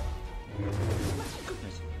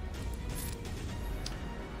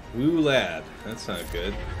 Woo lad. That's not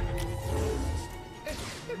good.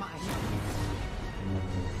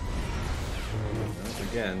 Once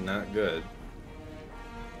again, not good.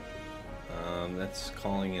 That's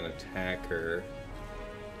calling an attacker.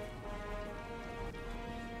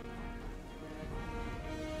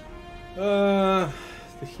 The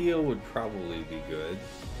heal would probably be good.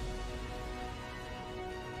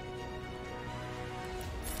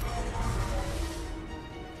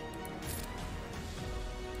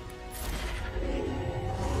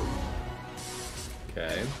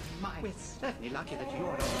 Okay. We're certainly lucky that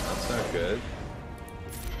you're... That's not good.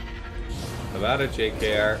 About it,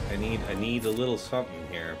 JKR. I need a little something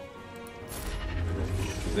here.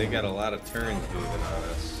 They got a lot of turns moving on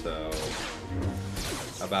us, so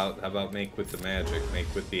how about make with the magic,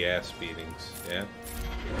 make with the ass beatings, yeah?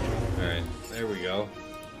 Alright, there we go.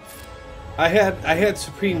 I had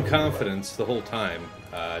supreme confidence the whole time.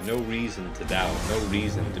 No reason to doubt, no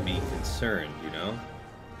reason to be concerned, you know?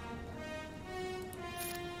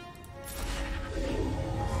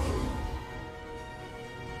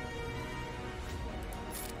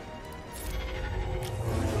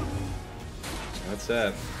 That's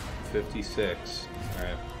that. 56.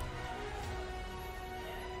 Alright.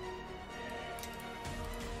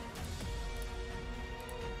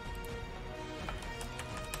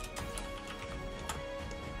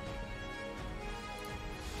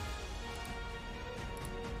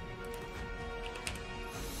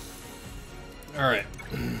 Alright.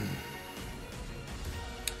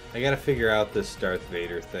 I gotta figure out this Darth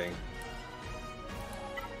Vader thing.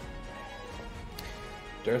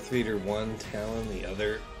 Darth Vader 1, Talon, the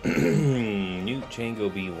other. Newt Jango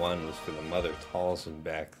B1 was for the Mother Talzin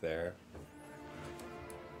back there.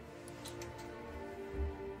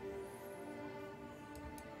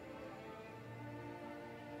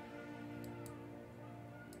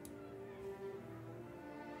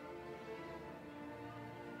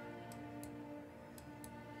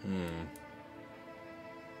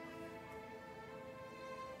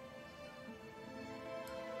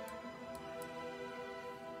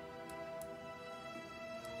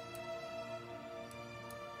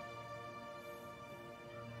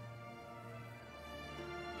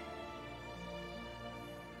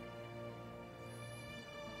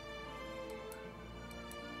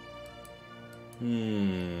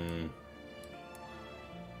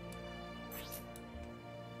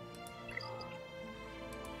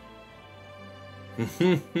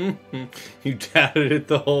 You doubted it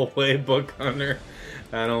the whole way, Book Hunter.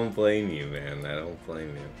 I don't blame you, man. I don't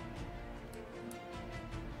blame you.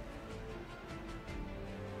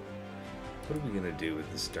 What are we gonna do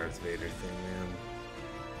with this Darth Vader thing, man?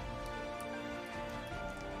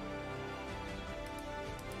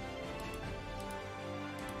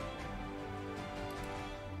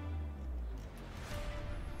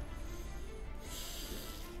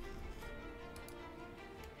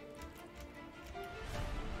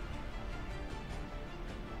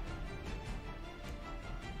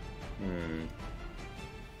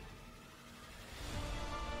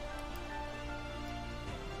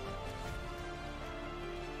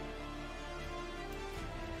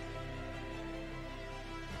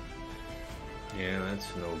 Yeah, that's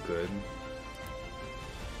no good.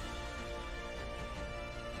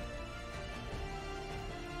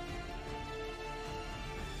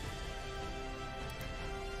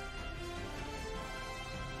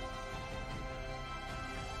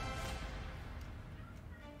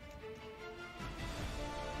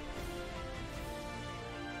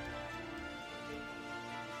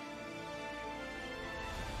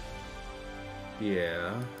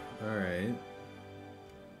 Yeah, alright.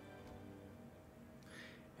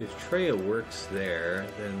 If Treya works there,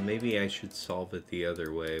 then maybe I should solve it the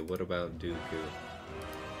other way. What about Dooku?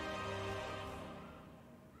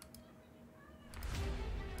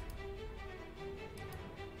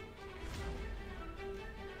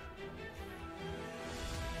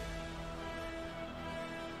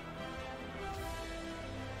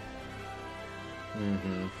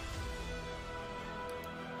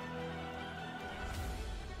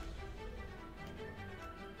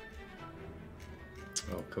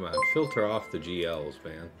 Oh, come on. Filter off the GLs,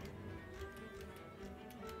 man.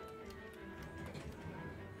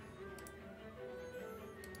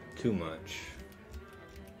 Too much.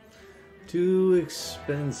 Too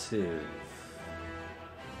expensive.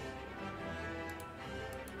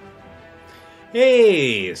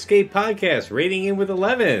 Hey, Escape Podcast, rating in with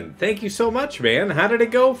 11. Thank you so much, man. How did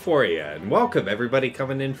it go for you? And welcome, everybody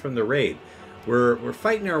coming in from the raid. We're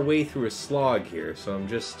fighting our way through a slog here, so I'm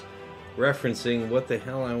just referencing what the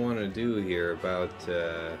hell I want to do here about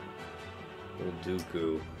old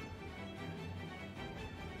Dooku.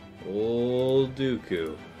 Old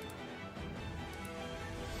Dooku.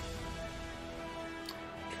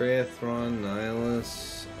 Treya, Thrawn,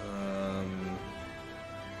 Nihilus.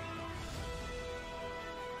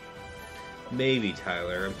 Maybe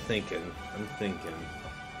Tyler. I'm thinking.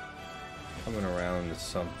 Coming around to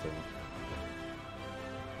something.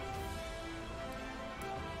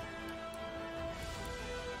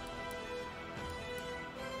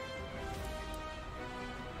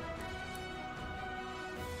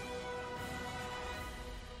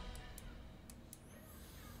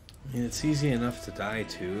 I mean, it's easy enough to die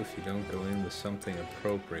to if you don't go in with something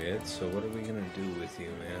appropriate. So what are we going to do with you,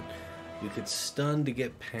 man? You could stun to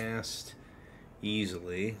get past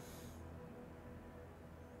easily.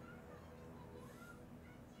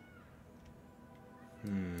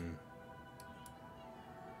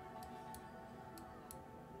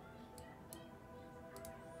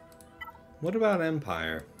 What about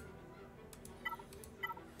Empire?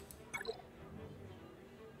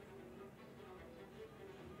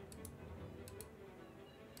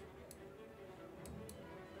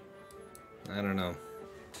 I don't know.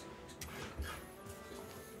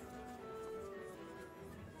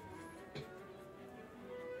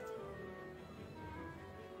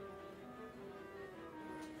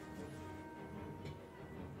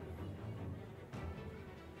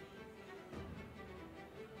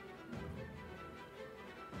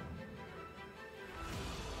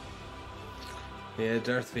 Yeah,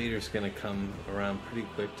 Darth Vader's gonna come around pretty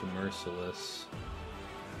quick to Merciless.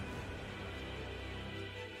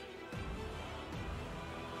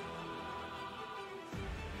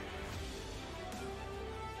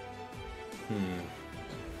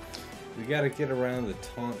 We gotta get around the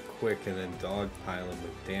taunt quick and then dogpile him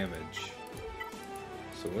with damage.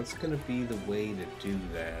 So what's gonna be the way to do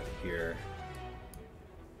that here?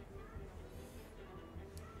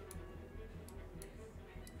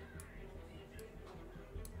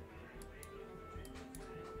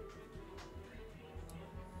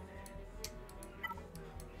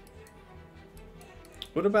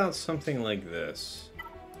 What about something like this?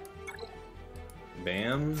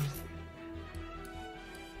 Bam.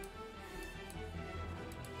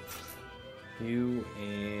 You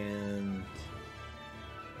and...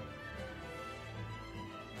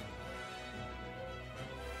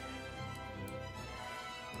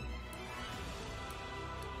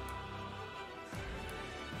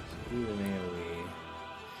 You an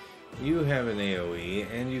AoE. You have an AoE,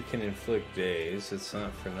 and you can inflict daze. It's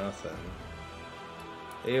not for nothing.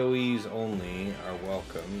 AoEs only are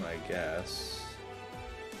welcome, I guess.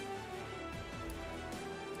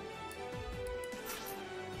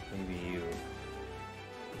 Maybe you.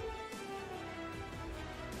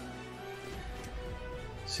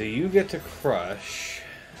 So you get to crush.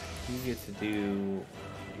 You get to do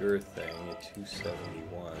your thing at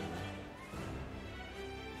 271.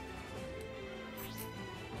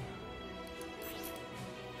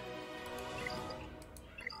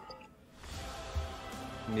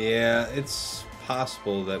 Yeah, it's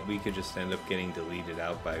possible that we could just end up getting deleted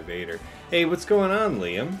out by Vader. Hey, what's going on,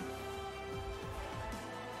 Liam?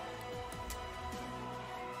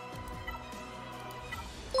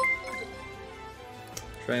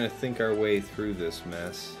 Trying to think our way through this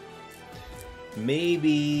mess.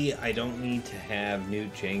 Maybe I don't need to have new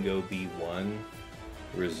Django B1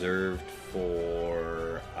 reserved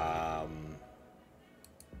for...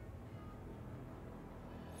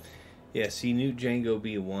 Yeah, see, Newt Django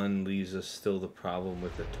B1 leaves us still the problem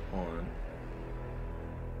with the taunt.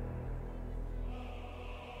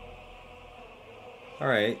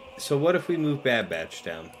 Alright, so what if we move Bad Batch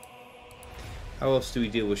down? How else do we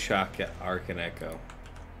deal with Shock, Arc, and Echo?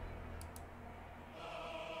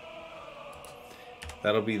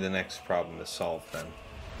 That'll be the next problem to solve then.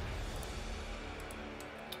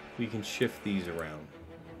 We can shift these around.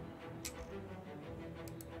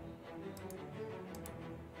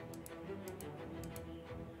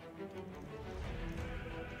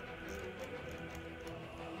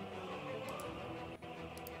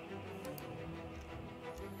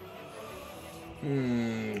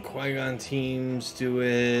 Qui-Gon teams do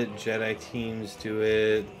it, Jedi teams do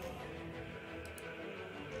it.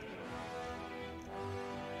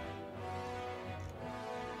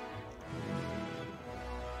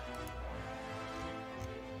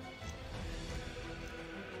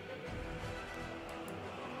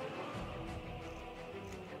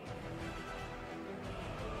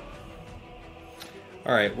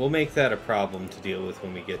 Alright, we'll make that a problem to deal with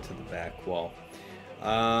when we get to the back wall.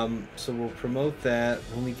 So we'll promote that.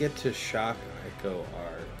 When we get to Shock, Echo,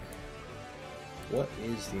 Arc, what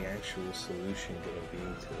is the actual solution going to be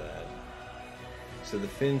to that? So the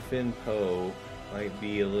Fin Poe might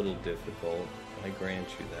be a little difficult. I grant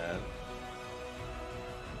you that.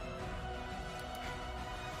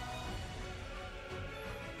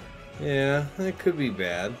 Yeah, it could be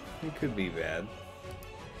bad. It could be bad.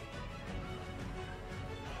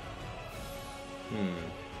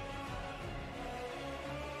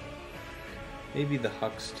 Maybe the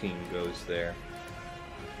Hux team goes there.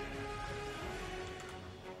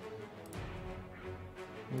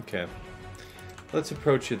 Okay. Let's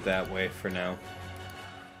approach it that way for now.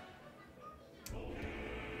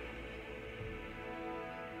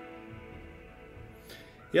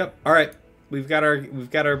 Yep, alright. We've got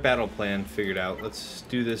our battle plan figured out. Let's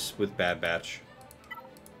do this with Bad Batch.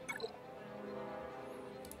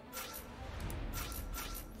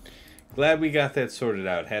 Glad we got that sorted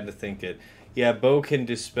out. Had to think it. Yeah, Bo can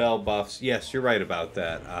dispel buffs. Yes, you're right about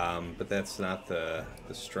that. But that's not the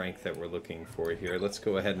strength that we're looking for here. Let's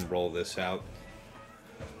go ahead and roll this out.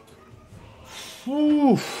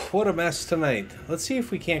 Whew, what a mess tonight. Let's see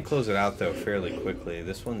if we can't close it out, though, fairly quickly.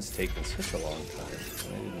 This one's taken such a long time.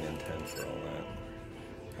 I didn't intend for all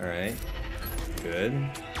that. Alright. Good.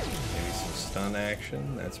 Maybe some stun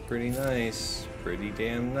action. That's pretty nice. Pretty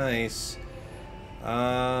damn nice.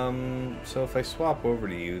 So if I swap over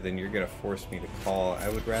to you, then you're gonna force me to call. I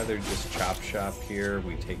would rather just chop shop here.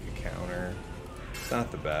 We take a counter. It's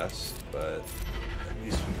not the best, but at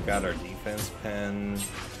least we've got our defense pen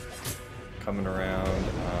coming around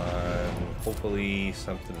on hopefully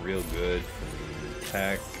something real good from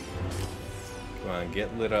Tech. Come on,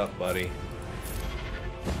 get lit up, buddy.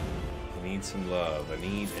 I need some love. I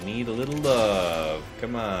need a little love.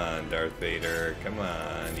 Come on, Darth Vader. Come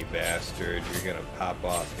on, you bastard. You're gonna pop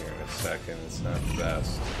off here in a second. It's not the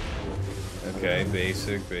best. Okay,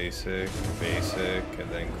 basic, basic, basic,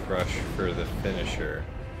 and then crush for the finisher.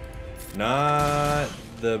 Not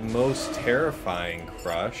the most terrifying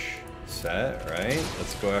crush set, right?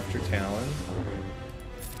 Let's go after Talon.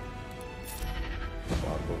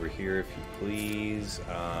 Walk over here if you please.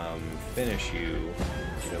 Finish you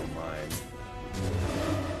if you don't mind.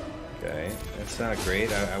 Okay, that's not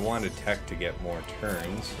great. I wanted Tech to get more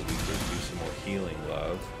turns so we could do some more healing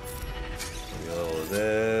love. Maybe a little of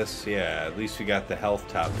this. Yeah, at least we got the health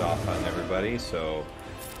topped off on everybody, so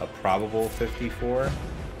a probable 54.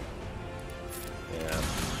 Yeah.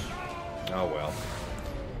 Oh well.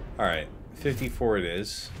 Alright, 54 it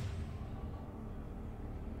is.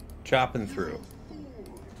 Chopping through.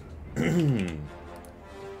 Alright.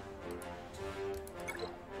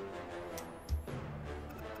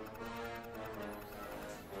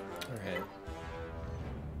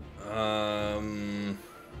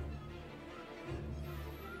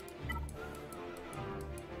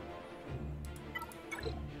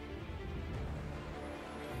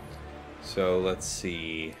 So let's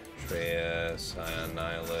see. Treya, Scion,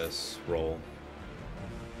 Nihilus, roll.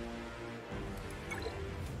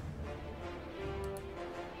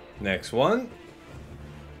 Next one.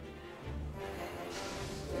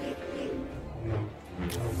 Okay.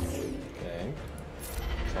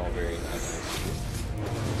 It's all very nice.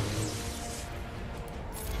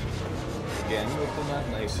 Again, with the not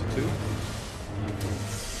nice too.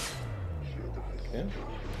 Okay.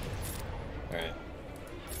 Alright.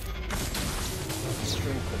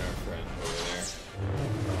 Strengthen our friend over there.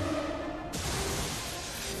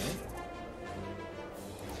 Okay.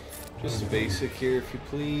 Just a basic here, if you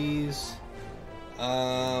please.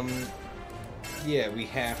 Yeah, we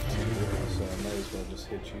have to, so I might as well just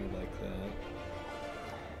hit you like that.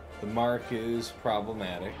 The mark is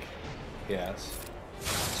problematic, yes.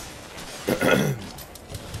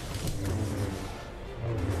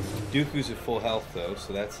 Dooku's at full health though,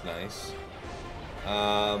 so that's nice.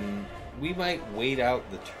 We might wait out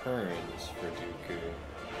the turns for Dooku.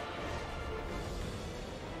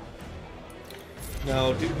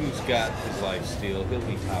 No, Dooku's got his lifesteal. He'll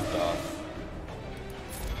be topped off.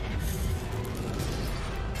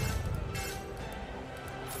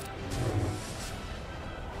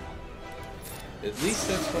 At least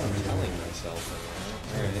that's what I'm telling myself.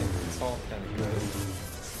 Alright, it's all kind of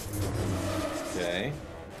good. Okay.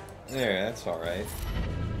 There, that's alright.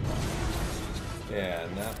 Yeah,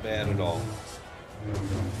 not bad at all.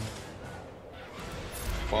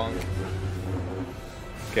 Bonk.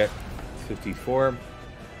 Okay, 54.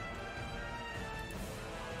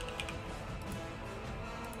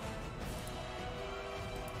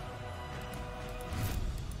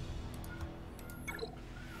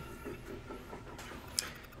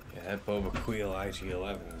 Yeah, that Boba Queel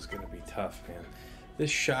IG-11 is going to be tough, man. This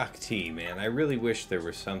Shock T, man, I really wish there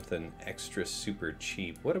was something extra super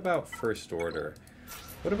cheap. What about First Order?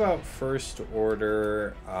 What about First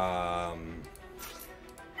Order,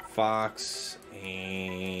 Fox,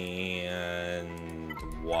 and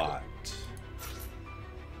Watt?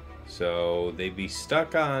 So they'd be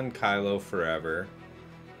stuck on Kylo forever.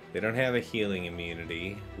 They don't have a healing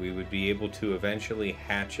immunity. We would be able to eventually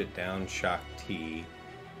hatchet down Shock T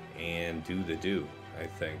and do the do, I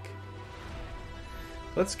think.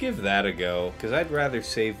 Let's give that a go, because I'd rather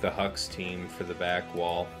save the Hux team for the back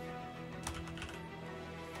wall.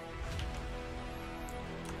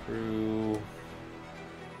 Crew,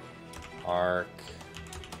 Arc,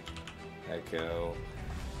 Echo.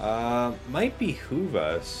 Might behoove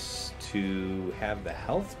us to have the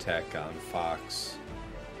health tech on Fox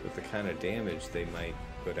with the kind of damage they might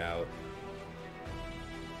put out.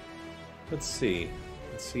 Let's see.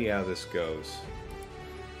 Let's see how this goes.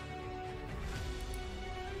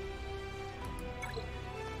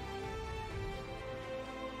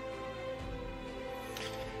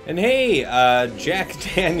 And hey, Jack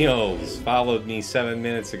Daniels followed me 7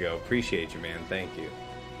 minutes ago. Appreciate you, man. Thank you.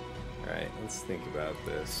 Alright, let's think about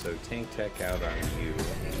this. So, tank tech out on you.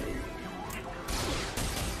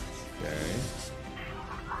 Okay.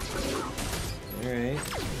 Alright.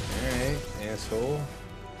 Alright, asshole.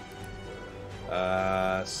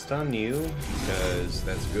 Stun you, because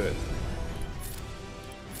that's good.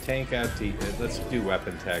 Tank out to... let's do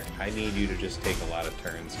weapon tech. I need you to just take a lot of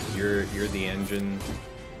turns. You're the engine.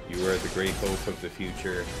 You are the great hope of the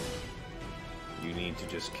future. You need to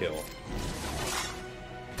just kill.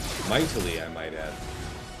 Mightily, I might add.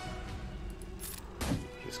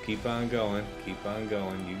 Just keep on going. Keep on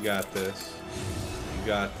going. You got this. You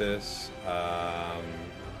got this.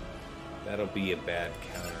 That'll be a bad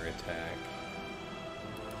counterattack.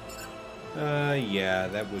 Yeah,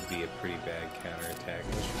 that would be a pretty bad counterattack.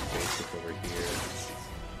 Let's just basic over here.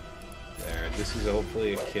 There, this is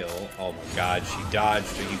hopefully a kill. Oh my god, she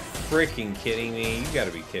dodged. Are you freaking kidding me? You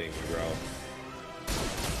gotta be kidding me, bro.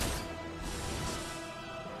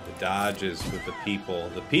 The dodges with the people.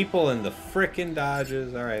 The people and the frickin'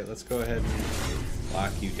 dodges. Alright, let's go ahead and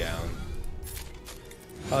lock you down.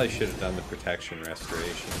 Probably should have done the protection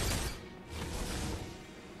restoration.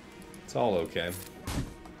 It's all okay.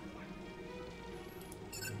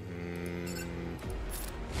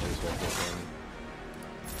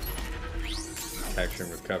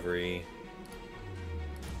 Protection recovery.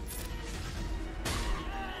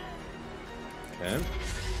 Okay.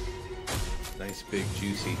 Nice big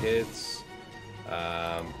juicy hits.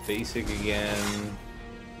 Basic again.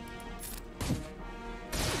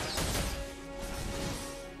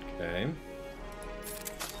 Okay.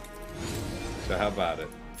 So how about it?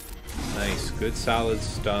 Nice, good solid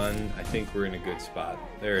stun. I think we're in a good spot.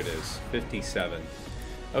 There it is, 57.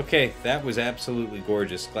 Okay, that was absolutely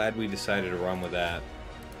gorgeous. Glad we decided to run with that.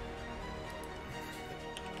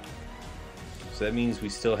 So that means we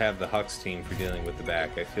still have the Hux team for dealing with the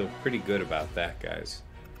back. I feel pretty good about that, guys.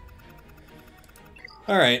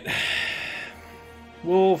 Alright.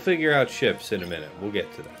 We'll figure out ships in a minute. We'll get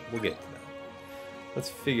to that. We'll get to that. Let's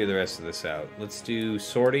figure the rest of this out. Let's do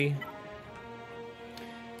Sortie.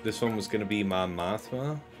 This one was going to be Mon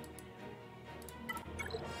Mothma.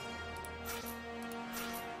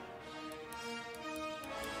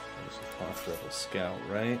 There's a Hoth Rebel Scout,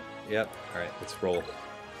 right? Yep. Alright, let's roll.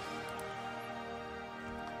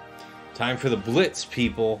 Time for the Blitz,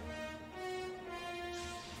 people.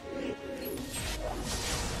 Okay.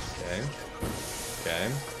 Okay.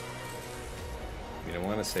 You don't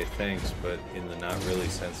want to say thanks, but in the not really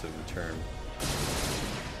sense of the term.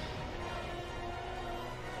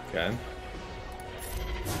 Okay.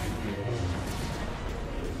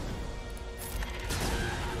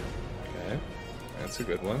 Okay. That's a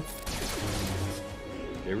good one.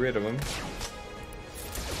 Get rid of him.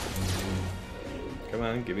 Come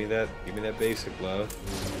on, give me that basic love.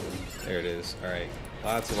 There it is. Alright.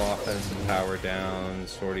 Lots of offensive power down.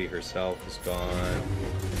 Sortie herself is gone.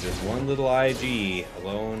 Just one little IG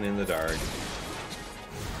alone in the dark.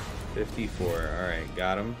 54. Alright,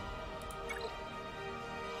 got him.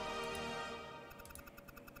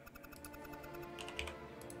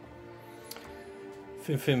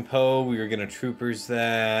 Fin Poe, we were going to troopers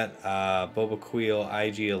that. Boba Queel,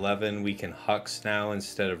 IG-11. We can Hux now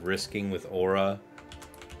instead of risking with Aura.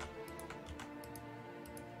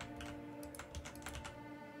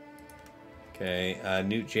 Okay,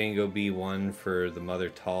 Newt Jango B1 for the Mother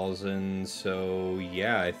Talzin. So,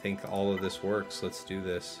 yeah, I think all of this works. Let's do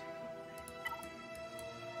this.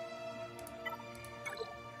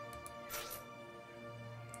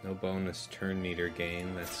 No bonus turn meter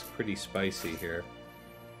gain. That's pretty spicy here.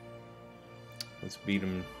 Let's beat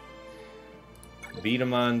him. Beat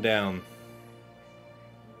him on down.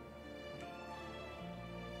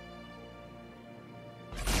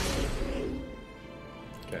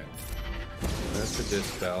 Okay. That's a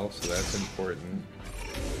dispel, so that's important.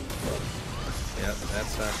 Yep,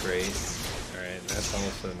 that's not great. Alright, that's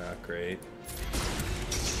also not great.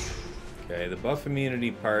 Okay, the buff immunity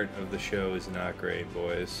part of the show is not great,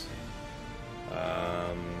 boys.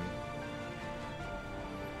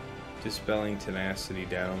 Dispelling tenacity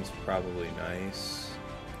down's probably nice.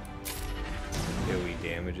 AoE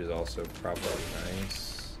damage is also probably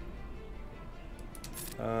nice.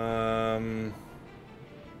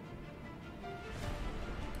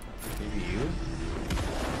 Maybe you?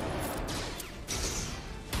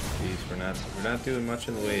 Jeez, we're not doing much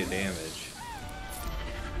in the way of damage.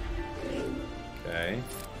 Okay.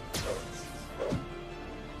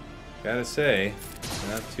 Gotta say,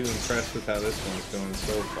 not too impressed with how this one's going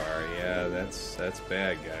so far. Yeah, that's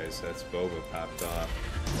bad, guys. That's Boba popped off.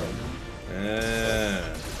 I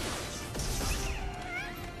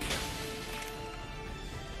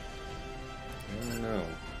don't know. I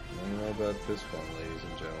don't know about this one, ladies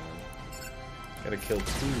and gentlemen. Gotta kill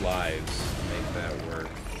 2 lives to make that work.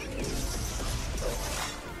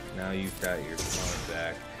 Now you've got your phone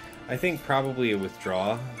back. I think probably a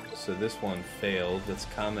withdraw, so this one failed. Let's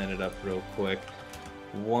comment it up real quick.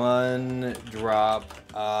 1 drop.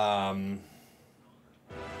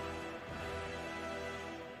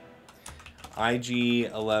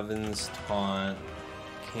 IG-11's taunt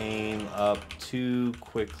came up too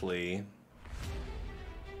quickly.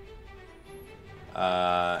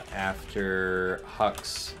 after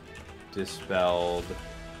Hux dispelled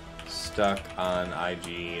stuck on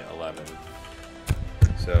IG 11.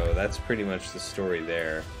 So that's pretty much the story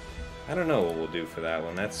there. I don't know what we'll do for that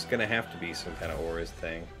one. That's gonna have to be some kind of auras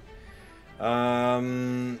thing.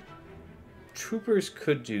 Troopers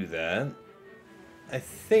could do that. I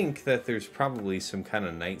think that there's probably some kind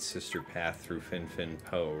of Night Sister path through Fin Fin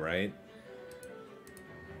Po, right?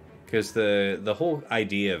 Because the whole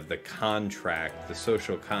idea of the contract, the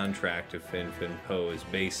social contract of Fin Fin Po is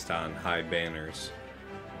based on high banners,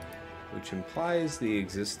 which implies the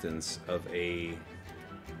existence of a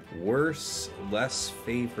worse, less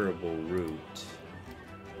favorable route,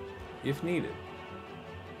 if needed.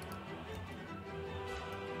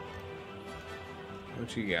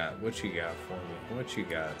 What you got? What you got for me? What you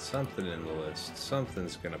got? Something in the list.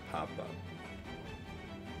 Something's gonna pop up.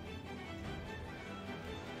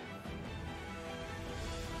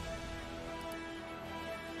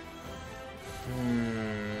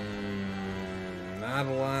 Not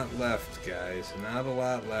a lot left, guys. Not a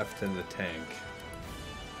lot left in the tank.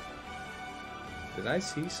 Did I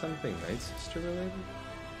see something Night Sister related?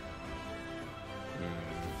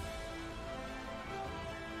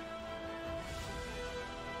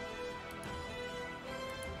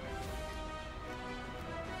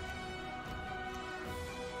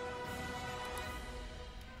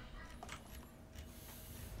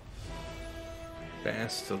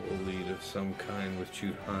 Bastille lead of some kind with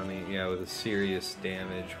Juhani. Yeah, with a serious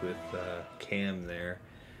damage with Cam there.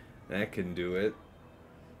 That can do it.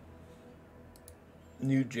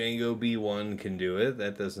 New Django B1 can do it.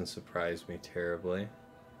 That doesn't surprise me terribly.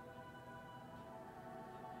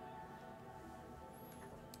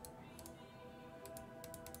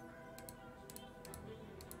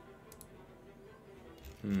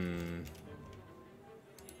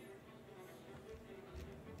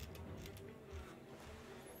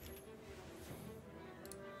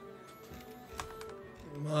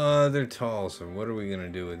 Mother Tolson, what are we gonna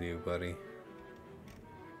do with you, buddy?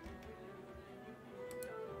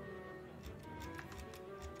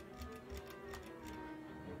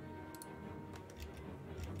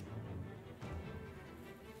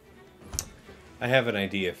 I have an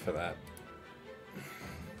idea for that.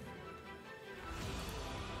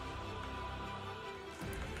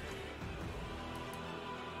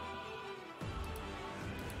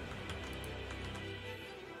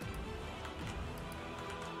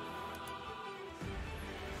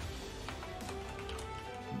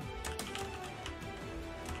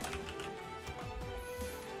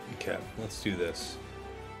 Okay, let's do this.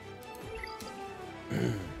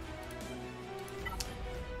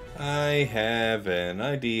 I have an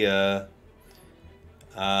idea.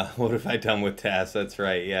 What have I done with tasks? That's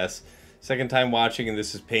right, yes. Second time watching and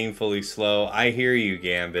this is painfully slow. I hear you,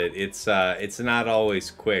 Gambit. It's not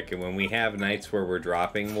always quick, and when we have nights where we're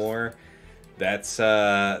dropping more, that's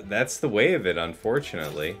the way of it,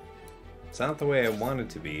 unfortunately. It's not the way I want it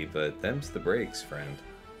to be, but them's the breaks, friend.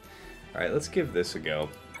 Alright, let's give this a go.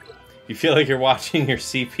 You feel like you're watching your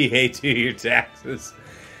CPA do your taxes.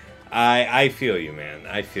 I feel you, man.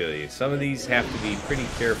 I feel you. Some of these have to be pretty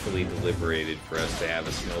carefully deliberated for us to have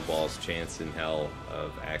a snowball's chance in hell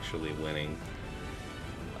of actually winning.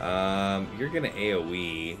 You're gonna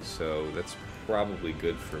AoE, so that's probably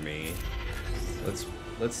good for me.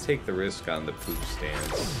 Let's take the risk on the poop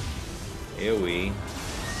stance. AoE.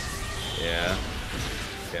 Yeah.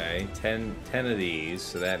 Okay. 10 of these,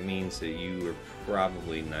 so that means that you are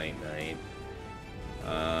probably night-night.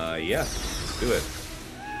 Yeah, let's do it.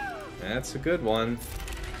 That's a good one.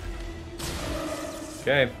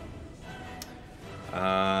 Okay.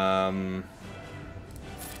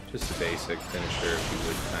 Just a basic finisher if you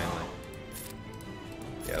would kindly.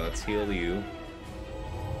 Yeah, let's heal you.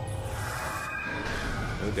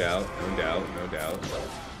 No doubt, no doubt, no doubt.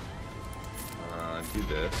 Do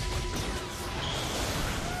this.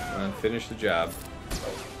 Finish the job.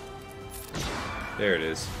 There it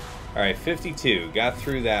is. Alright, 52. Got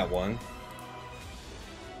through that one.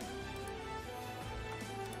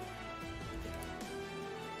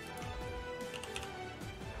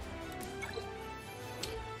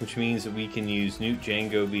 Which means that we can use Newt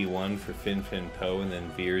Django B1 for Fin Fin Po and then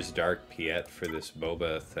Veer's Dark Piet for this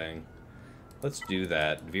Boba thing. Let's do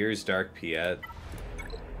that. Veer's Dark Piet.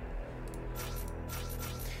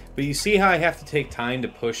 But you see how I have to take time to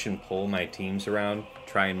push and pull my teams around,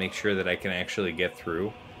 try and make sure that I can actually get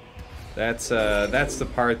through. That's the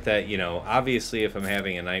part that, you know, obviously if I'm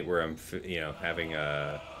having a night where I'm, you know, having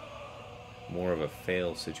a more of a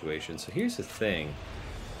fail situation. So here's the thing.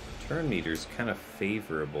 Turn meter's kind of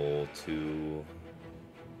favorable to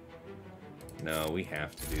No, we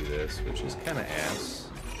have to do this, which is kind of ass.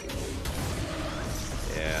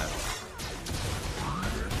 Yeah.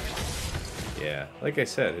 Yeah, like I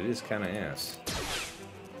said, it is kind of ass.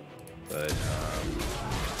 But,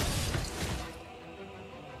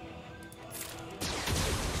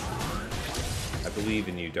 I believe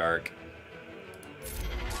in you, Dark.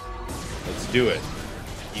 Let's do it.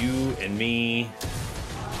 You and me.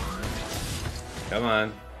 Come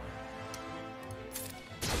on.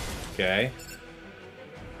 Okay.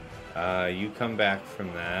 You come back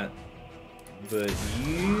from that. But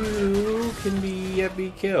you can yet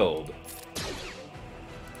be killed.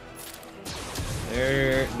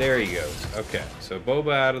 There he goes. Okay, so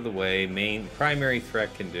Boba out of the way. Primary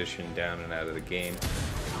threat condition down and out of the game.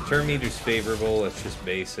 Turn meter's favorable. That's just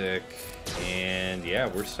basic. And yeah,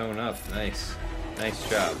 we're sewn up. Nice. Nice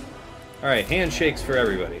job. Alright, handshakes for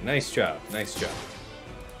everybody. Nice job. Nice job.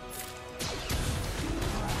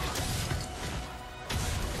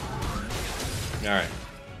 Alright.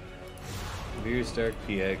 Veer's Dark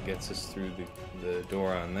Piet gets us through the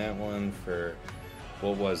door on that one for,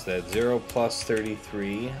 what was that? 0 plus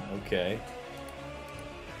 33. Okay.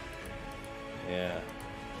 Yeah.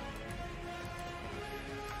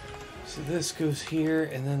 So this goes here,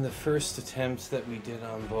 and then the first attempt that we did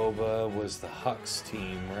on Boba was the Hux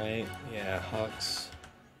team, right? Yeah, Hux.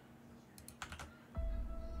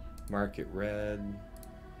 Mark it red.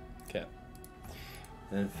 Okay.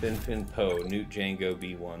 And then Fin Poe, Newt Django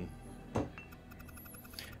B1.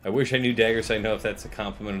 I wish I knew Dagger, so I know if that's a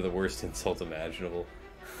compliment or the worst insult imaginable.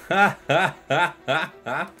 Yeah,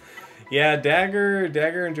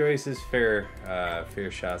 Dagger enjoys his fair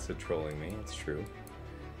shots at trolling me. It's true.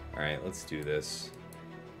 Alright, let's do this.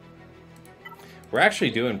 We're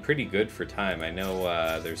actually doing pretty good for time. I know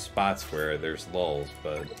there's spots where there's lulls,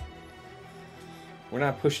 but we're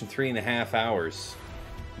not pushing 3.5 hours,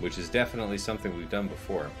 which is definitely something we've done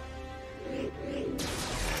before. We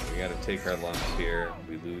gotta take our lumps here.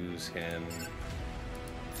 We lose him.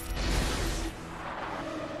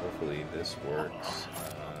 Hopefully this works.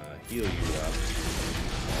 Heal you up.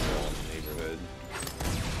 All in the neighborhood.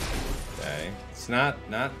 Okay. It's not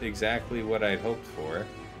exactly what I'd hoped for.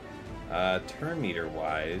 Turn meter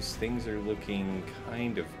wise, things are looking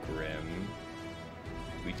kind of grim.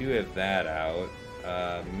 We do have that out.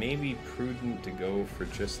 Maybe prudent to go for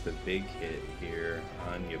just the big hit here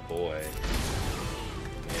on your boy.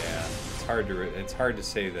 Yeah, it's hard to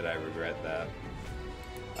say that I regret that.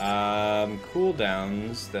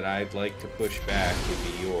 Cooldowns that I'd like to push back would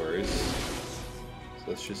be yours. So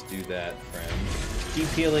let's just do that, friend. Keep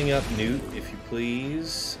healing up Newt, if you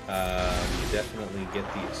please. You definitely get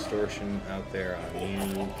the extortion out there on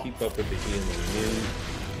you. Keep up with the healing Newt.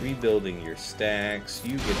 Rebuilding your stacks.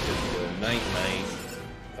 You get to go night-night.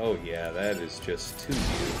 Oh yeah, that is just too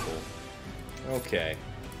beautiful. Okay.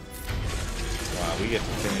 Wow, we get to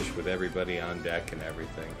finish with everybody on deck and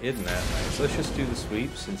everything. Isn't that nice? Let's just do the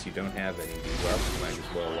sweep since you don't have any debuffs. Might as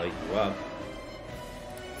well light you up.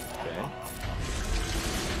 Okay.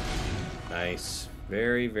 Nice.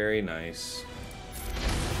 Very, very nice.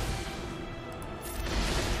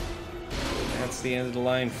 That's the end of the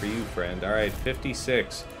line for you, friend. Alright,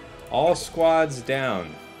 56. All squads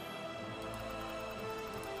down.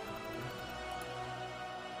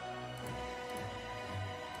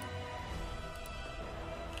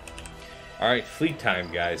 Alright, fleet time,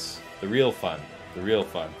 guys. The real fun. The real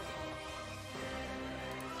fun.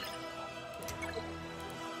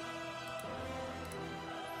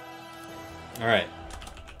 Alright.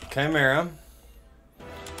 Chimera.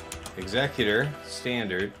 Executor.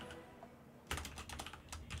 Standard.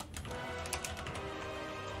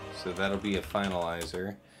 So that'll be a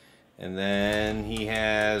finalizer. And then he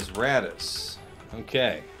has Radis.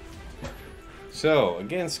 Okay. So,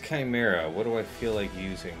 against Chimera, what do I feel like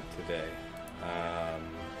using today?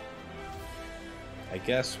 I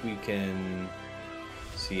guess we can...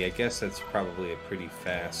 See, I guess that's probably a pretty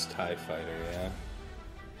fast TIE fighter, yeah?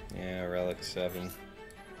 Yeah, Relic 7.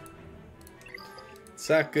 It's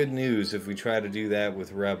not good news if we try to do that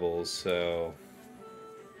with Rebels, so...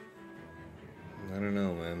 I don't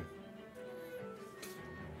know, man.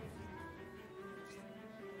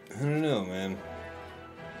 I don't know, man.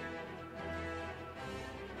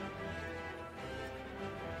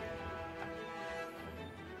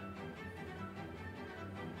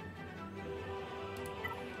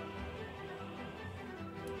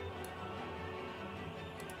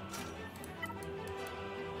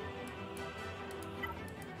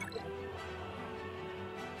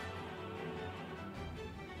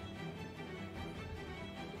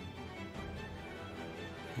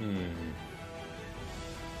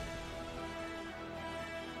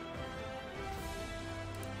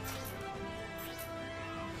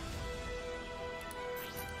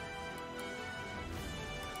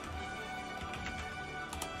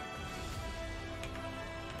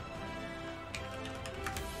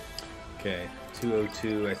 Okay,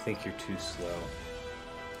 202, I think you're too slow.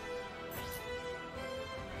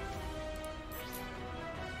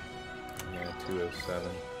 Yeah,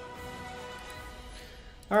 207.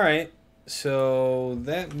 Alright, so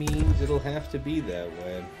that means it'll have to be that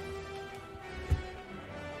way.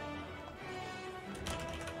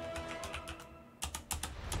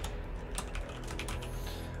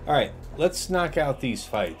 Alright, let's knock out these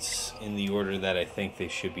fights in the order that I think they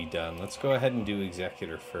should be done. Let's go ahead and do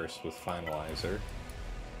Executor first with Finalizer.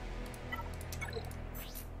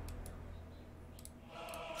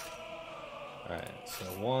 Alright, so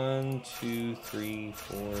 1, 2, 3,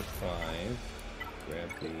 4, 5. Grab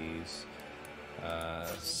these.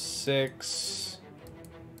 6,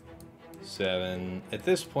 7. At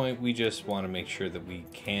this point, we just want to make sure that we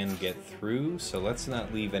can get through, so let's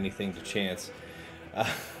not leave anything to chance.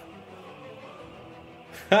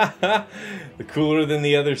 The cooler than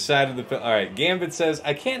the other side of the pillow. Alright, Gambit says,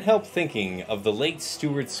 I can't help thinking of the late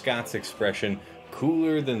Stuart Scott's expression,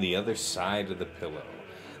 cooler than the other side of the pillow.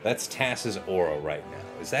 That's Tass's aura right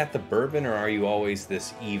now. Is that the bourbon, or are you always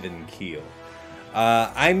this even keel?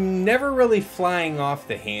 I'm never really flying off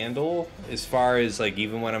the handle as far as, like,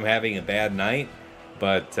 even when I'm having a bad night.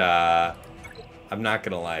 But, I'm not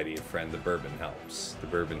gonna lie to you, friend. The bourbon helps. The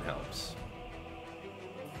bourbon helps.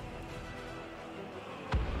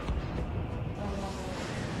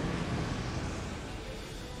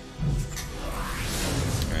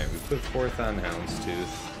 Alright, we put 4th on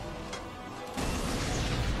Houndstooth.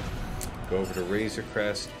 Go over to Razor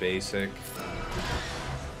Crest, basic.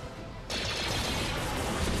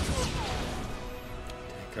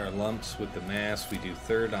 Take our lumps with the mass. We do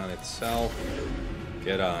 3rd on itself.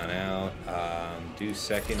 Get on out. Do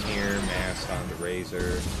 2nd here, mass on the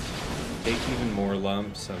Razor. Take even more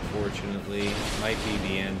lumps, unfortunately. Might be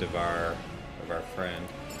the end of our friend.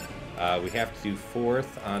 We have to do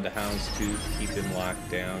 4th onto Houndstooth, keep him locked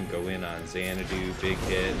down, go in on Xanadu, big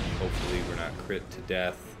hit. Hopefully we're not crit to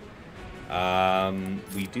death.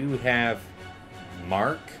 We do have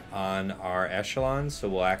Mark on our echelon, so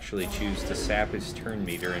we'll actually choose to sap his turn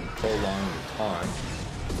meter and prolong the taunt.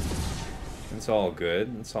 It's all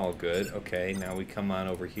good. It's all good. Okay, now we come on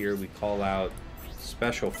over here. We call out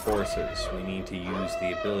Special Forces. We need to use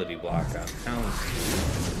the ability block on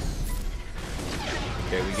Houndstooth.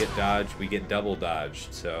 Okay, we get dodged. We get double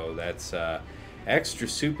dodged, so that's extra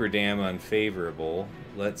super damn unfavorable.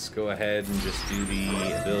 Let's go ahead and just do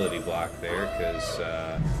the ability block there, because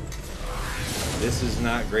this is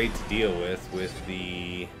not great to deal with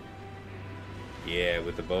the... Yeah,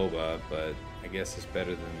 with the boba, but I guess it's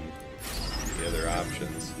better than the other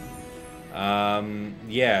options.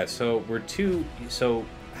 Yeah, so we're too... So,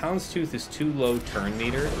 Houndstooth is too low turn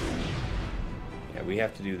meter. Yeah, we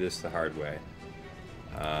have to do this the hard way.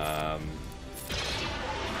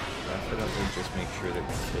 Definitely just make sure that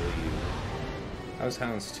we kill you. How's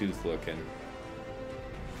Houndstooth looking?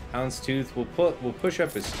 Houndstooth will push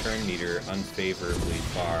up his turn meter unfavorably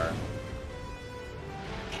far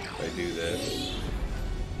if I do this.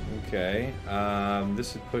 Okay,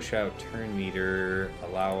 this would push out turn meter,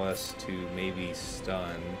 allow us to maybe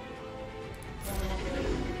stun.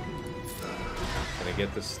 Can I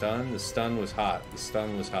get the stun? The stun was hot. The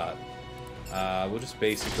stun was hot. We'll just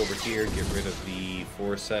basic over here, get rid of the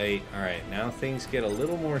foresight. Alright, now things get a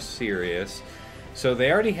little more serious. So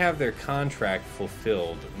they already have their contract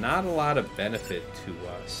fulfilled. Not a lot of benefit to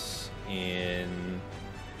us in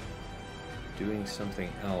doing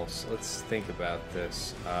something else. Let's think about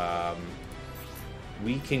this.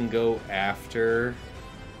 We can go after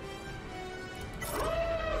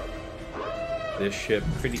this ship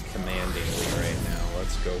pretty commandingly right now.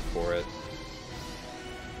 Let's go for it.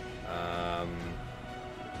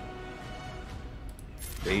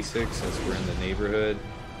 Basic, since we're in the neighborhood.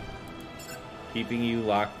 Keeping you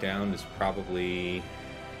locked down is probably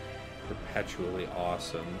perpetually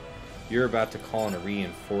awesome. You're about to call in a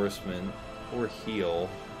reinforcement or heal.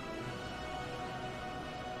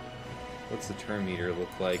 What's the turn meter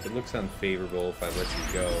look like? It looks unfavorable if I let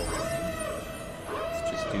you go.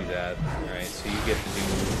 Let's just do that. Alright, so you get to do...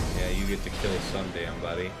 Yeah, you get to kill some damn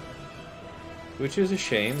buddy. Which is a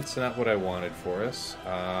shame. It's not what I wanted for us.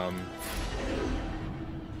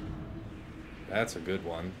 That's a good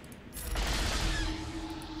one.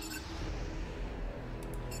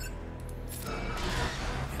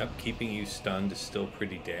 Yep, keeping you stunned is still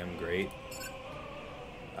pretty damn great.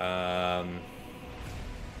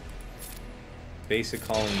 Basic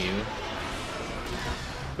calling you.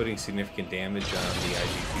 Putting significant damage on the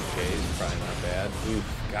IG2K is probably not bad. Oof,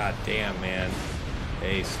 god damn, man.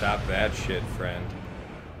 Hey, stop that shit, friend.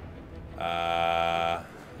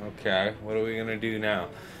 Okay, what are we gonna do now?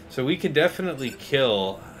 So we can definitely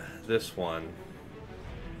kill this one.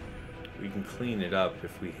 We can clean it up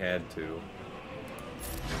if we had to.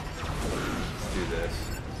 Let's do this.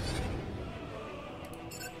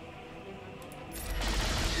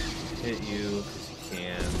 Hit you, because you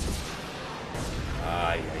can.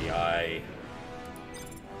 Ay, ay, ay.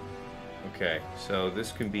 Okay, so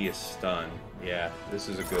this can be a stun. Yeah, this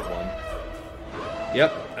is a good one.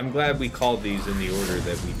 Yep, I'm glad we called these in the order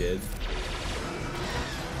that we did.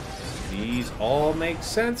 These all make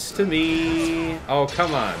sense to me. Oh,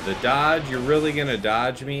 come on. The dodge? You're really gonna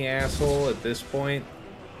dodge me, asshole, at this point?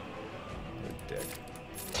 Good dick.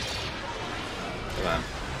 Come on.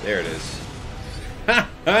 There it is.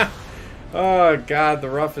 Oh, God, the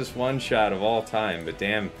roughest one-shot of all time. But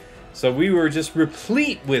damn. So we were just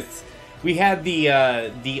replete with... We had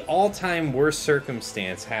the all-time worst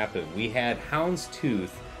circumstance happen. We had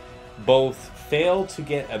Houndstooth both fail to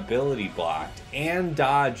get ability blocked and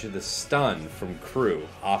dodge the stun from Crew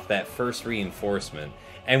off that first reinforcement,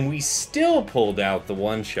 and we still pulled out the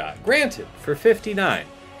one-shot. Granted, for 59.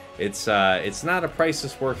 It's not a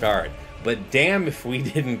priceless work of art, but damn if we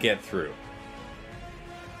didn't get through.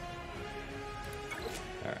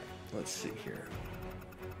 Alright, let's see here.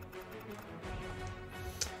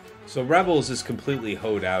 So Rebels is completely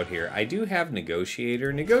hoed out here. I do have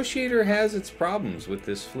Negotiator. Negotiator has its problems with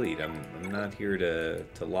this fleet. I'm not here to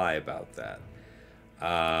lie about that.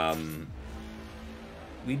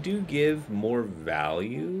 We do give more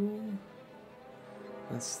value.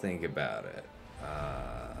 Let's think about it.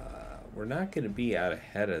 We're not going to be out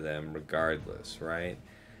ahead of them regardless, right?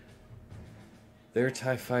 Their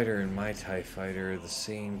TIE Fighter and my TIE Fighter are the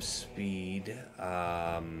same speed.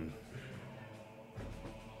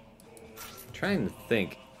 Trying to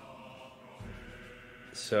think.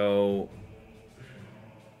 So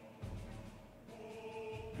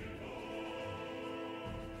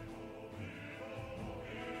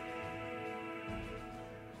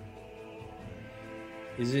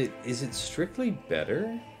is it strictly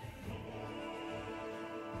better?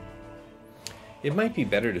 It might be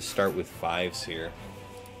better to start with 5s here.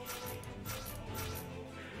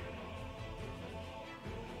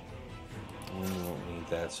 We won't need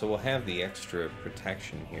that, so we'll have the extra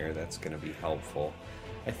protection here. That's going to be helpful.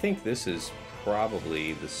 I think this is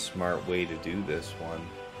probably the smart way to do this one.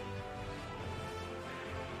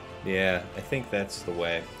 Yeah, I think that's the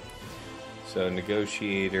way. So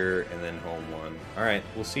Negotiator and then Home 1. Alright,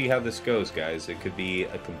 we'll see how this goes, guys. It could be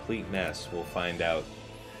a complete mess. We'll find out.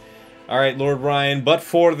 Alright, Lord Ryan, but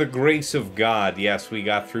for the grace of God. Yes, we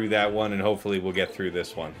got through that one, and hopefully we'll get through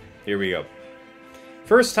this one. Here we go.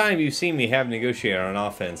 First time you've seen me have Negotiator on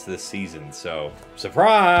offense this season, so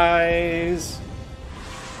surprise!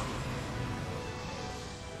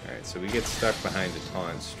 Alright, so we get stuck behind a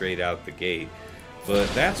taunt straight out the gate, but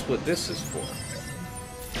that's what this is for.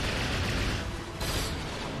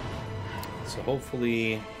 So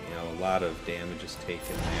hopefully, you know, a lot of damage is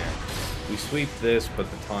taken there. We sweep this, but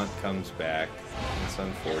the taunt comes back. It's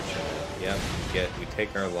unfortunate. Yep, we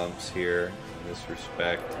take our lumps here in this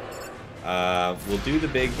respect. We'll do the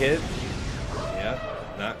big hit. Yep,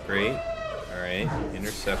 not great. Alright,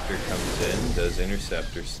 Interceptor comes in, does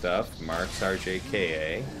Interceptor stuff, marks our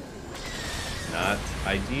JKA. Not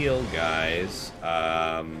ideal, guys.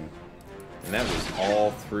 And that was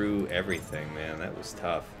all through everything, man. That was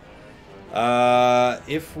tough.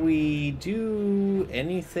 If we do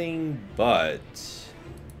anything but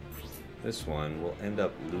this one, we'll end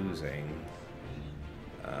up losing.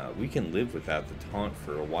 We can live without the taunt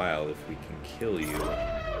for a while if we can kill you.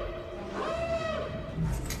 Yeah,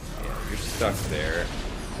 you're stuck there,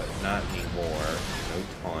 but not anymore. No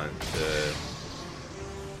taunt to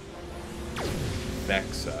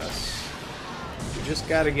vex us. We just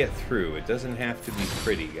gotta get through. It doesn't have to be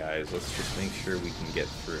pretty, guys. Let's just make sure we can get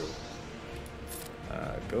through.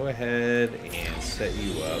 Go ahead and set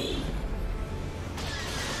you up.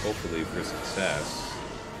 Hopefully for success.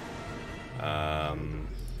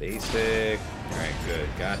 Basic. Alright, good.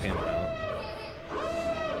 Got him out.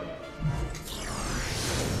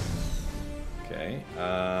 Okay.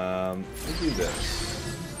 We'll do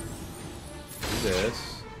this. Do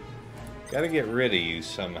this. Gotta get rid of you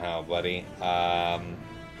somehow, buddy.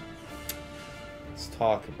 Let's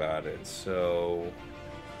talk about it. So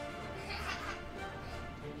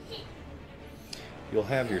you'll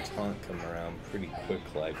have your taunt come around pretty quick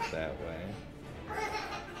like that way.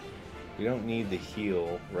 We don't need the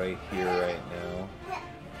heal right here, right now.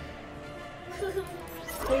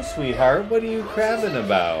 Hey, sweetheart, what are you crabbing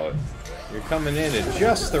about? You're coming in at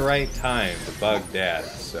just the right time to bug Dad,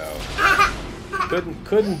 so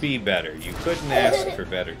couldn't be better. You couldn't ask for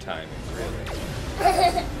better timing, really.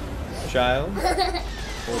 child.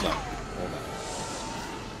 Hold on. Hold on.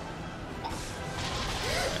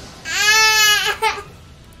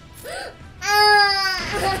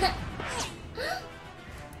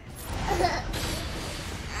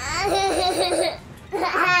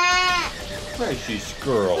 Precious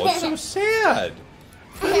girl, it's so sad.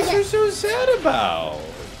 What is you so sad about?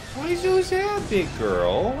 Why so sad, big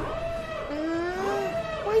girl?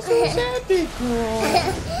 Why so sad, big girl?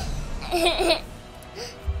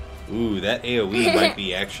 Ooh, that AoE might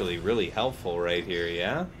be actually really helpful right here,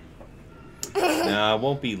 yeah? No, it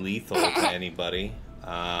won't be lethal to anybody.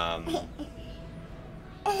 Let's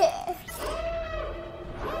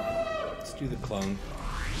do the clone.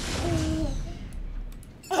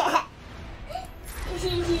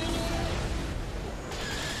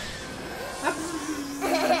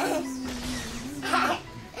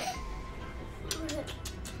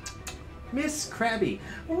 Miss Krabby,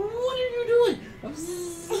 what are you doing?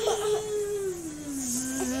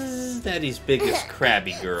 Daddy's biggest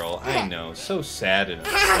Krabby girl. I know, so sad and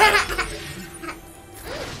upset.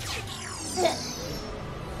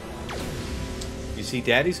 You see,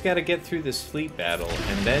 Daddy's got to get through this fleet battle,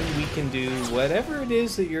 and then we can do whatever it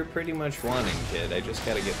is that you're pretty much wanting, kid. I just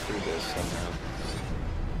got to get through this somehow.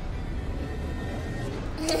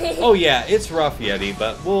 Oh yeah, it's rough, Yeti,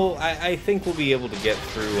 but I think we'll be able to get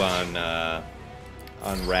through on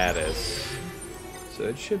Radis. So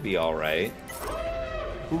it should be alright.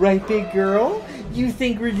 Right, big girl? You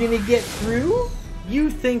think we're gonna get through? You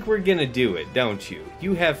think we're gonna do it, don't you?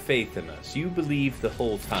 You have faith in us. You believed the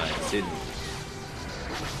whole time, didn't you?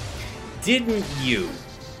 Didn't you,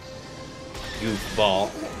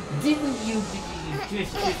 goofball? Didn't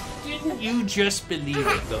you just believe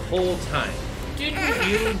it the whole time? Didn't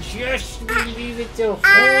you just believe it the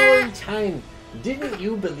whole time? Didn't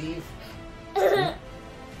you believe?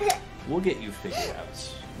 We'll get you figured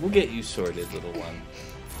out. We'll get you sorted, little one.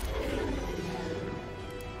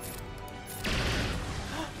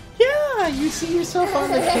 Yeah, you see yourself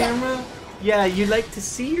on the camera? Yeah, you like to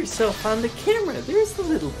see yourself on the camera. There's the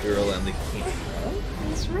little girl on the camera.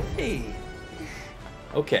 That's right.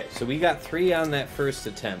 Okay, so we got 3 on that first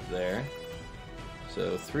attempt there.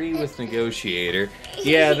 So 3 with Negotiator.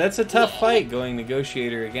 Yeah, that's a tough fight going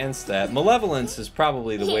Negotiator against that. Malevolence is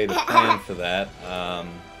probably the way to plan for that.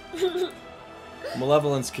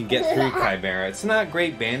 Malevolence can get through Chimera. It's not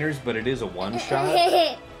great banners, but it is a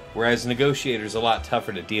one-shot. Whereas Negotiator's a lot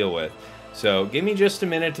tougher to deal with. So give me just a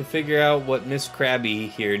minute to figure out what Miss Krabby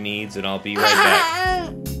here needs, and I'll be right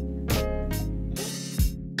back.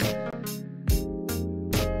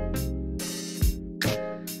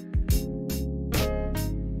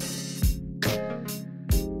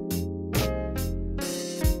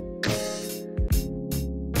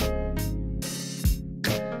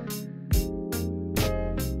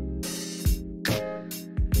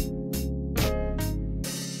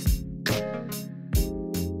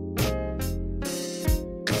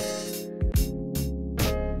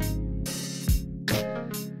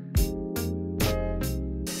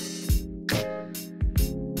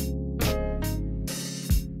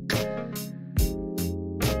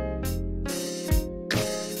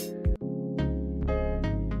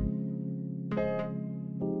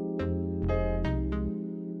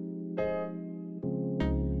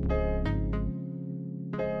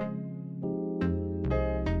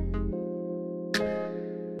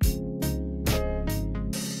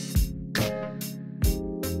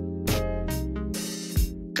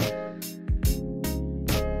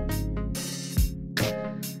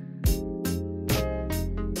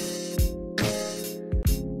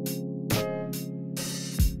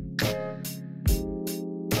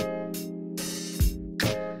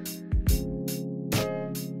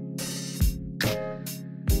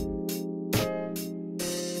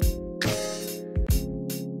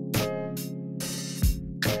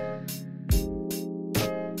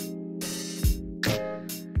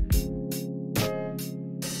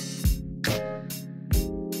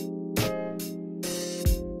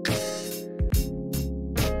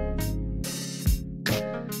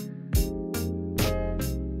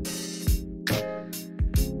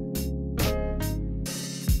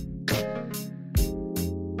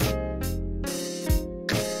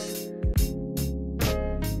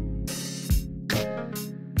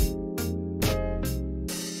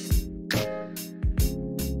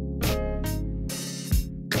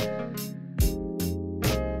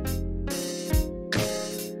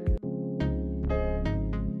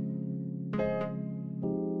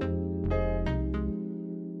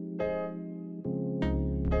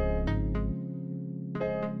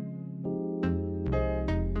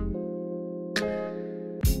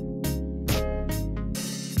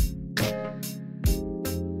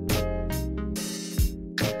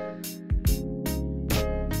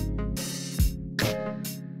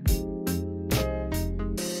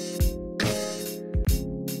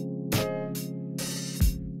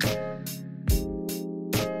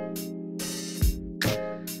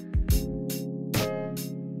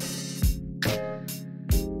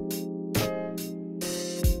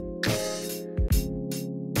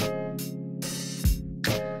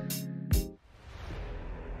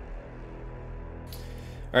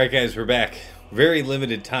 Alright guys, we're back. Very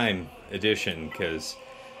limited time edition because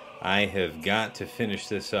I have got to finish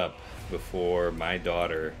this up before my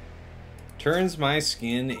daughter turns my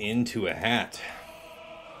skin into a hat.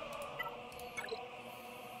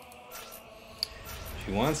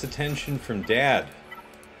 She wants attention from Dad.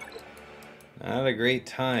 Not a great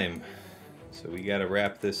time. So we gotta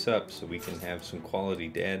wrap this up so we can have some quality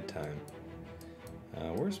dad time.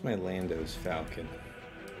 Where's my Lando's Falcon?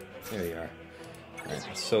 There you are. Alright,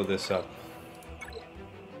 let's sew this up.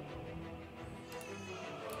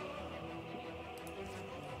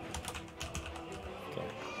 Okay.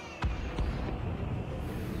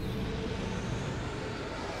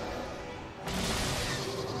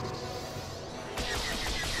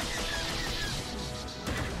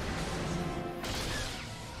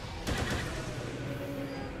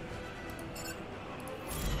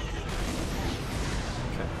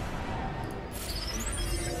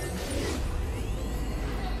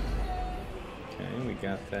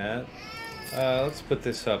 Got that. Let's put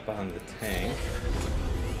this up on the tank.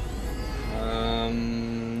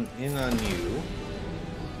 In on you.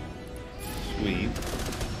 Sweet.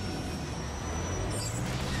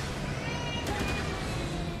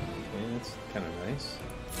 Okay, that's kind of nice.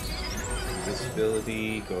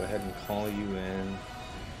 Disability, go ahead and call you in.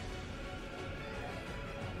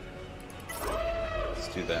 Let's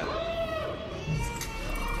do that.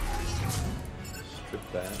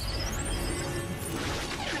 Strip that.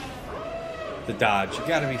 The dodge. You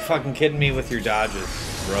gotta be fucking kidding me with your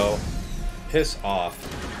dodges, bro. Piss off.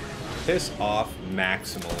 Piss off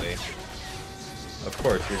maximally. Of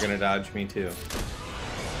course, you're gonna dodge me too.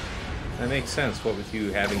 That makes sense, what with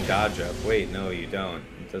you having dodge up. Wait, no, you don't.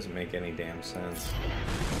 It doesn't make any damn sense.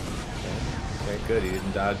 Okay, good, you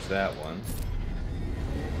didn't dodge that one.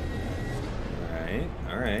 Alright,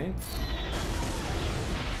 alright.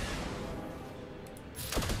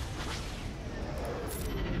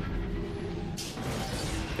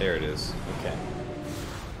 There it is. Okay.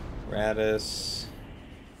 Radis.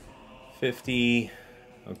 50.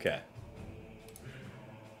 Okay.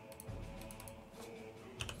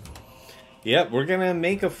 Yep, we're gonna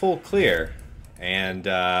make a full clear. And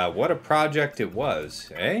what a project it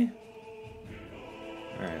was, eh?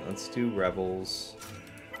 Alright, let's do Rebels.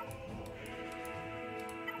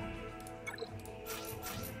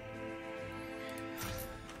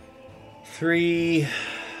 Three.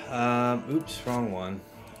 Oops, wrong one.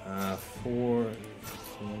 4.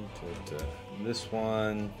 This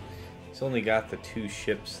one. It's only got the 2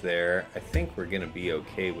 ships there. I think we're gonna be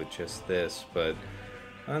okay with just this, but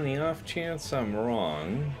on the off chance I'm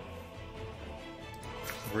wrong,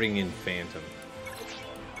 bring in Phantom.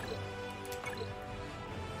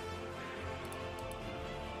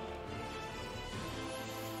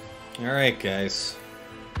 Alright guys,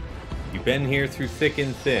 you've been here through thick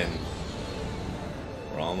and thin.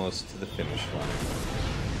 We're almost to the finish line.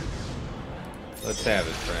 Let's have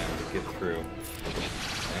it, friend. Get through.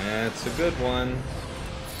 That's a good one.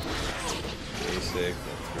 Basic, get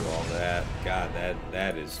through all that. God,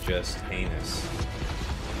 that is just heinous.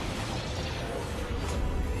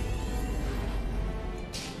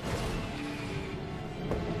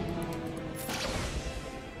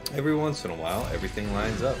 Every once in a while, everything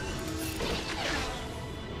lines up.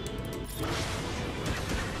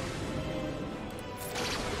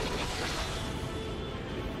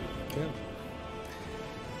 Okay.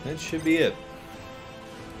 That should be it.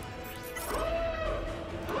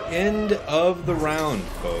 End of the round,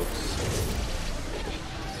 folks.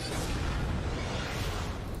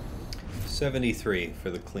 73 for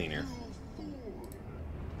the cleaner.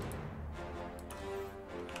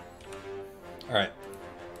 Alright.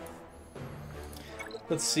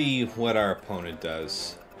 Let's see what our opponent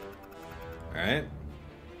does. Alright.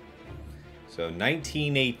 So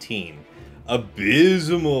 1918.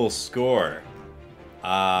 Abysmal score.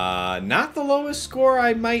 Not the lowest score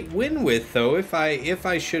I might win with, though, if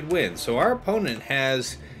I should win. So our opponent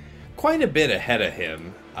has quite a bit ahead of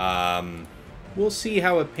him. We'll see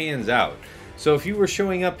how it pans out. So if you were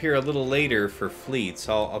showing up here a little later for fleets,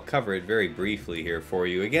 I'll cover it very briefly here for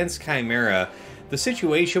you. Against Chimera, the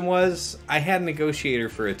situation was I had Negotiator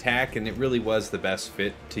for attack, and it really was the best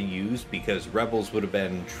fit to use because Rebels would have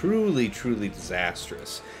been truly, truly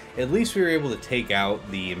disastrous. At least we were able to take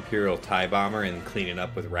out the Imperial TIE Bomber and clean it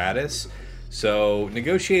up with Radis. So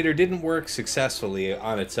Negotiator didn't work successfully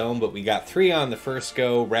on its own, but we got 3 on the first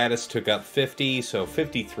go. Radis took up 50, so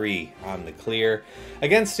 53 on the clear.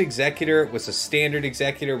 Against Executor, it was a standard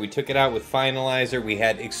Executor. We took it out with Finalizer. We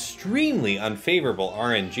had extremely unfavorable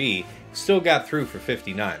RNG. Still got through for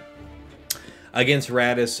 59. Against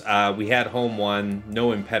Radis, we had home one,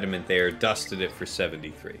 no impediment there, dusted it for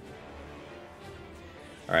 73.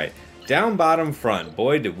 All right, down bottom front.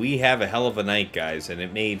 Boy, did we have a hell of a night, guys, and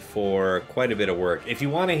it made for quite a bit of work. If you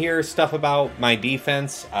want to hear stuff about my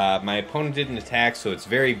defense, my opponent didn't attack, so it's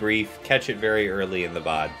very brief. Catch it very early in the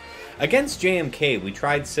VOD. Against JMK, we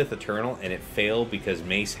tried Sith Eternal, and it failed because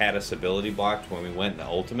Mace had us ability blocked when we went into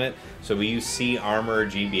Ultimate, so we used C Armor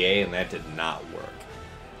GBA, and that did not work.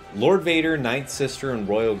 Lord Vader, Ninth Sister, and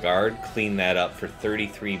Royal Guard cleaned that up for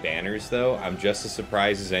 33 banners, though. I'm just as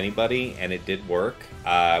surprised as anybody, and it did work.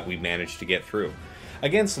 We managed to get through.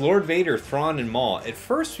 Against Lord Vader, Thrawn, and Maul, at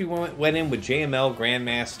first we went in with JML,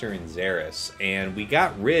 Grandmaster, and Xeris, and we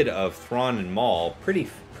got rid of Thrawn and Maul pretty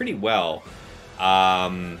well.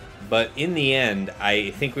 But in the end,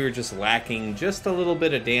 I think we were just lacking just a little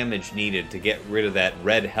bit of damage needed to get rid of that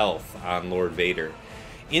red health on Lord Vader.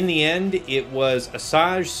 In the end, it was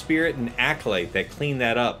Asajj, Spirit, and Acolyte that cleaned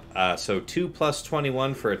that up. So 2 plus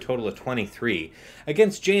 21 for a total of 23.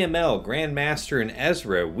 Against JML, Grandmaster, and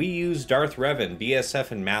Ezra, we used Darth Revan,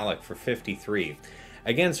 BSF, and Malak for 53.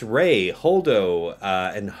 Against Rey, Holdo,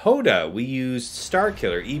 and Hoda, we used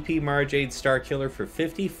Starkiller, EP Marjade Starkiller for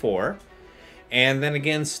 54. And then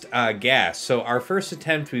against Gas, so our first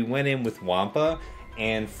attempt, we went in with Wampa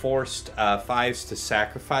and forced 5s to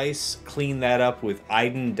sacrifice, clean that up with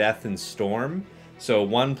Iden, Death, and Storm. So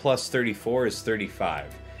 1 plus 34 is 35.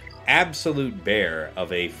 Absolute bear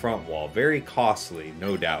of a front wall. Very costly,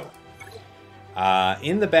 no doubt.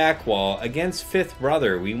 In the back wall, against Fifth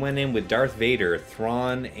Brother, we went in with Darth Vader,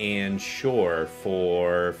 Thrawn, and Shore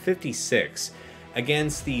for 56.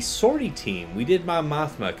 Against the Sortie team, we did Mon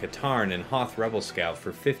Mothma, Katarn, and Hoth Rebel Scout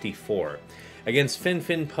for 54. Against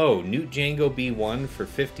Fin Poe, Newt Jango B1 for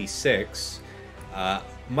 56.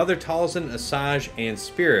 Mother Talzin, Asajj, and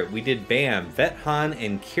Spirit, we did Bam, Vet Han,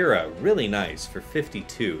 and Kira, really nice, for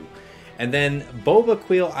 52. And then Boba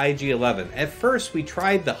Queel IG-11. At first, we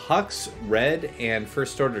tried the Hux Red and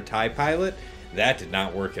First Order TIE Pilot. That did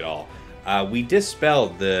not work at all. We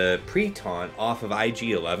dispelled the pre-taunt off of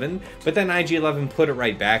IG-11, but then IG-11 put it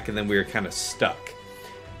right back, and then we were kind of stuck.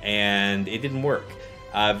 And it didn't work.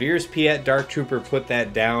 Veers Piet Dark Trooper put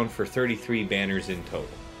that down for 33 banners in total.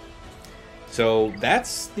 So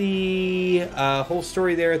that's the whole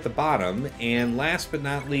story there at the bottom. And last but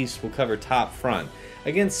not least, we'll cover top front.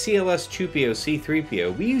 Against CLS Chupio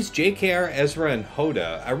C3PO, we used JKR, Ezra, and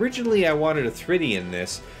Hoda. Originally, I wanted a Thridy in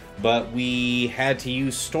this, but we had to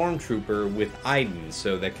use Stormtrooper with Iden,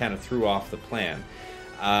 so that kind of threw off the plan.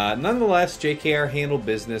 Nonetheless, JKR handled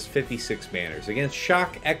business, 56 banners. Against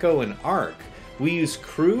Shock, Echo, and Arc, we used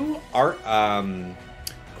Crew,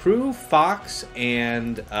 Fox,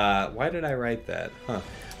 and why did I write that?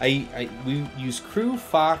 We used Crew,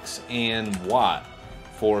 Fox, and Watt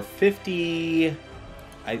for 50.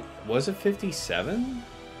 Was it 57?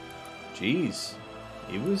 Jeez,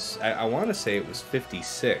 it was. I want to say it was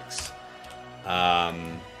 56.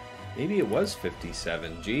 Maybe it was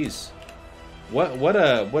 57. Jeez, what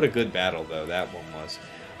a good battle though that one was.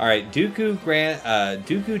 All right,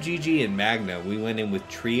 Dooku, Gigi, and Magna, we went in with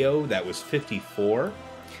Trio. That was 54.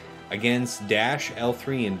 Against Dash,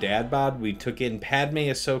 L3, and Dadbod, we took in Padme,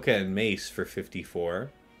 Ahsoka, and Mace for 54.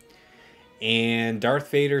 And Darth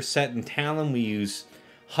Vader, Set, and Talon, we used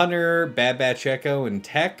Hunter, Bad Batch Echo, and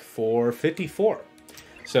Tech for 54.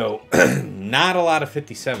 So, not a lot of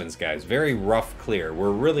 57s, guys. Very rough clear. We're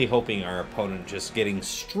really hoping our opponent just getting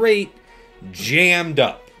straight jammed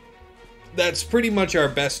up. That's pretty much our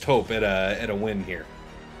best hope at a win here.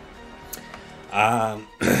 God,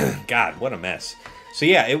 what a mess. So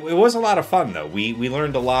yeah, it was a lot of fun though. We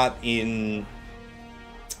learned a lot in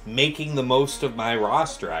making the most of my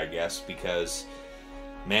roster, I guess, because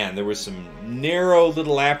man, there was some narrow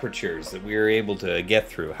little apertures that we were able to get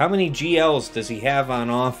through. How many GLs does he have on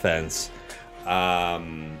offense?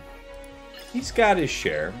 He's got his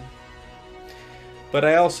share. But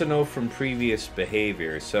I also know from previous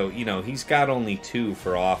behavior, so, you know, he's got only 2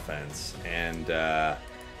 for offense, and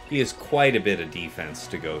he has quite a bit of defense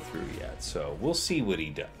to go through yet, so we'll see what he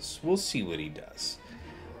does. We'll see what he does.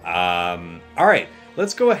 All right,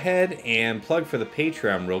 let's go ahead and plug for the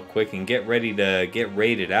Patreon real quick and get ready to get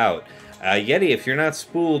rated out. Yeti, if you're not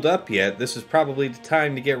spooled up yet, this is probably the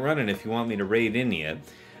time to get running if you want me to raid in you.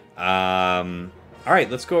 All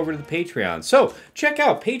right, let's go over to the Patreon. So, check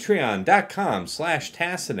out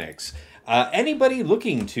patreon.com/Tassinix. Anybody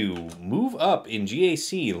looking to move up in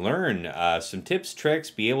GAC, learn some tips,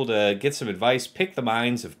 tricks, be able to get some advice, pick the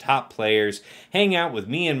minds of top players, hang out with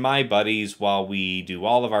me and my buddies while we do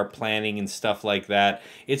all of our planning and stuff like that.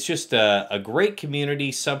 It's just a great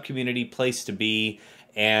community, sub-community place to be.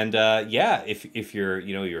 And yeah, if you're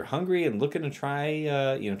you're hungry and looking to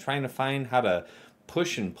try trying to find how to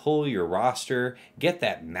push and pull your roster, get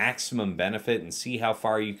that maximum benefit, and see how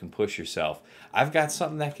far you can push yourself, I've got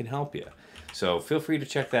something that can help you. So feel free to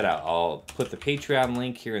check that out. I'll put the Patreon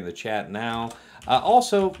link here in the chat now.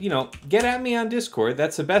 Also, get at me on Discord.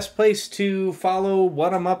 That's the best place to follow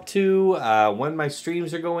what I'm up to, when my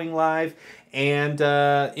streams are going live. And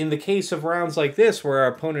in the case of rounds like this where our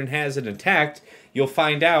opponent hasn't attacked, you'll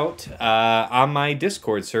find out on my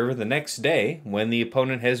Discord server the next day when the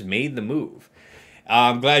opponent has made the move.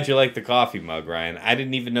 I'm glad you like the coffee mug, Ryan. I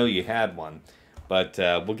didn't even know you had one, but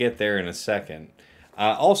we'll get there in a second.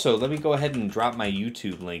 Also, let me go ahead and drop my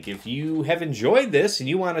YouTube link. If you have enjoyed this and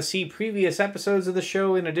you want to see previous episodes of the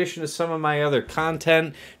show in addition to some of my other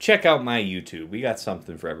content, check out my YouTube. We got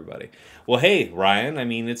something for everybody. Well, hey, Ryan, I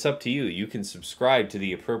mean, it's up to you. You can subscribe to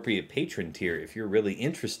the appropriate patron tier if you're really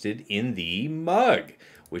interested in the mug,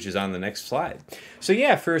 which is on the next slide. So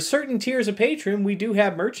yeah, for certain tiers of patron, we do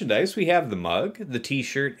have merchandise. We have the mug, the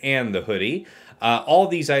t-shirt, and the hoodie. All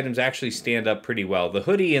these items actually stand up pretty well. The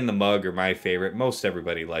hoodie and the mug are my favorite. Most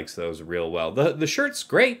everybody likes those real well. The shirt's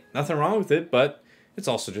great. Nothing wrong with it, but it's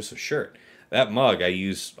also just a shirt. That mug I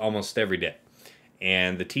use almost every day.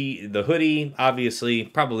 And the hoodie, obviously,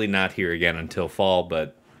 probably not here again until fall,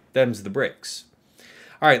 but them's the bricks.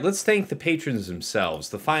 All right, let's thank the patrons themselves,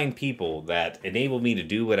 the fine people that enable me to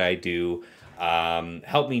do what I do,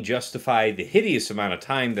 help me justify the hideous amount of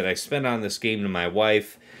time that I spend on this game to my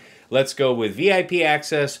wife. Let's go with VIP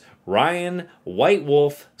Access, Ryan, White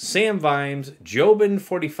Wolf, Sam Vimes,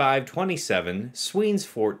 Jobin4527,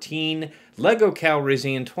 Sweens14, Lego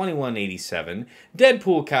Calrissian 2187,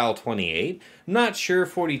 Deadpool Cal 28, Not Sure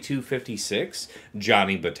 4256,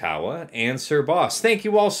 Johnny Batawa, and Sir Boss. Thank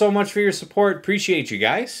you all so much for your support. Appreciate you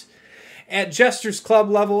guys. At Jester's Club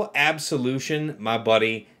level, Absolution, my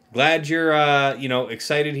buddy. Glad you're,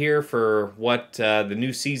 excited here for what the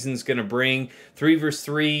new season's going to bring. 3 vs.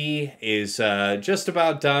 3 is just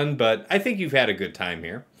about done, but I think you've had a good time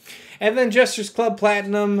here. And then Jester's Club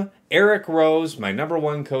Platinum, Eric Rose, my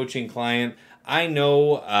 #1 coaching client. I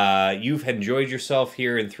know you've enjoyed yourself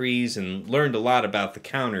here in 3s and learned a lot about the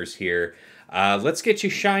counters here. Let's get you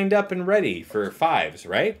shined up and ready for 5s,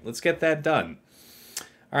 right? Let's get that done.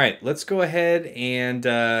 All right, let's go ahead and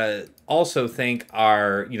also thank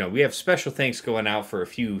our, we have special thanks going out for a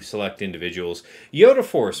few select individuals. Yoda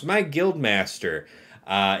Force, my guild master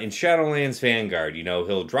in Shadowlands Vanguard.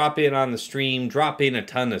 He'll drop in on the stream, drop in a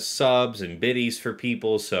ton of subs and biddies for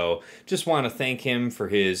people. So just want to thank him for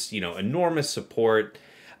his, enormous support.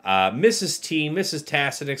 Mrs. T, Mrs.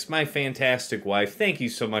 Tassinix, my fantastic wife, thank you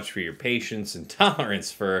so much for your patience and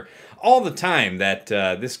tolerance for all the time that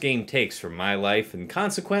this game takes from my life and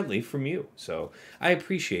consequently from you. So I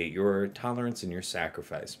appreciate your tolerance and your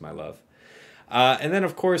sacrifice, my love. And then,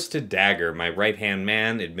 of course, to Dagger, my right-hand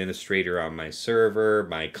man, administrator on my server,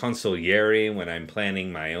 my consigliere when I'm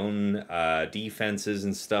planning my own defenses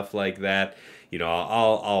and stuff like that.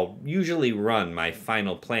 I'll usually run my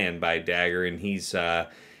final plan by Dagger, and he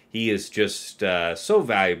is just so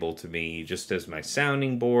valuable to me, just as my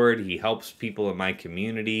sounding board. He helps people in my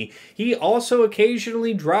community. He also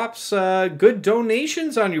occasionally drops good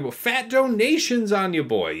donations on you, fat donations on you,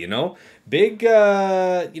 boy. Big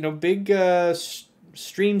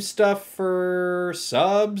stream stuff for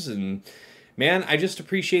subs, and man, I just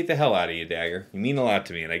appreciate the hell out of you, Dagger. You mean a lot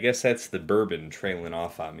to me, and I guess that's the bourbon trailing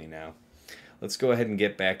off on me now. Let's go ahead and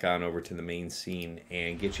get back on over to the main scene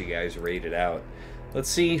and get you guys rated out. Let's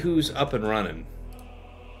see who's up and running.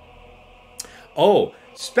 Oh,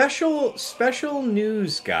 special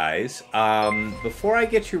news, guys. Before I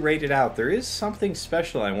get you rated out, there is something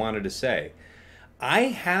special I wanted to say. I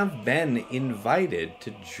have been invited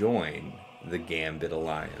to join the Gambit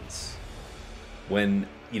Alliance. When,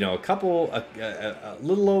 a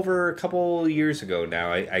little over a couple years ago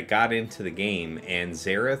now, I got into the game, and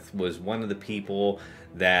Xerath was one of the people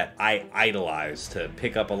that I idolized to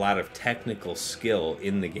pick up a lot of technical skill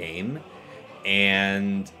in the game.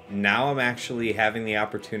 And now I'm actually having the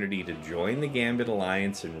opportunity to join the Gambit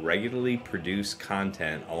Alliance and regularly produce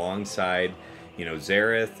content alongside,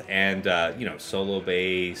 Xerath and, Solo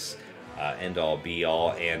Base, End All Be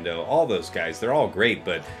All, Ando, all those guys. They're all great,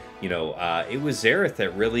 but, it was Xerath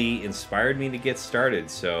that really inspired me to get started.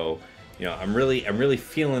 So, I'm really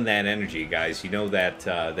feeling that energy, guys.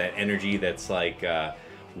 That energy that's like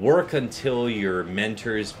work until your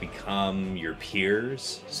mentors become your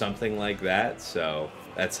peers, something like that. So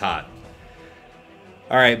that's hot.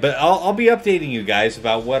 All right, but I'll be updating you guys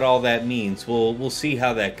about what all that means. We'll see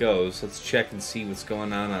how that goes. Let's check and see what's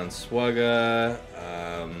going on Swugga.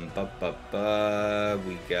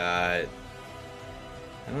 We got...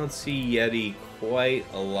 I don't see Yeti quite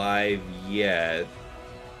alive yet.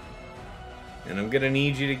 And I'm going to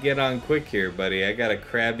need you to get on quick here, buddy. I got a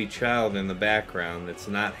crabby child in the background that's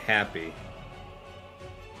not happy.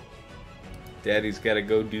 Daddy's got to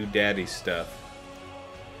go do daddy stuff.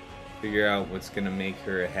 Figure out what's going to make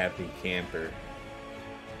her a happy camper.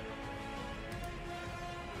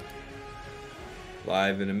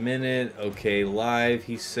 Live in a minute. Okay, live,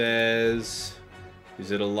 he says. Is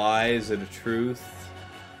it a lie? Is it a truth?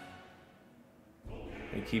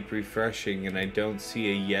 I keep refreshing and I don't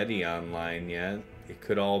see a Yeti online yet. It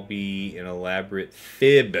could all be an elaborate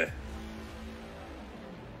fib.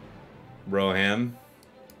 Roham.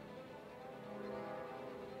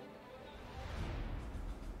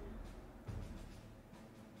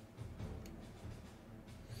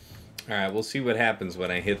 Alright, we'll see what happens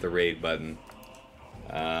when I hit the raid button.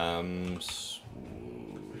 Swugga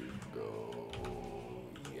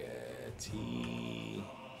Yeti.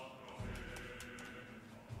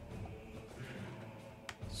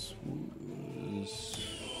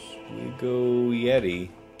 Swiggo Yeti.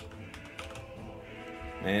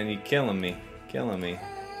 Man, you're killing me. Killing me.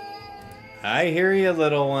 I hear you,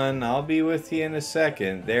 little one. I'll be with you in a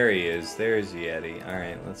second. There he is. There's Yeti.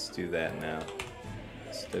 Alright, let's do that now.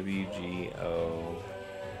 SWGOY.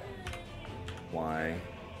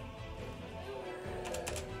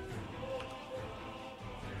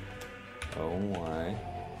 OY.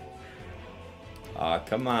 Aw,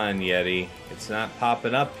 come on, Yeti. It's not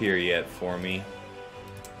popping up here yet for me.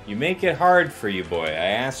 You make it hard for you, boy. I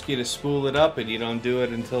ask you to spool it up and you don't do it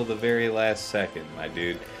until the very last second, my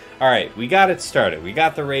dude. Alright, we got it started. We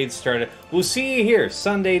got the raid started. We'll see you here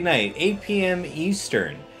Sunday night, 8 p.m.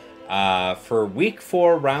 Eastern. For week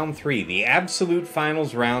 4, round 3, the absolute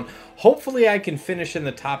finals round. Hopefully I can finish in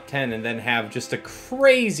the top 10 and then have just a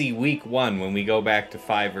crazy week 1 when we go back to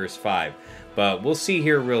 5 versus 5. But we'll see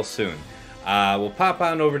here real soon. We'll pop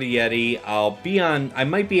on over to Yeti. I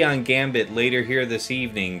might be on Gambit later here this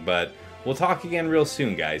evening, but we'll talk again real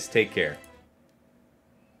soon, guys. Take care.